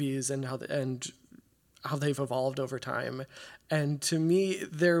movies and how they've evolved over time. And to me,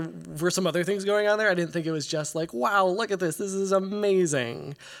 there were some other things going on there. I didn't think it was just like, wow, look at this. This is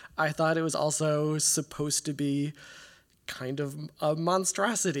amazing. I thought it was also supposed to be kind of a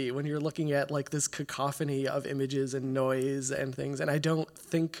monstrosity when you're looking at this cacophony of images and noise and things. And I don't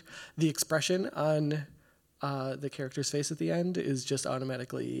think the expression on the character's face at the end is just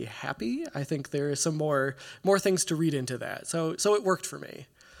automatically happy. I think there is some more things to read into that. So it worked for me.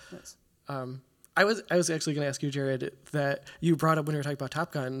 Yes. I was actually going to ask you, Jared, that you brought up when you were talking about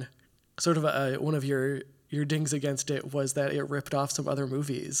Top Gun, sort of one of your dings against it was that it ripped off some other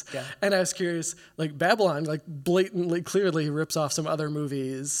movies. Yeah. And I was curious, Babylon, blatantly, clearly rips off some other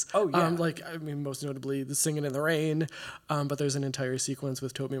movies. Oh, yeah. Most notably The Singing in the Rain, but there's an entire sequence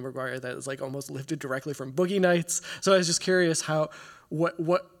with Tobey Maguire that is almost lifted directly from Boogie Nights. So I was just curious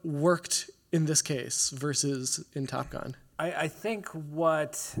what worked in this case versus in Top Gun. I think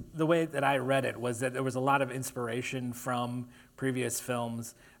the way that I read it was that there was a lot of inspiration from previous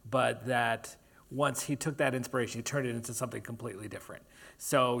films, but that once he took that inspiration, he turned it into something completely different.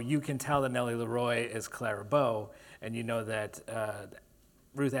 So you can tell that Nellie Leroy is Clara Bow, and you know that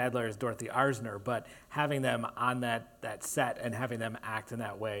Ruth Adler is Dorothy Arzner, but having them on that set and having them act in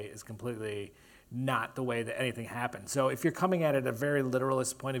that way is completely not the way that anything happened. So if you're coming at it a very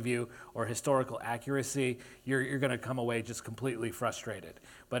literalist point of view or historical accuracy, you're going to come away just completely frustrated.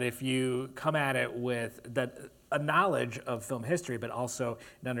 But if you come at it with a knowledge of film history, but also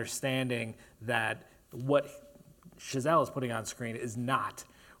an understanding that what Chazelle is putting on screen is not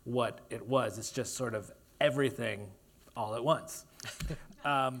what it was. It's just sort of everything all at once.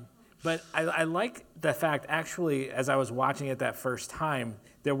 But I like the fact, actually, as I was watching it that first time,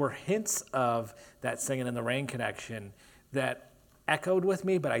 there were hints of that Singing in the Rain connection that echoed with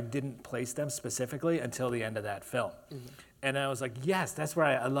me, but I didn't place them specifically until the end of that film. Mm-hmm. And I was like, yes, that's where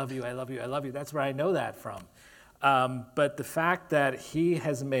I love you, I love you, I love you. That's where I know that from. But the fact that he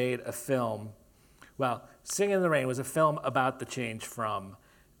has made a film, well, Singing in the Rain was a film about the change from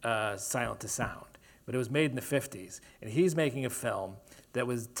silent to sound, but it was made in the 50s. And he's making a film that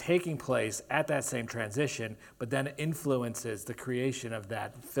was taking place at that same transition, but then influences the creation of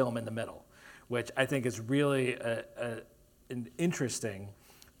that film in the middle, which I think is really an interesting,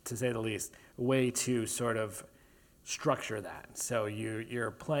 to say the least, way to sort of structure that. So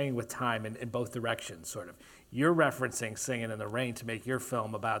you're playing with time in both directions, sort of. You're referencing Singing in the Rain to make your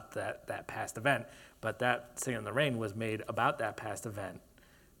film about that past event, but that Singing in the Rain was made about that past event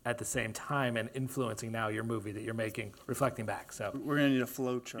at the same time and influencing now your movie that you're making, reflecting back. So we're going to need a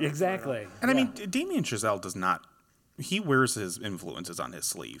flow chart. Exactly. And I mean, Damien Chazelle does not. He wears his influences on his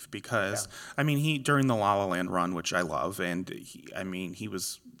sleeve because, I mean, he during the La La Land run, which I love, and he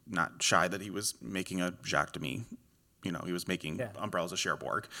was not shy that he was making a Jacques Demy. You know, he was making Umbrellas of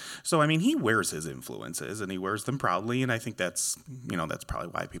Cherbourg. So, I mean, he wears his influences, and he wears them proudly, and I think that's probably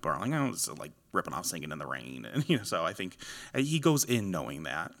why people are like, oh, it's like ripping off Singing in the Rain. And, so I think he goes in knowing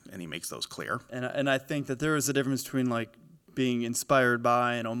that, and he makes those clear. And I think that there is a difference between, like, being inspired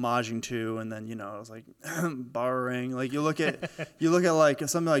by and homaging to, and then, I was like, borrowing. Like, you look at like,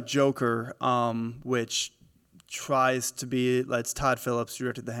 something like Joker, which tries to be, that's Todd Phillips, who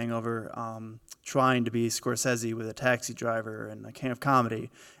directed The Hangover, trying to be Scorsese with A Taxi Driver and A King of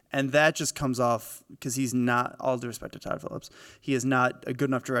Comedy. And that just comes off because he's not, all due respect to Todd Phillips, he is not a good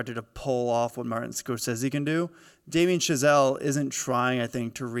enough director to pull off what Martin Scorsese can do. Damien Chazelle isn't trying, I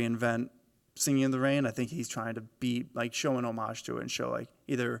think, to reinvent Singing in the Rain. I think he's trying to be, like, show an homage to it and show, like,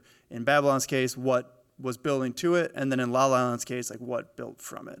 either in Babylon's case, what was building to it, and then in La La Land's case, like, what built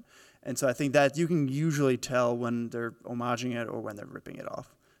from it. And so I think that you can usually tell when they're homaging it or when they're ripping it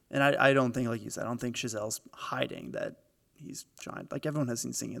off. And I don't think, like you said, I don't think Chazelle's hiding that he's trying. Like, everyone has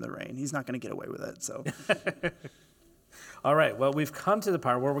seen Singing in the Rain. He's not going to get away with it. So, all right. Well, we've come to the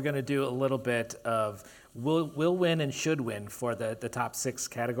part where we're going to do a little bit of will win and should win for the top 6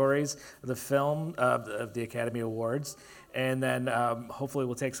 categories of the film of the Academy Awards. And then hopefully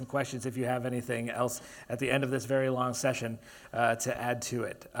we'll take some questions if you have anything else at the end of this very long session to add to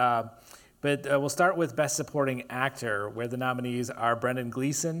it. But we'll start with Best Supporting Actor, where the nominees are Brendan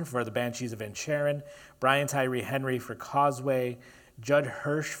Gleeson for The Banshees of Inisherin, Brian Tyree Henry for Causeway, Judd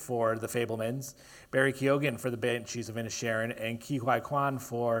Hirsch for The Fabelmans, Barry Keoghan for The Banshees of Inisherin, and Ke Huy Quan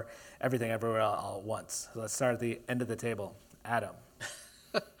for Everything Everywhere All at Once. So let's start at the end of the table. Adam.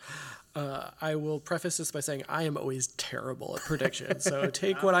 I will preface this by saying I am always terrible at predictions. So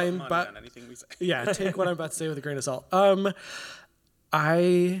take what I'm about. Take what I'm about to say with a grain of salt.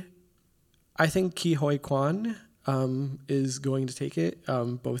 I think Ke Huy Quan is going to take it,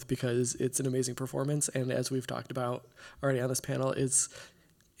 both because it's an amazing performance, and as we've talked about already on this panel,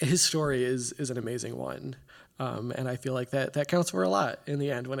 his story is an amazing one. And I feel like that counts for a lot in the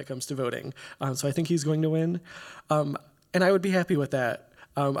end when it comes to voting. So I think he's going to win. And I would be happy with that.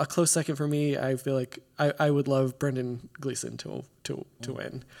 A close second for me, I feel like I would love Brendan Gleeson to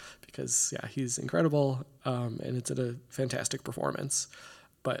win because, he's incredible, and it's a fantastic performance.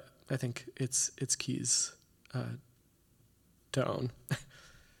 But I think it's Keys to own.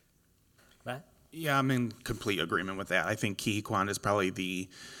 Matt? Yeah, I'm in complete agreement with that. I think Ke Huy Quan is probably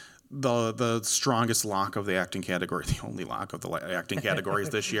the strongest lock of the acting category, the only lock of the acting categories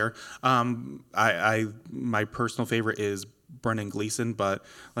this year. My personal favorite is Brendan Gleeson, but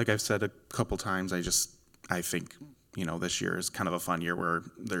like I've said a couple times, I think this year is kind of a fun year where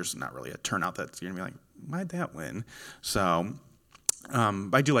there's not really a turnout that's going to be like, why'd that win? So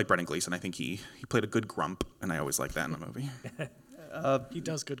I do like Brendan Gleeson. I think he played a good grump, and I always like that in the movie. He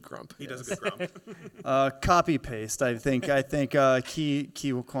does good grump. He does a good grump. Copy paste. I think Ke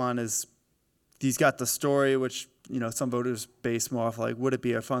Huy Quan he's got the story, which some voters base more off like, would it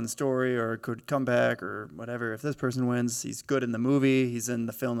be a fun story or could come back or whatever. If this person wins, he's good in the movie. He's in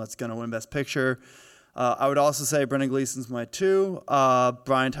the film that's going to win Best Picture. I would also say Brendan Gleeson's my 2.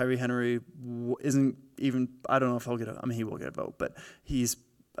 Brian Tyree Henry isn't even. I don't know if he'll get. He will get a vote, but he's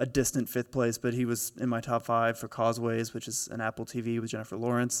a distant 5th place, but he was in my top 5 for Causeways, which is an Apple TV with Jennifer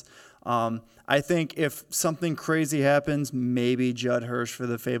Lawrence. I think if something crazy happens, maybe Judd Hirsch for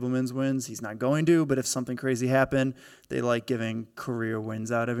The Fabelmans wins. He's not going to, but if something crazy happened, they like giving career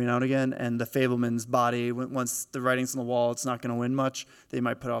wins out every now and again. And The Fabelmans' body, once the writing's on the wall, it's not going to win much. They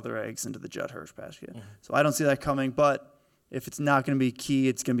might put all their eggs into the Judd Hirsch basket. Mm-hmm. So I don't see that coming, but if it's not going to be key,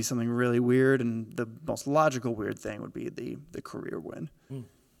 it's going to be something really weird, and the most logical weird thing would be the career win.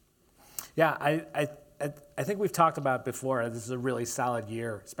 Yeah, I think we've talked about before. This is a really solid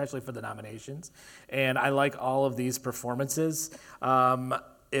year, especially for the nominations, and I like all of these performances.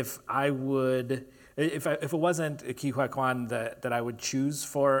 If it wasn't Ke Huy Quan that I would choose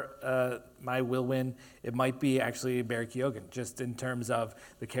for my will win, it might be actually Barry Keoghan, just in terms of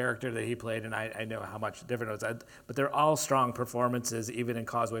the character that he played, and I know how much different it was. But they're all strong performances, even in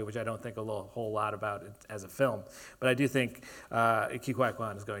Causeway, which I don't think a whole lot about it as a film. But I do think Ke Huy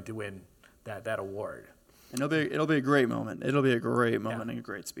Quan is going to win that award. And it'll be a great moment. It'll be a great moment and a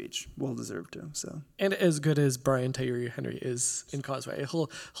great speech. Well deserved too. So. And as good as Brian Tyree Henry is in Causeway, he'll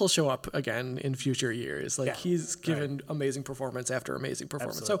show up again in future years. Like he's given amazing performance after amazing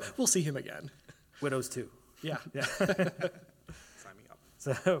performance. Absolutely. So we'll see him again. Widows too. Yeah. Sign me up.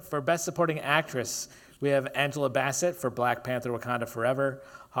 So for Best Supporting Actress, we have Angela Bassett for Black Panther: Wakanda Forever,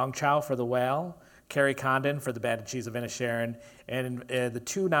 Hong Chow for The Whale, Carrie Condon for The Bad and Cheese of Inisherin, and the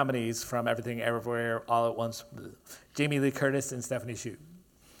two nominees from Everything Everywhere All at Once, Jamie Lee Curtis and Stephanie Hsu.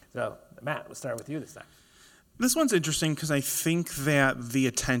 So, Matt, we'll start with you this time. This one's interesting because I think that the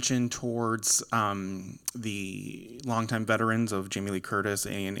attention towards the longtime veterans of Jamie Lee Curtis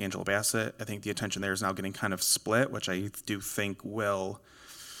and Angela Bassett, I think the attention there is now getting kind of split, which I do think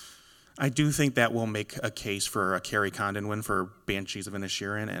that will make a case for a Carrie Condon win for Banshees of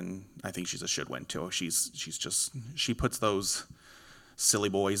Inisherin, and I think she's a should win too. She puts those silly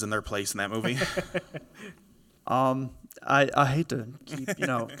boys in their place in that movie. I hate to keep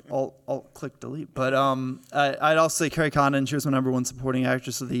alt click delete, but I'd also say Carrie Condon. She was my #1 supporting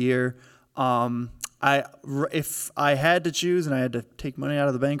actress of the year. If I had to choose and I had to take money out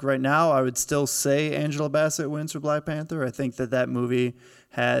of the bank right now, I would still say Angela Bassett wins for Black Panther. I think that movie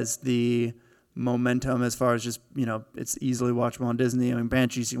has the momentum as far as just, it's easily watchable on Disney. I mean,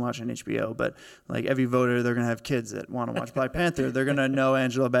 Banshees you can watch on HBO, but like every voter, they're going to have kids that want to watch Black Panther. They're going to know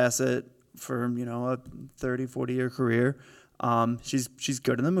Angela Bassett for, a 30, 40-year career. She's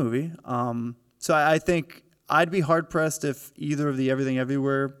good in the movie. So I think I'd be hard-pressed if either of the Everything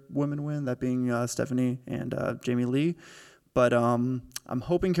Everywhere women win, that being Stephanie and Jamie Lee. But I'm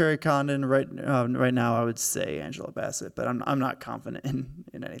hoping Carrie Condon. Right now, I would say Angela Bassett, but I'm not confident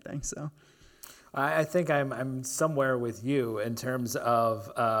in anything. So, I think I'm somewhere with you in terms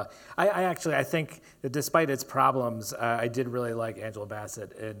of I think that despite its problems, I did really like Angela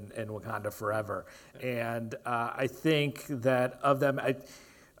Bassett in Wakanda Forever, and I think that of them,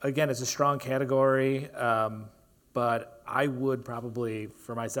 again, it's a strong category. But I would probably,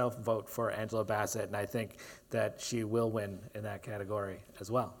 for myself, vote for Angela Bassett, and I think that she will win in that category as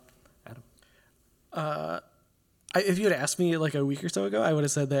well. Adam? If you had asked me like a week or so ago, I would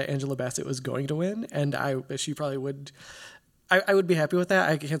have said that Angela Bassett was going to win, and she probably would. I would be happy with that.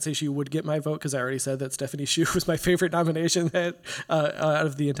 I can't say she would get my vote because I already said that Stephanie Hsu was my favorite nomination out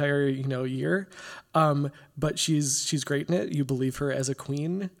of the entire year. But she's great in it. You believe her as a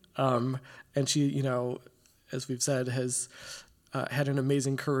queen, and she as we've said, has had an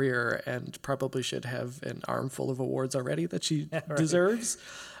amazing career and probably should have an armful of awards already that she deserves.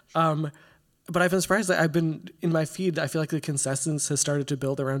 But I've been surprised that I've been in my feed. I feel like the consensus has started to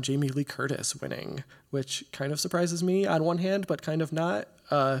build around Jamie Lee Curtis winning, which kind of surprises me on one hand, but kind of not.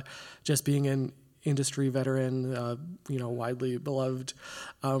 Just being an industry veteran, widely beloved.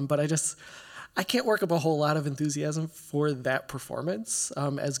 But I can't work up a whole lot of enthusiasm for that performance,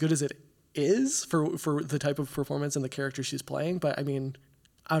 as good as it is for the type of performance and the character she's playing. But I mean,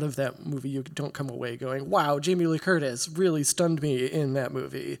 out of that movie, you don't come away going, wow, Jamie Lee Curtis really stunned me in that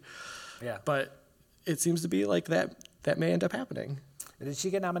movie. Yeah. But it seems to be like that may end up happening. Did she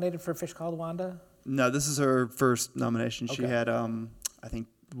get nominated for Fish Called Wanda? No, this is her first nomination. Okay. She had, I think,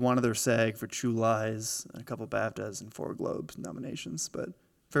 one other SAG for True Lies, a couple BAFTAs, and 4 Globes nominations. But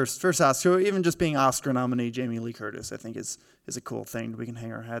first Oscar, even just being Oscar nominee Jamie Lee Curtis, I think is a cool thing we can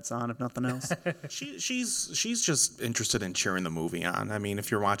hang our hats on, if nothing else. She's just interested in cheering the movie on. I mean, if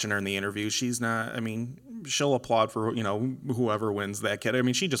you're watching her in the interview, she's not. I mean, she'll applaud for whoever wins that kid. I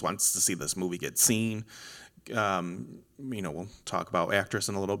mean, she just wants to see this movie get seen. We'll talk about actress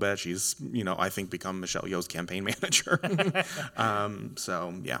in a little bit. She's I think become Michelle Yeoh's campaign manager.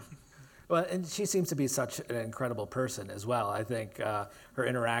 So yeah. Well, and she seems to be such an incredible person as well. I think her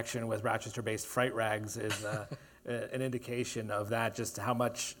interaction with Rochester-based Fright Rags is an indication of that, just how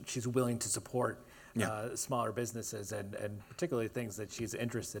much she's willing to support smaller businesses and particularly things that she's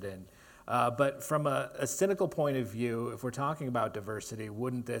interested in. But from a cynical point of view, if we're talking about diversity,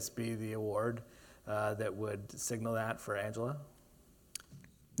 wouldn't this be the award that would signal that for Angela?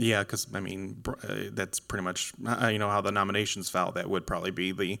 Yeah, because I mean that's pretty much how the nominations fell. That would probably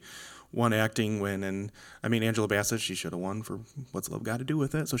be the one acting win, and I mean Angela Bassett, she should have won for What's Love Got to Do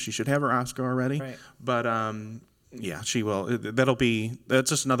with It, so she should have her Oscar already. Right. But yeah, she will. That's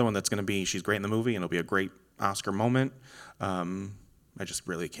just another one that's going to be. She's great in the movie, and it'll be a great Oscar moment. I just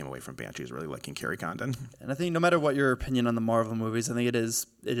really came away from Banshees really liking Carrie Condon. And I think no matter what your opinion on the Marvel movies, I think it is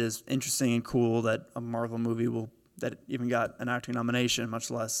interesting and cool that a Marvel movie that even got an acting nomination,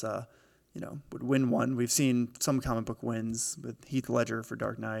 much less would win one. We've seen some comic book wins with Heath Ledger for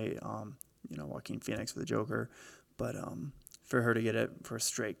Dark Knight, Joaquin Phoenix for the Joker, but for her to get it for a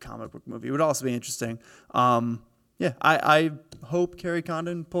straight comic book movie would also be interesting. I hope Carrie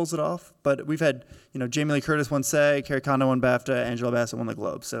Condon pulls it off, but we've had, Jamie Lee Curtis won SAG, Carrie Condon won BAFTA, Angela Bassett won the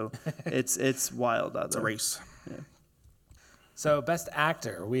Globe, so it's wild out there. It's a race. Yeah. So Best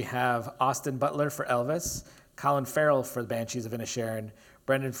Actor, we have Austin Butler for Elvis, Colin Farrell for The Banshees of Inisherin,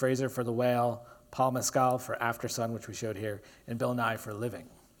 Brendan Fraser for The Whale, Paul Mescal for After Sun, which we showed here, and Bill Nye for Living.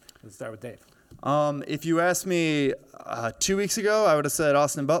 Let's start with Dave. If you asked me 2 weeks ago, I would have said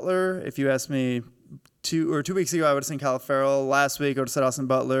Austin Butler. If you asked me 2 weeks ago, I would have said Colin Farrell. Last week, I would have said Austin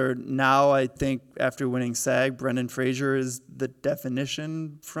Butler. Now, I think after winning SAG, Brendan Fraser is the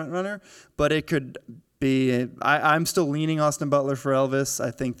definition frontrunner. But it could be. I'm still leaning Austin Butler for Elvis. I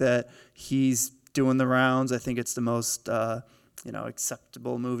think that he's doing the rounds. I think it's the most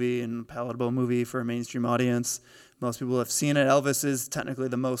acceptable movie and palatable movie for a mainstream audience. Most people have seen it. Elvis is technically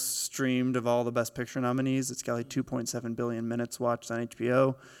the most streamed of all the Best Picture nominees. It's got like 2.7 billion minutes watched on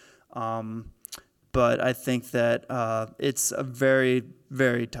HBO. But I think that it's a very,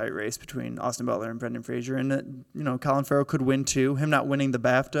 very tight race between Austin Butler and Brendan Fraser. And, Colin Farrell could win too. Him not winning the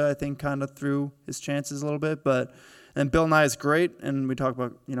BAFTA, I think, kind of threw his chances a little bit. And Bill Nye is great. And we talk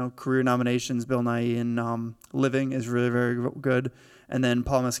about, career nominations. Bill Nye in Living is really, very good. And then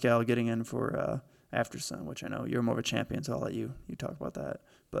Paul Mescal getting in for After Sun, which I know you're more of a champion, so I'll let you talk about that.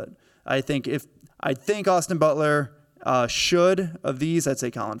 But I think Austin Butler should, of these, I'd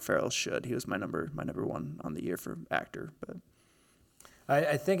say Colin Farrell should. He was my number one on the year for actor. But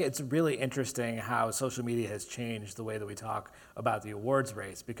I think it's really interesting how social media has changed the way that we talk about the awards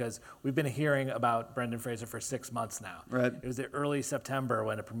race, because we've been hearing about Brendan Fraser for 6 months now. Right. It was the early September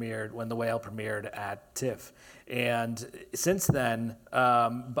when The Whale premiered at TIFF. And since then,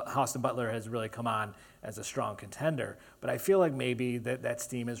 Austin Butler has really come on as a strong contender. But I feel like maybe that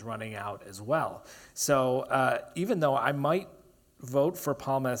steam is running out as well. So even though I might vote for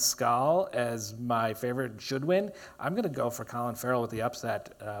Paul Mescal as my favorite should win, I'm going to go for Colin Farrell with the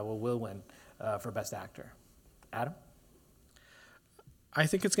upset. Will win for Best Actor. Adam? I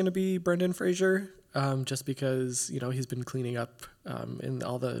think it's going to be Brendan Fraser, just because he's been cleaning up in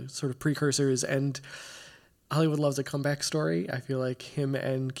all the sort of precursors, and Hollywood loves a comeback story. I feel like him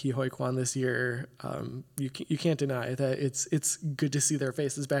and Ke Huy Quan this year, you can't deny that it's good to see their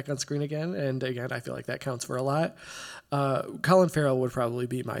faces back on screen again. And again, I feel like that counts for a lot. Colin Farrell would probably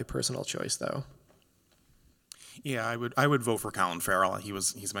be my personal choice, though. Yeah, I would vote for Colin Farrell.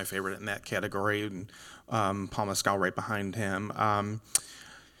 He's my favorite in that category, and Paul Mescal right behind him. I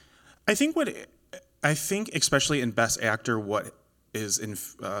think especially in Best Actor, what is in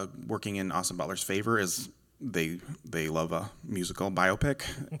working in Austin Butler's favor is they love a musical biopic,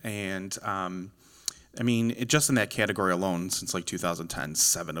 and just in that category alone, since like 2010,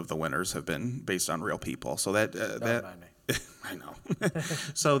 7 of the winners have been based on real people. So that I know.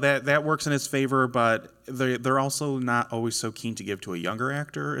 So that works in his favor, but they're also not always so keen to give to a younger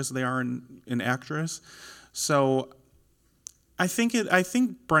actor as they are an actress. So I think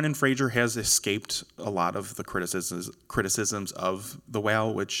Brendan Fraser has escaped a lot of the criticisms of The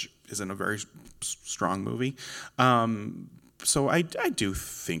Whale, which isn't a very strong movie. So I do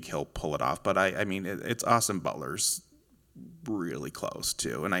think he'll pull it off, but it's Austin Butler's really close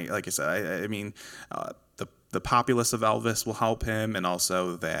too. And like I said, the populace of Elvis will help him, and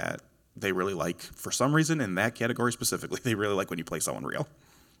also that they really like, for some reason in that category specifically, they really like when you play someone real.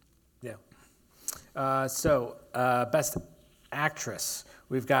 Yeah. So Best Actress,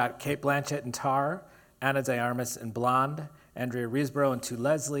 we've got Cate Blanchett in Tar, Ana de Armas in Blonde, Andrea Riseborough in To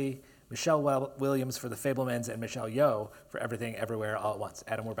Leslie, Michelle Williams for The Fabelmans, and Michelle Yeoh for Everything Everywhere All at Once.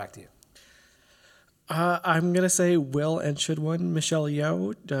 Adam, we're back to you. I'm going to say will and should win Michelle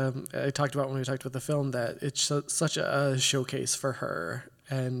Yeoh. I talked about when we talked about the film that it's such a showcase for her,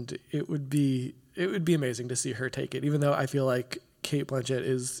 and it would be amazing to see her take it, even though I feel like Cate Blanchett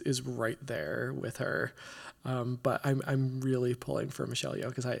is right there with her. But I'm really pulling for Michelle Yeoh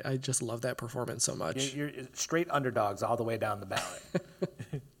because I just love that performance so much. You're straight underdogs all the way down the ballot.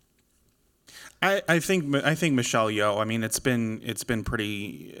 I think Michelle Yeoh. I mean, it's been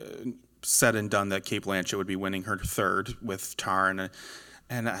pretty said and done that Cate Blanchett would be winning her third with Tar, and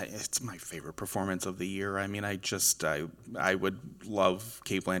it's my favorite performance of the year. I mean, I would love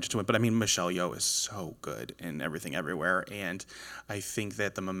Cate Blanchett to win, but I mean, Michelle Yeoh is so good in Everything Everywhere, and I think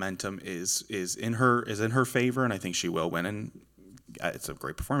that the momentum is in her favor, and I think she will win. And it's a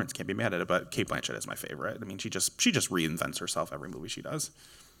great performance, can't be mad at it. But Cate Blanchett is my favorite. I mean, she just reinvents herself every movie she does.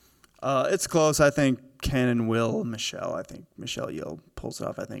 It's close. I think Ken and Will, Michelle. I think Michelle Yeoh pulls it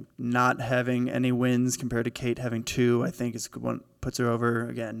off. I think not having any wins compared to Kate having two, I think is what puts her over.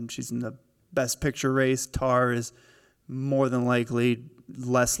 Again, she's in the Best Picture race. Tar is more than likely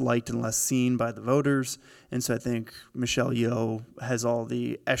less liked and less seen by the voters. And so I think Michelle Yeoh has all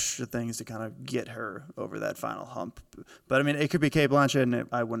the extra things to kind of get her over that final hump. But I mean, it could be Cate Blanchett, and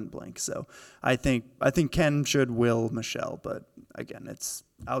I wouldn't blink. So I think Ken should will Michelle, but again, it's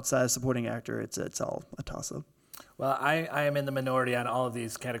outside supporting actor. It's all a toss-up. Well, I am in the minority on all of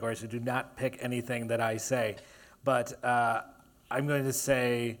these categories, so do not pick anything that I say. But I'm going to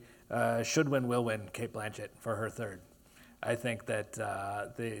say should win, will win Cate Blanchett for her third. I think that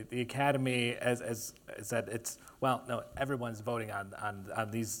the Academy, as said, everyone's voting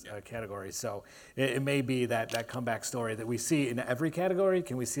on these categories. So it may be that comeback story that we see in every category.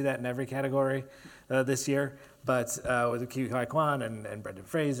 Can we see that in every category this year? But with Ke Huy Quan and Brendan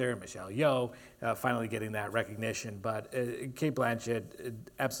Fraser and Michelle Yeoh finally getting that recognition. But Cate Blanchett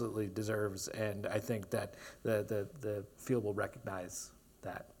absolutely deserves, and I think that the field will recognize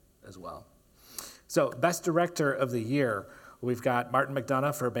that as well. So, Best Director of the Year, we've got Martin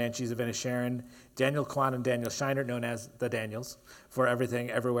McDonagh for Banshees of Inisherin, Daniel Kwan and Daniel Scheinert, known as the Daniels, for Everything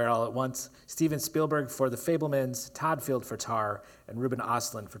Everywhere All at Once, Steven Spielberg for The Fabelmans, Todd Field for Tar, and Ruben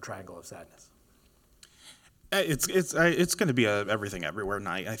Östlund for Triangle of Sadness. It's going to be a Everything Everywhere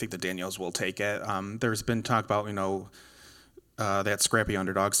night. I think the Daniels will take it. There's been talk about that scrappy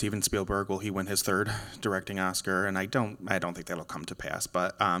underdog Steven Spielberg. Will he win his third directing Oscar? And I don't think that'll come to pass.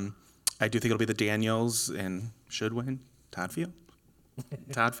 But I do think it'll be the Daniels, and should win Todd Field.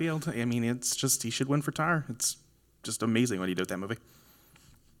 Todd Field. I mean, it's just he should win for Tar. It's just amazing what he did with that movie.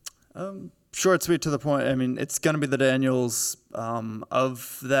 Short, sweet, to the point. I mean, it's going to be the Daniels.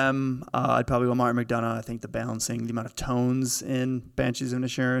 Of them, I'd probably go Martin McDonagh. I think the amount of tones in Banshees of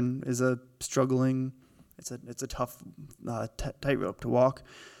Inisherin is a struggling. It's a tough tightrope to walk.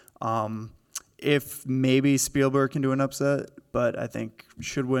 If maybe Spielberg can do an upset, but I think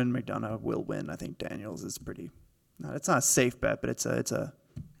should win. McDonagh will win. I think Daniels is pretty. It's not a safe bet, but it's a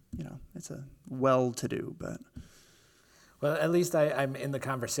well-to-do bet. Well, at least I'm in the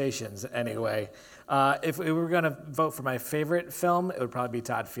conversations anyway. If we were going to vote for my favorite film, it would probably be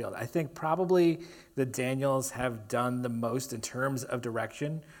Todd Field. I think probably the Daniels have done the most in terms of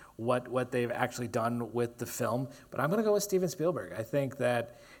direction, what they've actually done with the film. But I'm going to go with Steven Spielberg. I think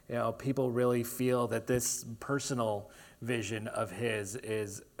that people really feel that this personal vision of his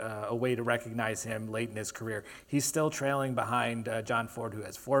is a way to recognize him late in his career. He's still trailing behind John Ford, who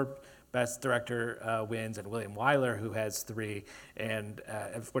has 4 Best Director wins, and William Wyler, who has 3. And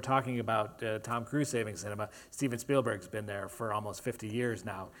if we're talking about Tom Cruise saving cinema, Steven Spielberg's been there for almost 50 years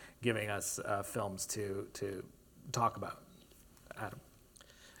now, giving us films to talk about. Adam.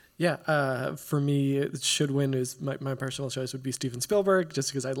 Yeah, for me, should win is my personal choice would be Steven Spielberg, just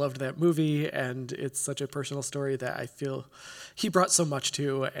because I loved that movie, and it's such a personal story that I feel he brought so much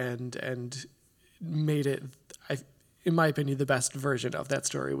to, and made it, in my opinion, the best version of that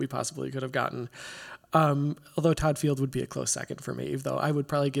story we possibly could have gotten. Although Todd Field would be a close second for me, though I would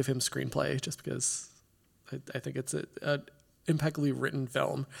probably give him screenplay, just because I think it's an impeccably written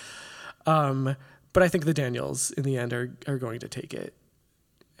film. But I think the Daniels, in the end, are going to take it.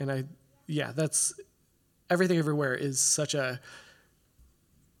 And that's Everything Everywhere is such a.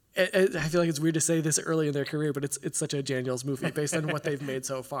 I feel like it's weird to say this early in their career, but it's such a Daniels movie based on what they've made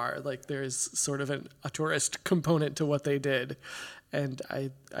so far. Like there's sort of a tourist component to what they did, and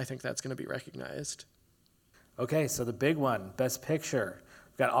I think that's going to be recognized. Okay, so the big one, Best Picture.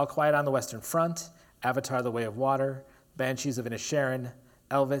 We've got All Quiet on the Western Front, Avatar: The Way of Water, Banshees of Inisherin,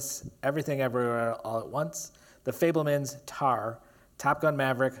 Elvis, Everything Everywhere All at Once, The Fabelmans, Tar, Top Gun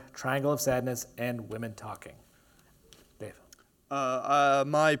Maverick, Triangle of Sadness, and Women Talking. Dave.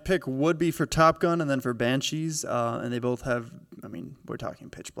 My pick would be for Top Gun and then for Banshees, and they both have, we're talking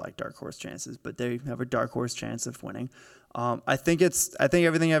pitch black dark horse chances, but they have a dark horse chance of winning. I think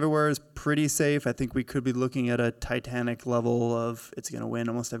Everything Everywhere is pretty safe. I think we could be looking at a Titanic level of it's going to win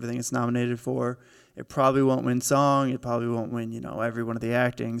almost everything it's nominated for. It probably won't win song. It probably won't win, every one of the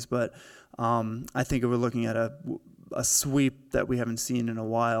actings, but I think we're looking at a sweep that we haven't seen in a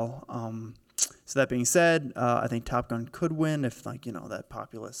while. So that being said, I think Top Gun could win if, like, that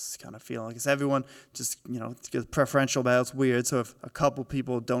populace kind of feeling. Because everyone just, preferential ballots weird. So if a couple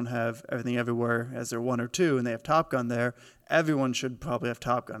people don't have Everything Everywhere as their 1 or 2 and they have Top Gun there, everyone should probably have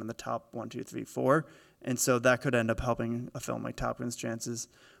Top Gun in the top 1, 2, 3, 4. And so that could end up helping a film like Top Gun's chances.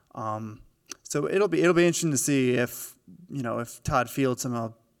 So it'll be interesting to see if Todd Field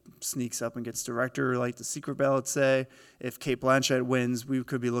somehow sneaks up and gets director, like the secret ballots say. If Cate Blanchett wins, we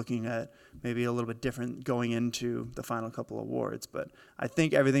could be looking at maybe a little bit different going into the final couple awards. But I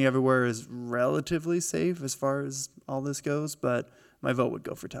think Everything Everywhere is relatively safe as far as all this goes, but my vote would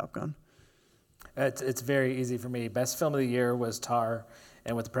go for Top Gun. It's very easy for me. Best film of the year was Tar,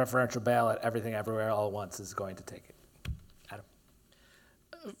 and with the preferential ballot, Everything Everywhere All at Once is going to take it. Adam?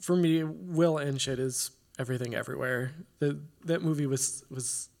 For me, Will and Shit is Everything Everywhere. That movie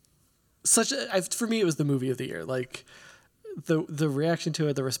was such a, for me, it was the movie of the year. Like the reaction to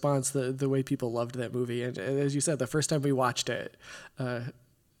it, the response, the way people loved that movie, and as you said, the first time we watched it,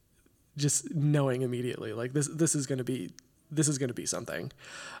 just knowing immediately like this is going to be something.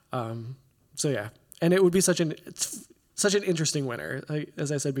 So yeah, and it would be such an interesting winner. Like,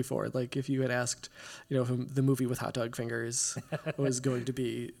 as I said before, like if you had asked, if the movie with hot dog fingers was going to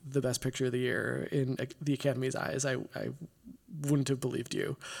be the best picture of the year in the Academy's eyes, I wouldn't have believed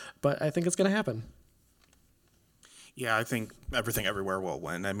you. But I think it's going to happen. Yeah, I think Everything Everywhere will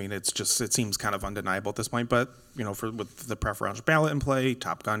win. I mean, it seems kind of undeniable at this point. But with the preferential ballot in play,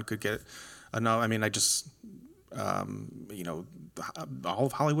 Top Gun could get enough. I mean, all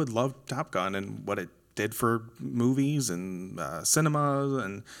of Hollywood loved Top Gun and what it did for movies and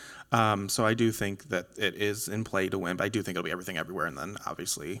cinema, and so I do think that it is in play to win. But I do think it'll be Everything Everywhere, and then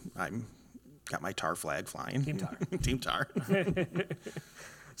obviously I'm got my Tar flag flying. Team Tar. Team Tar.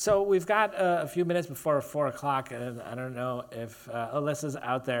 So we've got a few minutes before 4 o'clock, and I don't know if Alyssa's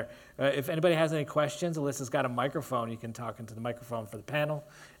out there. If anybody has any questions, Alyssa's got a microphone. You can talk into the microphone for the panel.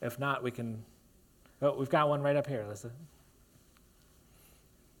 If not, we can. Oh, we've got one right up here, Alyssa.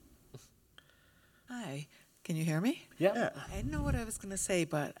 Hi, can you hear me? Yeah. I didn't know what I was going to say,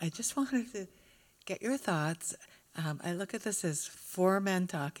 but I just wanted to get your thoughts. I look at this as 4 men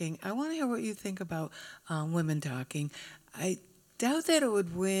talking. I want to hear what you think about women talking. I doubt that it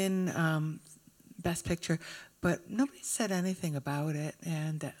would win Best Picture, but nobody said anything about it,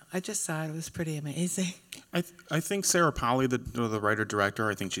 and I just thought it was pretty amazing. I think Sarah Polley, the writer-director,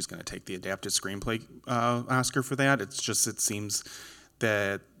 I think she's going to take the adapted screenplay Oscar for that. It seems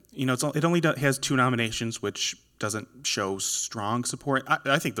that it only has 2 nominations, which doesn't show strong support.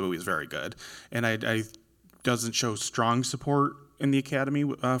 I think the movie is very good, and I doesn't show strong support in the Academy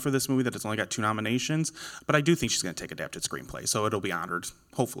for this movie that it's only got 2 nominations. But I do think she's going to take adapted screenplay, so it'll be honored,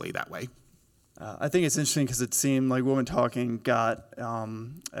 hopefully, that way. I think it's interesting because it seemed like Women Talking got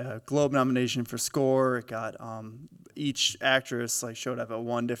a Globe nomination for score. It got each actress showed up at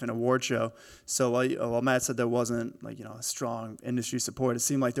 1 different award show. So while Matt said there wasn't a strong industry support, it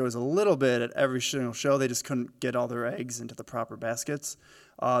seemed like there was a little bit at every single show. They just couldn't get all their eggs into the proper baskets.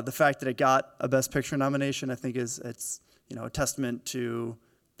 The fact that it got a Best Picture nomination, I think, it's a testament to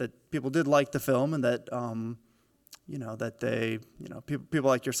that people did like the film, and that that they, people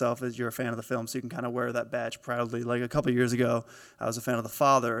like yourself, as you're a fan of the film, so you can kind of wear that badge proudly. Like a couple of years ago, I was a fan of The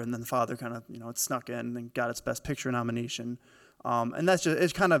Father, and then The Father kind of, it snuck in and got its Best Picture nomination. And that's just,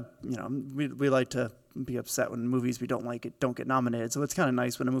 it's kind of, we like to be upset when movies we don't like don't get nominated. So it's kind of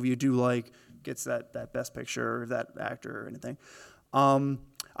nice when a movie you do like gets that Best Picture or that actor or anything.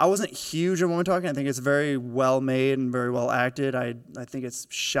 I wasn't huge on Women Talking. I think it's very well made and very well acted. I think it's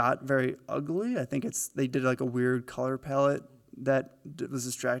shot very ugly. I think they did a weird color palette that was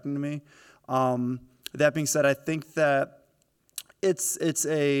distracting to me. That being said, I think that it's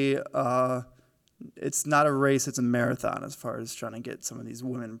not a race, it's a marathon as far as trying to get some of these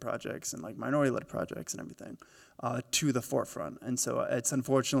women projects and minority-led projects and everything to the forefront. And so it's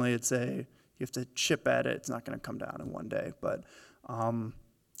unfortunately you have to chip at it. It's not going to come down in one day, but.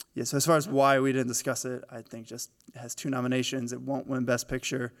 Yeah, so as far as why we didn't discuss it, I think just it has 2 nominations. It won't win Best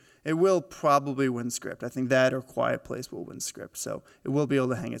Picture. It will probably win script. I think that or Quiet Place will win script. So it will be able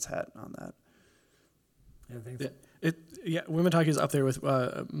to hang its hat on that. Women Talking is up there with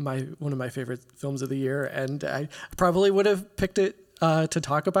one of my favorite films of the year, and I probably would have picked it to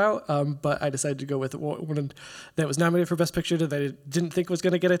talk about, but I decided to go with one that was nominated for Best Picture that I didn't think was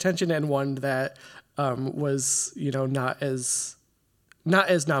going to get attention, and one that was not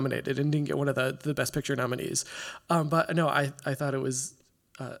as nominated and didn't get one of the Best Picture nominees. But no, I thought it was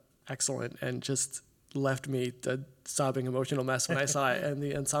excellent and just left me a sobbing emotional mess when I saw it. And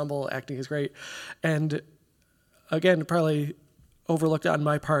the ensemble acting is great. And again, probably overlooked on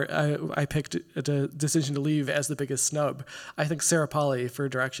my part. I picked the Decision to Leave as the biggest snub. I think Sarah Polley for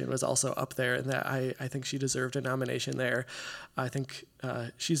direction was also up there, and that I think she deserved a nomination there. I think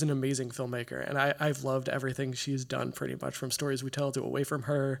she's an amazing filmmaker, and I've loved everything she's done pretty much, from Stories We Tell to Away From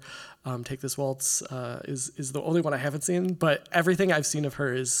Her. Take This Waltz is the only one I haven't seen, but everything I've seen of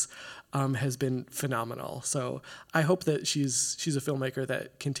her has been phenomenal. So I hope that she's a filmmaker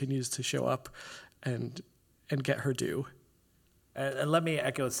that continues to show up and get her due. And let me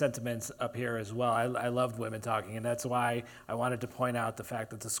echo sentiments up here as well. I loved Women Talking, and that's why I wanted to point out the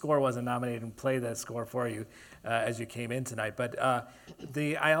fact that the score wasn't nominated and play that score for you as you came in tonight. But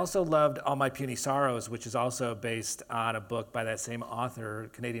I also loved All My Puny Sorrows, which is also based on a book by that same author,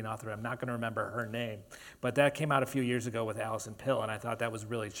 Canadian author. I'm not going to remember her name, but that came out a few years ago with Alison Pill, and I thought that was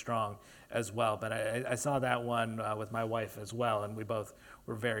really strong as well. But I saw that one with my wife as well, and we both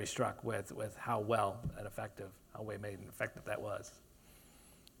were very struck with how well and effective, how well made and effective that was.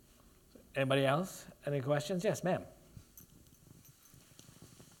 Anybody else? Any questions? Yes, ma'am.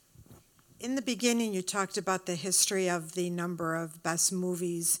 In the beginning, you talked about the history of the number of best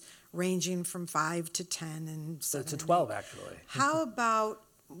movies ranging from 5 to 10 and 7 To and 12, actually. How about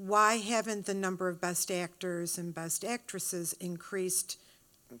why haven't the number of best actors and best actresses increased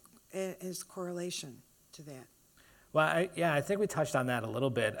as correlation to that? Well, I think we touched on that a little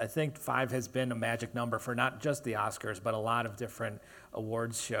bit. I think 5 has been a magic number for not just the Oscars, but a lot of different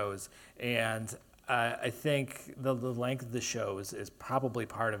awards shows. And I think the length of the shows is probably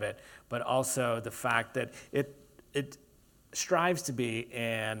part of it, but also the fact that it strives to be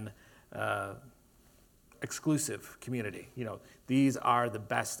an exclusive community. You know, these are the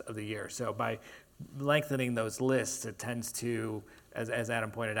best of the year. So by lengthening those lists, it tends to, as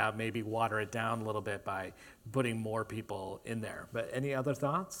Adam pointed out, maybe water it down a little bit by putting more people in there. But any other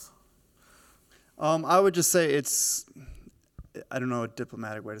thoughts? I would just say I don't know a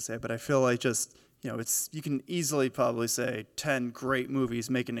diplomatic way to say it, but I feel like just, you can easily probably say 10 great movies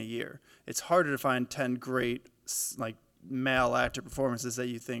making a year. It's harder to find 10 great, like, male actor performances that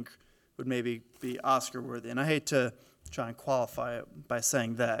you think would maybe be Oscar worthy. And I hate to try and qualify it by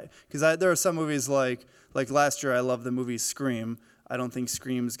saying that, because there are some movies like last year I loved the movie Scream. I don't think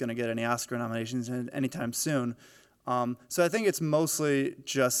Scream is going to get any Oscar nominations anytime soon. So I think it's mostly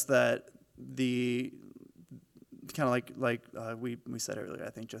just that the kind of like we said earlier.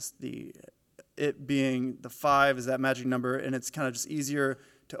 I think just it being the 5 is that magic number, and it's kind of just easier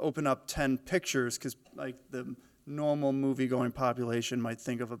to open up 10 pictures, because like the normal movie-going population might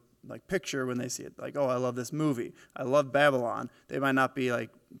think of a picture when they see it, like, oh, I love this movie, I love Babylon. They might not be like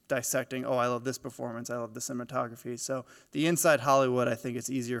dissecting, oh, I love this performance, I love the cinematography. So the inside Hollywood, I think it's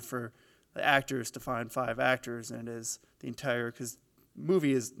easier for the actors to find 5 actors than it is the entire, because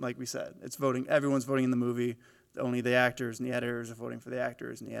movie is, like we said, it's voting, everyone's voting in the movie, only the actors and the editors are voting for the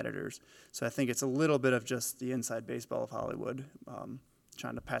actors and the editors. So I think it's a little bit of just the inside baseball of Hollywood,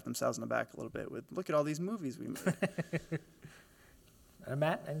 trying to pat themselves on the back a little bit with, look at all these movies we made.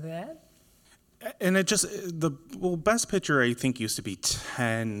 Matt, anything to add? And it just, Best Picture I think used to be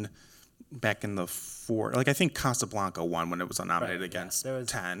 10 back in the 4. Like, I think Casablanca won when it was nominated against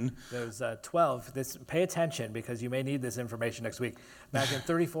 10. There was 12. Pay attention, because you may need this information next week. Back in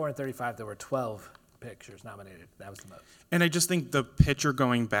 34 and 35, there were 12 pictures nominated. That was the most. And I just think the picture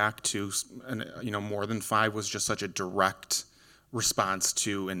going back to, more than 5 was just such a direct response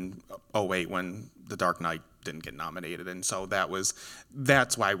to in 2008 when The Dark Knight didn't get nominated, and so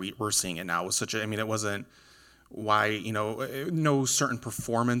that's why we're seeing it now. It was such a, it wasn't why no certain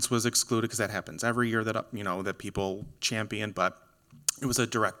performance was excluded, because that happens every year that that people champion, but it was a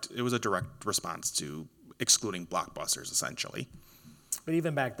direct response to excluding blockbusters essentially. But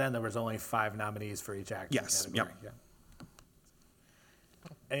even back then, there was only 5 nominees for each actor. Yes. Category. Yep. Yeah.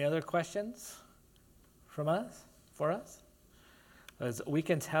 Any other questions from us? For us? As we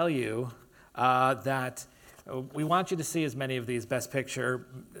can tell you that we want you to see as many of these Best Picture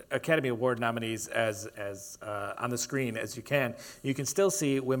Academy Award nominees as on the screen as you can. You can still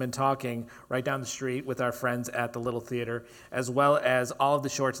see Women Talking right down the street with our friends at the Little Theater, as well as all of the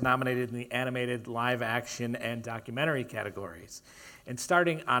shorts nominated in the animated, live action, and documentary categories. And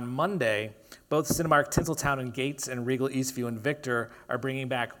starting on Monday, both Cinemark Tinseltown and Gates and Regal Eastview and Victor are bringing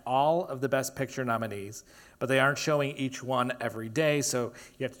back all of the Best Picture nominees, but they aren't showing each one every day, so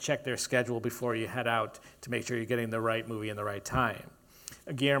you have to check their schedule before you head out to make sure you're getting the right movie in the right time.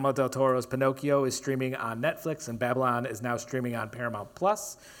 Guillermo del Toro's Pinocchio is streaming on Netflix, and Babylon is now streaming on Paramount+.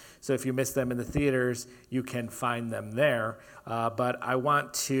 So if you miss them in the theaters, you can find them there. But I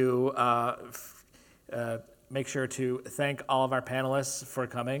want to make sure to thank all of our panelists for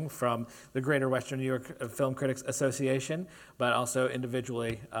coming from the Greater Western New York Film Critics Association, but also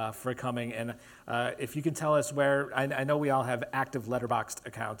individually for coming. And if you can tell us where, I know we all have active Letterboxd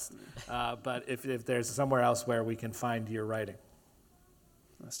accounts, but if there's somewhere else where we can find your writing.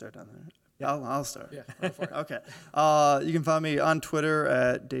 I'll start down there. Yeah. I'll start. Yeah, go for it. Okay. You can find me on Twitter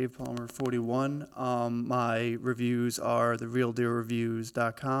at DavePalmer41. My reviews are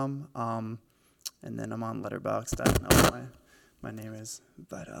therealdealreviews.com. And then I'm on Letterboxd. I don't know what my name is.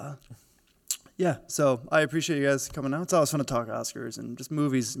 But yeah, so I appreciate you guys coming out. It's always fun to talk Oscars and just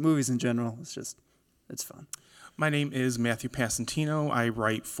movies in general. It's fun. My name is Matthew Passantino. I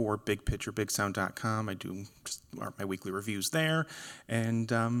write for BigPictureBigSound.com. I do just my weekly reviews there.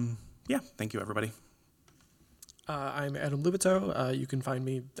 And yeah, thank you, everybody. I'm Adam Lubitow. You can find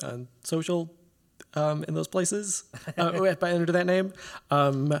me on social in those places under that name.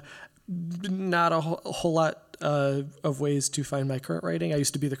 Not a whole lot of ways to find my current writing. I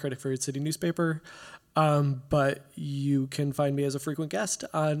used to be the critic for City Newspaper, but you can find me as a frequent guest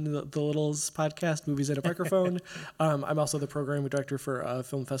on the Littles podcast, Movies at a Microphone. I'm also the program director for a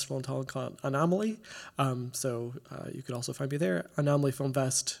film festival in Tallinn called Anomaly, so you can also find me there,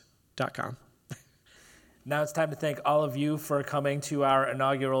 anomalyfilmfest.com. Now it's time to thank all of you for coming to our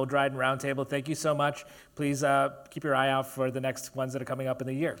inaugural Dryden Roundtable. Thank you so much. Please keep your eye out for the next ones that are coming up in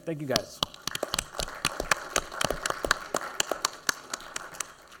the year. Thank you, guys.